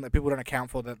racism that people don't account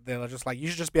for, that they're just like, you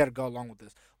should just be able to go along with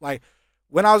this. Like,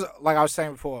 when I was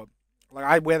saying before, like,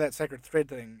 I wear that sacred thread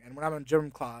thing, and when I'm in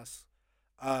gym class,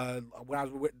 when I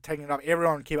was taking it up,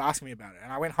 everyone would keep asking me about it.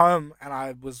 And I went home, and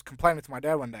I was complaining to my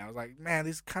dad one day. I was like, man,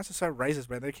 these cunts are so racist,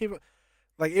 man. They keep...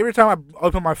 Like, every time I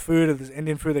open my food, if there's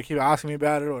Indian food, they keep asking me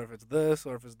about it, or if it's this,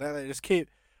 or if it's that, they just keep...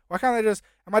 Why can't they just...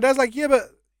 And my dad's like, yeah, but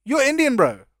you're Indian,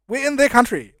 bro. We're in their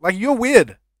country. Like, you're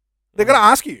weird. They're going to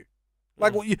ask you.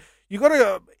 Like, well, you got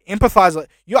to empathize. Like,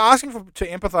 you're asking to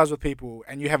empathize with people,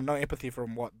 and you have no empathy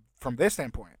from their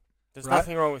standpoint. There's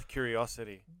nothing wrong with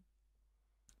curiosity.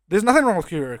 There's nothing wrong with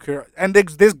curiosity. And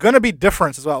there's going to be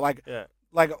difference as well. Like,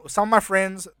 like, some of my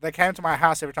friends, they came to my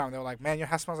house every time. They were like, man, your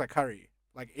house smells like curry.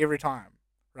 Like, every time.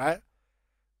 Right?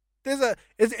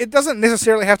 It doesn't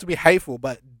necessarily have to be hateful,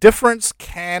 but difference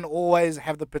can always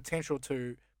have the potential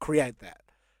to create that.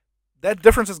 That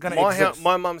difference is going to exist.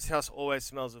 My mum's house always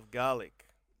smells of garlic.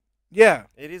 Yeah.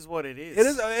 It is what it is. It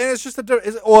is, and it's just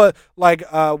or like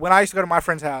when I used to go to my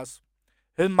friend's house,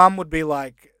 his mum would be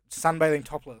like sunbathing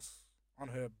topless on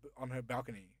her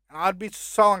balcony, and I'd be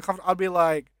so uncomfortable. I'd be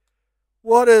like,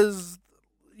 "What is?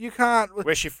 You can't."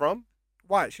 Where's she from?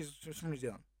 White. She's from New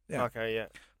Zealand. Yeah. Okay. Yeah.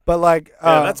 But like,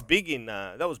 that's big in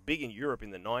that was big in Europe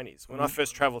in the 90s. When I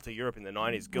first traveled to Europe in the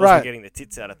 90s, girls were getting their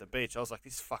tits out at the beach. I was like,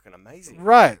 this is fucking amazing.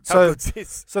 Right. How good's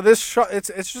this? So this shock, it's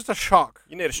just a shock.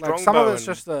 You need a strong some of it's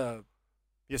just a...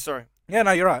 Yeah, sorry. Yeah,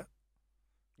 no, you're right.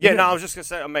 Yeah, no, I was just going to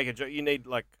say, I'll make a joke. You need,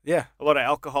 like, a lot of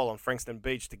alcohol on Frankston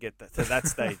Beach to get to that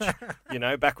stage. You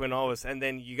know, back when I was... And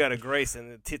then you go to Greece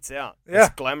and the tits out. Yeah.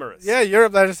 It's glamorous. Yeah,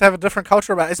 Europe, they just have a different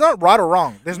culture about it. It's not right or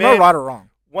wrong. There's no right or wrong.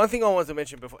 One thing I wanted to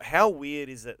mention before, how weird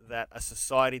is it that a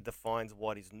society defines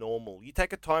what is normal? You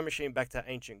take a time machine back to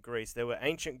ancient Greece. There were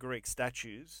ancient Greek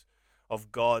statues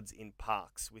of gods in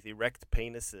parks with erect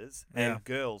penises, and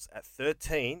girls at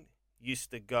 13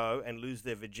 used to go and lose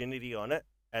their virginity on it,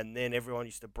 and then everyone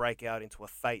used to break out into a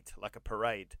fete, like a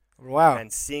parade. Wow.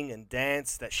 And sing and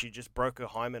dance that she just broke her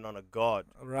hymen on a god.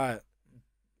 Right.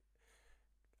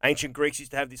 Ancient Greeks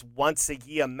used to have this once a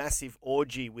year massive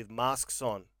orgy with masks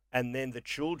on. And then the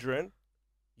children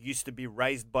used to be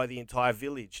raised by the entire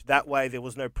village. That way, there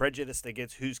was no prejudice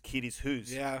against whose kid is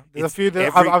whose. Yeah, there's a few.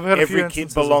 I've heard a few every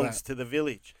kid belongs to the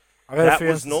village. That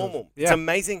was normal. Yeah. It's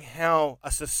amazing how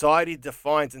a society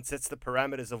defines and sets the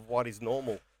parameters of what is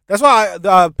normal. That's why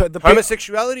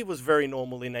homosexuality was very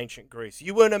normal in ancient Greece.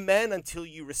 You weren't a man until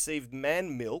you received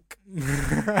man milk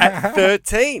at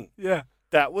 13. Yeah,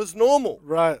 that was normal.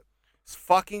 Right. It's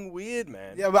fucking weird,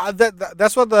 man. Yeah, but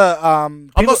that's what the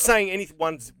I'm not saying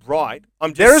anyone's right. I'm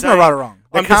just there is saying, no right or wrong.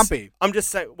 There can't be. I'm just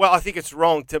saying. Well, I think it's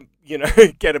wrong to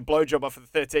get a blowjob off of a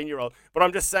 13-year-old. But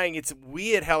I'm just saying it's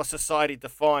weird how a society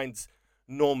defines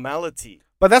normality.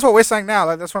 But that's what we're saying now.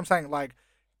 Like, that's what I'm saying. Like,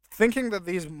 thinking that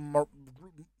these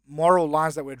moral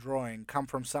lines that we're drawing come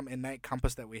from some innate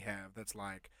compass that we have. That's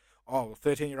like,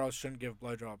 13-year-olds shouldn't give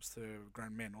blowjobs to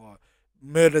grown men, or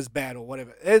murder's bad, or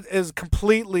whatever. It is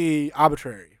completely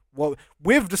arbitrary. Well,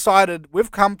 we've decided,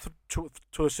 we've come to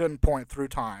a certain point through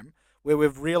time where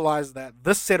we've realized that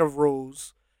this set of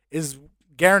rules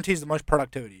guarantees the most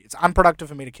productivity. It's unproductive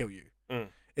for me to kill you.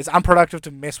 It's unproductive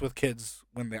to mess with kids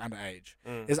when they're underage.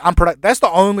 It's unproductive. That's the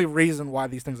only reason why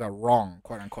these things are wrong,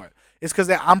 quote unquote. It's because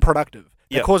they're unproductive.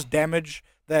 They cause damage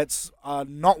that's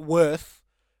not worth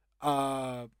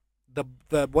the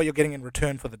what you're getting in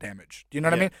return for the damage. Do you know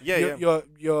what I mean? Yeah,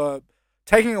 You're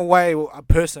taking away a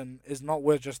person is not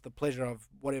worth just the pleasure of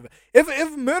whatever.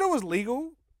 If murder was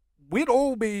legal, we'd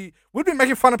be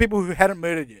making fun of people who hadn't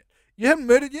murdered yet. You haven't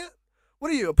murdered yet?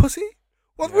 What are you, a pussy?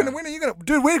 When are you gonna,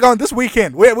 dude? We're going this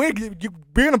weekend. We're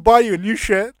gonna buy you a new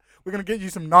shirt. We're gonna get you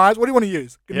some knives. What do you want to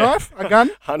use? A knife? A gun?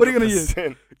 100%. What are you gonna use?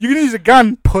 You're gonna use a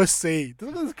gun, pussy.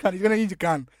 Look at this cunt. He's gonna use a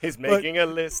gun. He's making a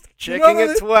list, you know checking what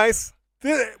I it twice.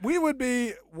 We would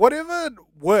be whatever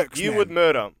works. You man. would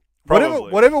murder.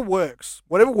 Probably. Whatever works.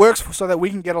 Whatever works so that we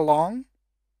can get along.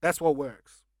 That's what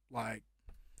works. Like,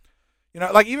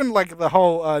 like even like the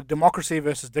whole democracy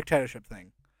versus dictatorship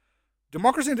thing.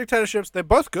 Democracy and dictatorships, they're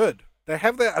both good. They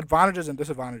have their advantages and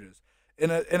disadvantages. In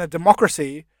a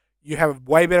democracy, you have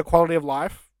a way better quality of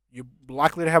life. You're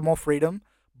likely to have more freedom,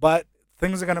 but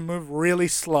things are going to move really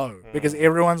slow because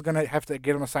everyone's going to have to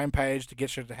get on the same page to get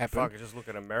shit to happen. Fuck, just look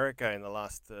at America in the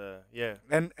last,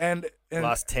 and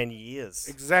last 10 years.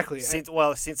 Exactly.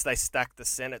 Since they stacked the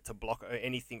Senate to block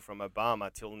anything from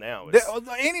Obama till now.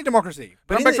 Any democracy.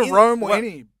 But Come back to Rome or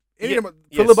any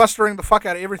filibustering the fuck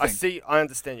out of everything. I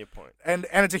understand your point. And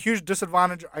it's a huge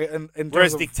disadvantage.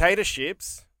 Whereas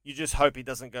dictatorships, you just hope he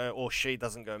doesn't go or she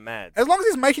doesn't go mad. As long as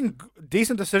he's making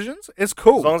decent decisions, it's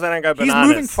cool. As long as they don't go bananas. He's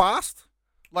moving fast.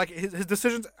 Like his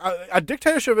decisions, a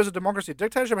dictatorship is a democracy.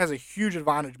 Dictatorship has a huge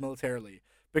advantage militarily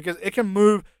because it can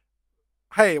move.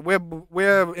 Hey,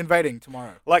 we're invading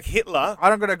tomorrow. Like Hitler. I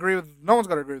don't got to agree with. No one's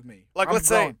got to agree with me. Like let's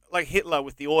say, like Hitler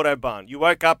with the autobahn. You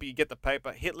woke up, you get the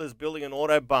paper. Hitler's building an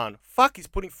autobahn. Fuck, he's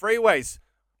putting freeways,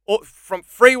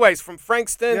 from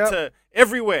Frankston to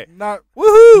everywhere. No,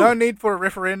 woohoo! No need for a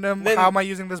referendum. How am I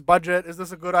using this budget? Is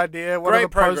this a good idea? What are the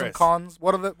pros and cons?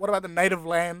 What about the native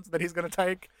lands that he's going to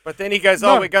take? But then he goes,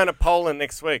 we're going to Poland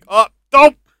next week. Oh,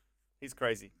 dope! He's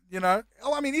crazy. I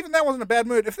mean, even that wasn't a bad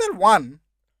mood. If they'd won,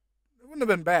 it wouldn't have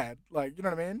been bad. Like, you know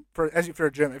what I mean? If you're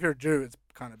a German, if you're a Jew, it's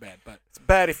kind of bad. But it's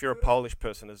bad if you're a Polish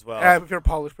person as well. Yeah, if you're a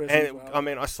Polish person as well. I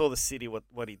mean, I saw the city,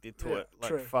 what he did to it. Like,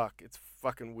 true. Fuck, it's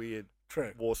fucking weird.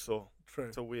 True. Warsaw. True.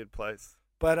 It's a weird place.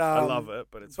 But I love it,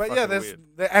 but it's fucking weird.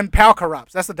 And power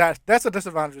corrupts. That's a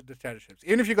disadvantage of dictatorships.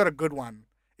 Even if you got a good one,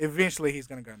 eventually he's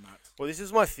going to go nuts. Well, this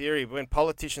is my theory. When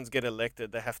politicians get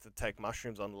elected, they have to take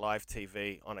mushrooms on live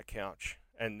TV on a couch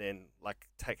and then like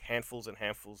take handfuls and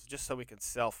handfuls just so we can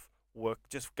self-work,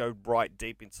 just go right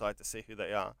deep inside to see who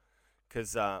they are.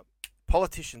 Because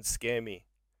politicians scare me.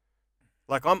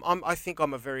 Like I think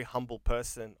I'm a very humble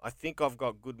person. I think I've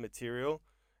got good material.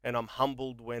 And I'm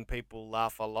humbled when people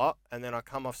laugh a lot, and then I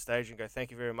come off stage and go, "Thank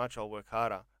you very much. I'll work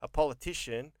harder." A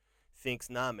politician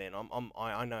thinks, "Nah, man.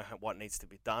 I know what needs to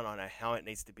be done. I know how it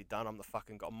needs to be done. I'm the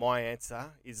fucking guy. My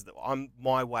answer is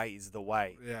my way is the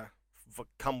way. Yeah.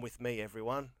 Come with me,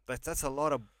 everyone." That's a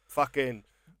lot of fucking,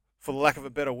 for lack of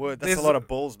a better word, that's a lot of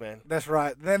balls, man. That's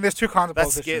right. Then there's two kinds of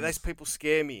politicians. Those people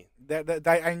scare me.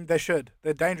 They should.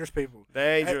 They're dangerous people.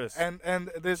 Dangerous. And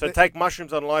take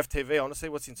mushrooms on live TV. I want to see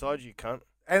what's inside you, cunt.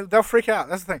 And they'll freak out.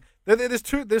 That's the thing. There's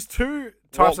two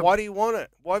types of. Why do you want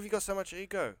it? Why have you got so much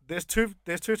ego? There's two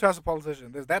types of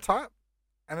politicians. There's that type,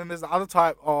 and then there's the other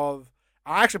type of.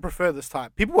 I actually prefer this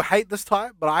type. People hate this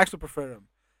type, but I actually prefer them.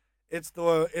 It's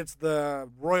the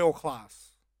royal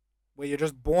class, where you're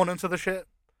just born into the shit,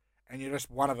 and you're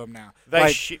just one of them now.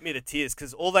 They shit me to tears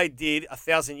because all they did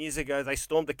 1,000 years ago, they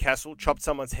stormed the castle, chopped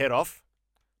someone's head off.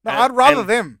 No, I'd rather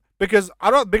them because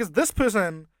this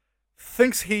person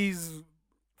thinks he's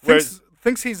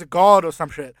a god or some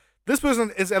shit. This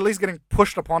person is at least getting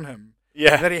pushed upon him.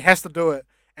 Yeah. That he has to do it,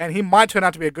 and he might turn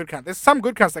out to be a good cunt. There's some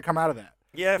good cunts that come out of that.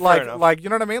 Yeah, fair enough. Like you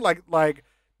know what I mean? Like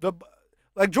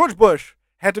George Bush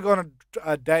had to go on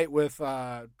a date with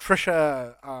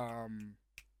Trisha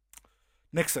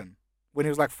Nixon when he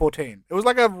was like 14. It was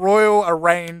like a royal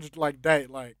arranged like date.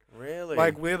 Like really,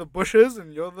 like we're the Bushes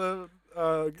and you're the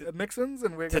Nixons,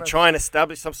 and we're to try and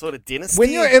establish some sort of dynasty.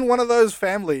 When you're in one of those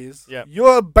families,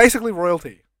 you're basically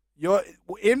royalty.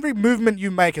 Every movement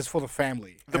you make is for the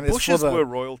family. The Bushes were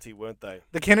royalty, weren't they?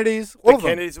 The Kennedys, the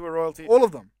Kennedys were royalty. All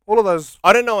of them, all of those.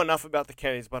 I don't know enough about the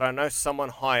Kennedys, but I know someone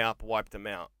high up wiped them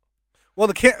out. Well,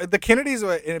 the Kennedys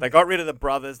were. They got rid of the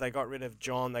brothers. They got rid of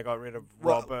John. They got rid of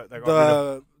Robert. They got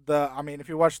rid of. I mean, if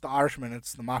you watch The Irishman,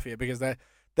 it's the mafia because they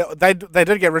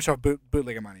did get rich off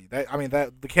bootlegger money.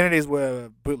 The Kennedys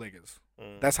were bootleggers.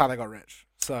 That's how they got rich.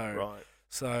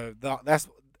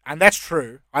 That's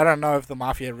true. I don't know if the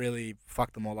mafia really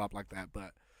fucked them all up like that,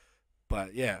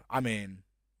 but yeah, I mean,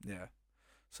 yeah.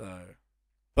 So,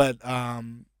 but I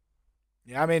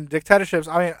mean, dictatorships.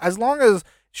 I mean, as long as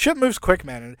shit moves quick,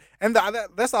 man, and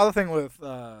that's the other thing with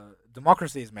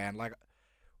democracies, man. Like,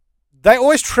 they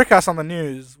always trick us on the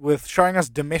news with showing us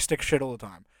domestic shit all the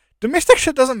time. Domestic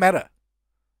shit doesn't matter.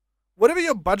 Whatever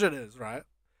your budget is, right?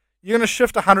 You're gonna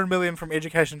shift 100 million from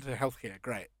education to healthcare.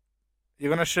 Great.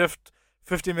 You're gonna shift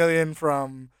 50 million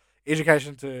from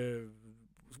education to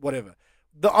whatever.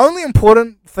 The only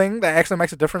important thing that actually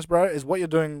makes a difference, bro, is what you're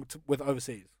doing with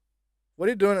overseas. What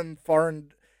are you doing in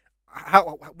foreign?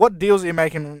 What deals are you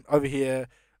making over here?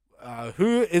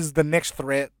 who is the next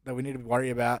threat that we need to worry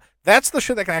about. That's the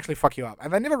shit that can actually fuck you up,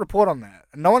 and they never report on that.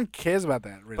 And no one cares about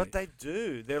that really. But they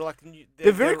do. They're like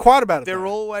they're very quiet about it. They're though.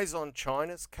 always on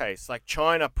China's case, like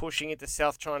China pushing into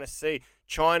South China Sea.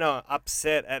 China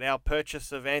upset at our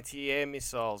purchase of anti-air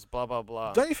missiles. Blah blah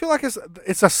blah. Don't you feel like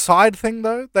it's a side thing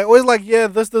though? They always like, yeah,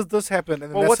 this happened.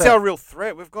 And then Well, what's it. our real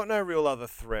threat? We've got no real other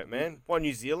threat, man. Why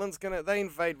New Zealand's they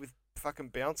invade with fucking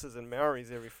bouncers and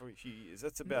Maoris every few years.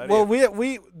 That's about it. Well, we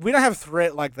don't have a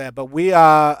threat like that, but we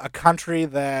are a country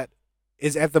that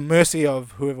is at the mercy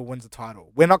of whoever wins the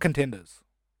title. We're not contenders,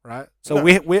 right? So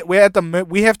No. we're at the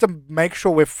we have to make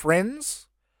sure we're friends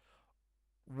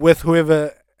with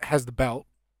whoever has the belt,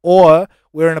 or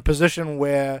we're in a position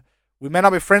where we may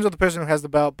not be friends with the person who has the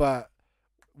belt, but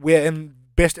we're in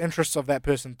best interests of that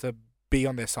person to be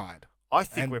on their side. I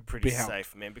think and we're pretty be helped.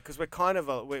 safe, man, because we're kind of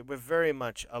we're very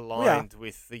much aligned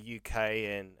with the UK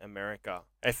and America.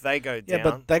 If they go down, Yeah,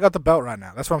 but they got the belt right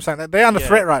now. That's what I'm saying. They're under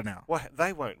threat right now. well,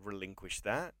 they won't relinquish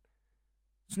that.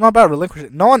 It's not about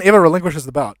relinquishing. No one ever relinquishes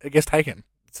the belt. It gets taken.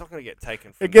 It's not going to get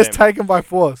taken from It gets them. taken by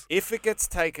force. If it gets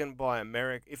taken by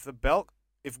America,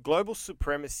 if global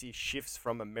supremacy shifts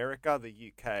from America, the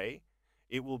UK,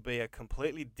 it will be a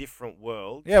completely different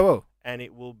world. Yeah, well. And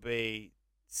it will be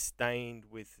stained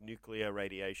with nuclear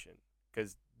radiation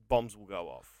because bombs will go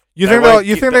off. You think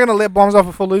they're going to let bombs off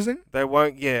before losing? They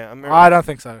won't. Yeah, America, I don't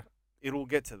think so. It'll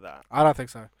get to that. I don't think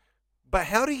so. But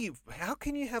how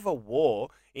can you have a war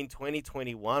in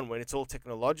 2021 when it's all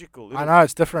technological? I know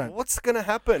it's different. What's going to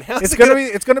happen? It's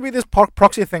gonna be this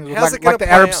proxy thing, like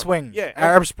the Arab Spring. Yeah,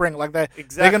 Arab Spring, like that.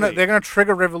 Exactly. They're gonna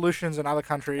trigger revolutions in other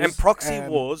countries. And proxy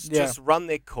wars just run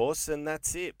their course, and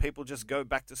that's it. People just go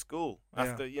back to school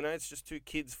after it's just two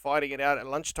kids fighting it out at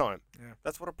lunchtime. Yeah.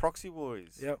 That's what a proxy war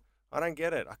is. Yep. I don't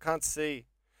get it. I can't see.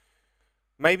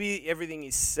 Maybe everything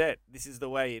is set. This is the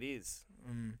way it is.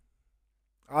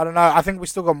 I don't know. I think we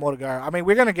still got more to go. I mean,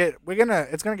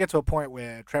 it's gonna get to a point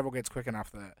where travel gets quick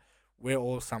enough that we're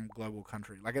all some global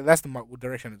country. Like that's the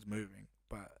direction it's moving.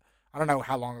 But I don't know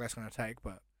how long that's gonna take.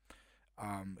 But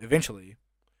eventually,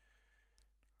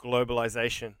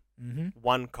 globalization,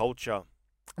 one culture.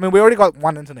 I mean, we already got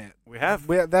one internet. We have.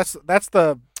 That's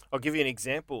the. I'll give you an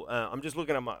example. I'm just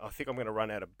looking at I think I'm going to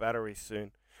run out of battery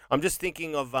soon. I'm just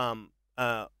thinking of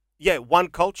one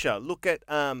culture. Look at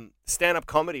stand-up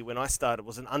comedy. When I started,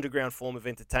 was an underground form of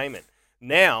entertainment.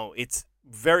 Now it's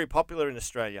very popular in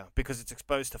Australia because it's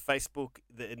exposed to Facebook,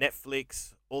 the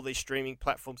Netflix, all these streaming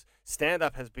platforms.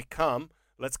 Stand-up has become,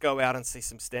 let's go out and see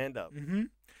some stand-up.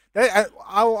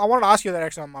 I wanted to ask you that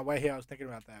actually on my way here. I was thinking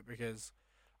about that because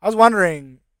I was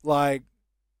wondering, like,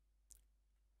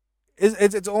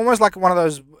 it's almost like one of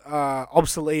those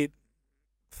obsolete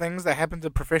things that happen to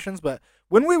professions. But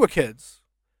when we were kids,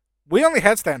 we only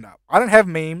had stand-up. I didn't have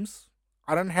memes.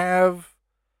 I didn't have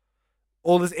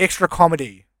all this extra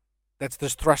comedy that's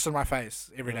just thrust in my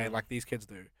face every day like these kids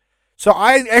do. So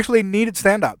I actually needed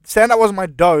stand-up. Stand-up was my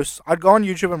dose. I'd go on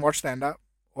YouTube and watch stand-up,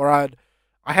 or I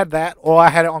had that, or I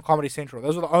had it on Comedy Central.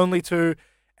 Those were the only two,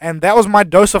 and that was my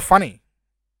dose of funny.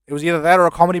 It was either that or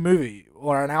a comedy movie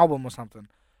or an album or something.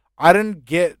 I didn't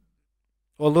get,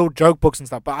 or little joke books and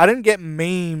stuff, but I didn't get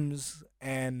memes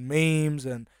and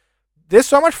there's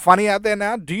so much funny out there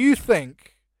now. Do you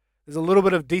think there's a little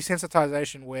bit of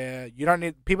desensitization where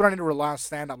people don't need to rely on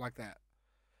stand-up like that,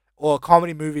 or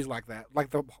comedy movies like that,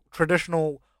 like the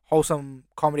traditional wholesome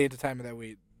comedy entertainment that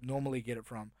we normally get it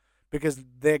from, because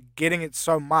they're getting it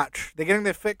so much. They're getting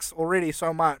their fix already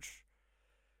so much.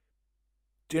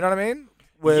 Do you know what I mean?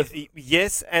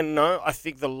 Yes and no. I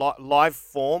think the live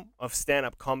form of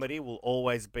stand-up comedy will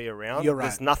always be around. You're right.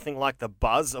 There's nothing like the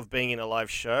buzz of being in a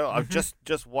live show. I'm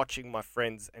just watching my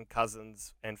friends and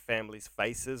cousins and family's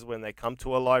faces when they come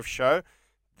to a live show.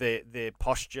 Their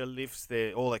posture lifts.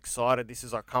 They're all excited.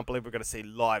 I can't believe we're going to see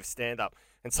live stand-up.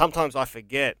 And sometimes I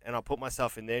forget and I put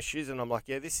myself in their shoes and I'm like,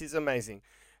 yeah, this is amazing.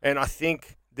 And I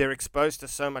think they're exposed to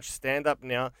so much stand-up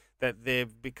now that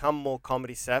they've become more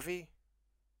comedy savvy.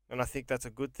 And I think that's a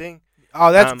good thing.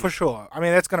 Oh, that's for sure. I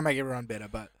mean, that's going to make everyone better.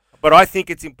 But I think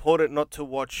it's important not to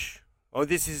watch... Oh,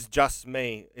 this is just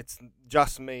me. It's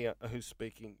just me who's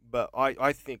speaking. But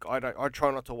I think I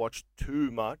try not to watch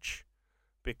too much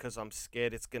because I'm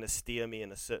scared it's going to steer me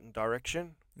in a certain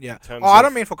direction. Yeah. I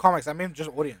don't mean for comics. I mean just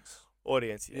audience.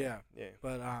 Audience, yeah.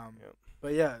 But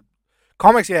yeah.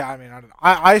 Comics, yeah. I mean,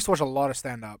 I used to watch a lot of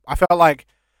stand-up. I felt like...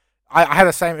 I had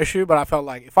the same issue, but I felt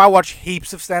like if I watch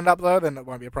heaps of stand-up, though, then it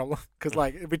won't be a problem. Because,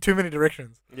 like, it'd be too many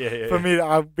directions. For me,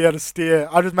 I'll be able to steer.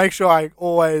 I'll just make sure I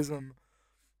always am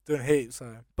doing heaps.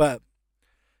 So, but,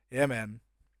 yeah, man.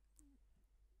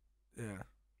 Yeah.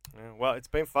 Yeah, well, it's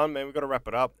been fun, man. We've got to wrap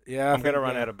it up. Yeah, I'm going to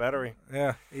run out of battery.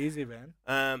 Yeah, easy, man.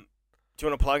 Do you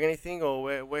want to plug anything, or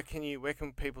where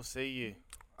can people see you?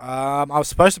 I was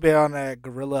supposed to be on a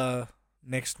Gorilla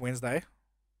next Wednesday.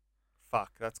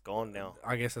 Fuck, that's gone now.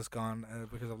 I guess it's gone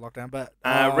because of lockdown. But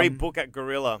read book at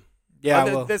Gorilla. Yeah,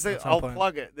 I'll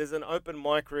plug it. There's an open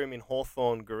mic room in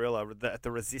Hawthorne, Gorilla, at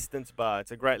the Resistance Bar.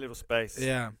 It's a great little space.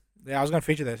 Yeah, I was gonna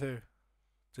feature there too,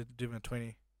 to do a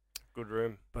 20. Good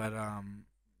room. But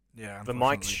yeah. The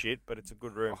mic's shit, but it's a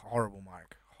good room. Horrible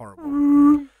mic,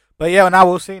 horrible. But yeah, now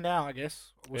we'll see. Now I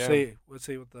guess we'll see. We'll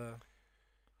see what the.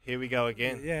 Here we go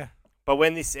again. Yeah. But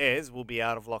when this airs, we'll be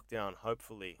out of lockdown.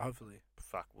 Hopefully.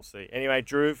 Fuck, we'll see. Anyway,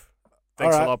 Dhruv,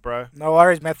 thanks a lot, bro. No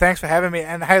worries, man. Thanks for having me.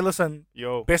 And hey, listen.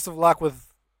 Yo. Best of luck with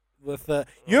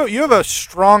you have a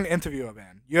strong interviewer,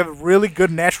 man. You have really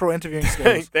good natural interviewing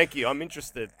skills. Thank you. I'm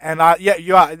interested. And yeah,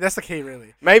 you are. That's the key,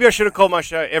 really. Maybe I should have called my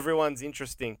show "Everyone's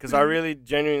Interesting" because I really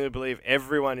genuinely believe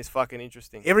everyone is fucking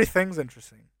interesting. Everything's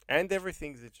interesting. And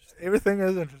everything's interesting. Everything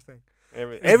is interesting.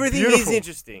 Everything is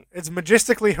interesting. It's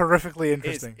majestically, horrifically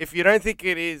interesting. If you don't think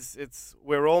it is,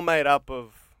 we're all made up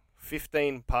of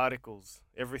 15 particles.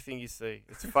 Everything you see.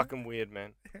 It's fucking weird,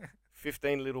 man.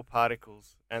 15 little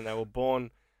particles, and they were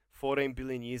born 14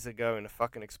 billion years ago in a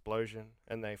fucking explosion,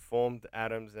 and they formed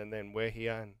atoms, and then we're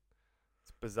here, and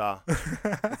it's bizarre.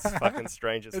 It's fucking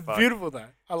strange as fuck. It's beautiful, though.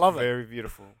 I love it. Very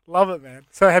beautiful. Love it, man.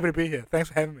 So happy to be here. Thanks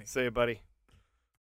for having me. See you, buddy.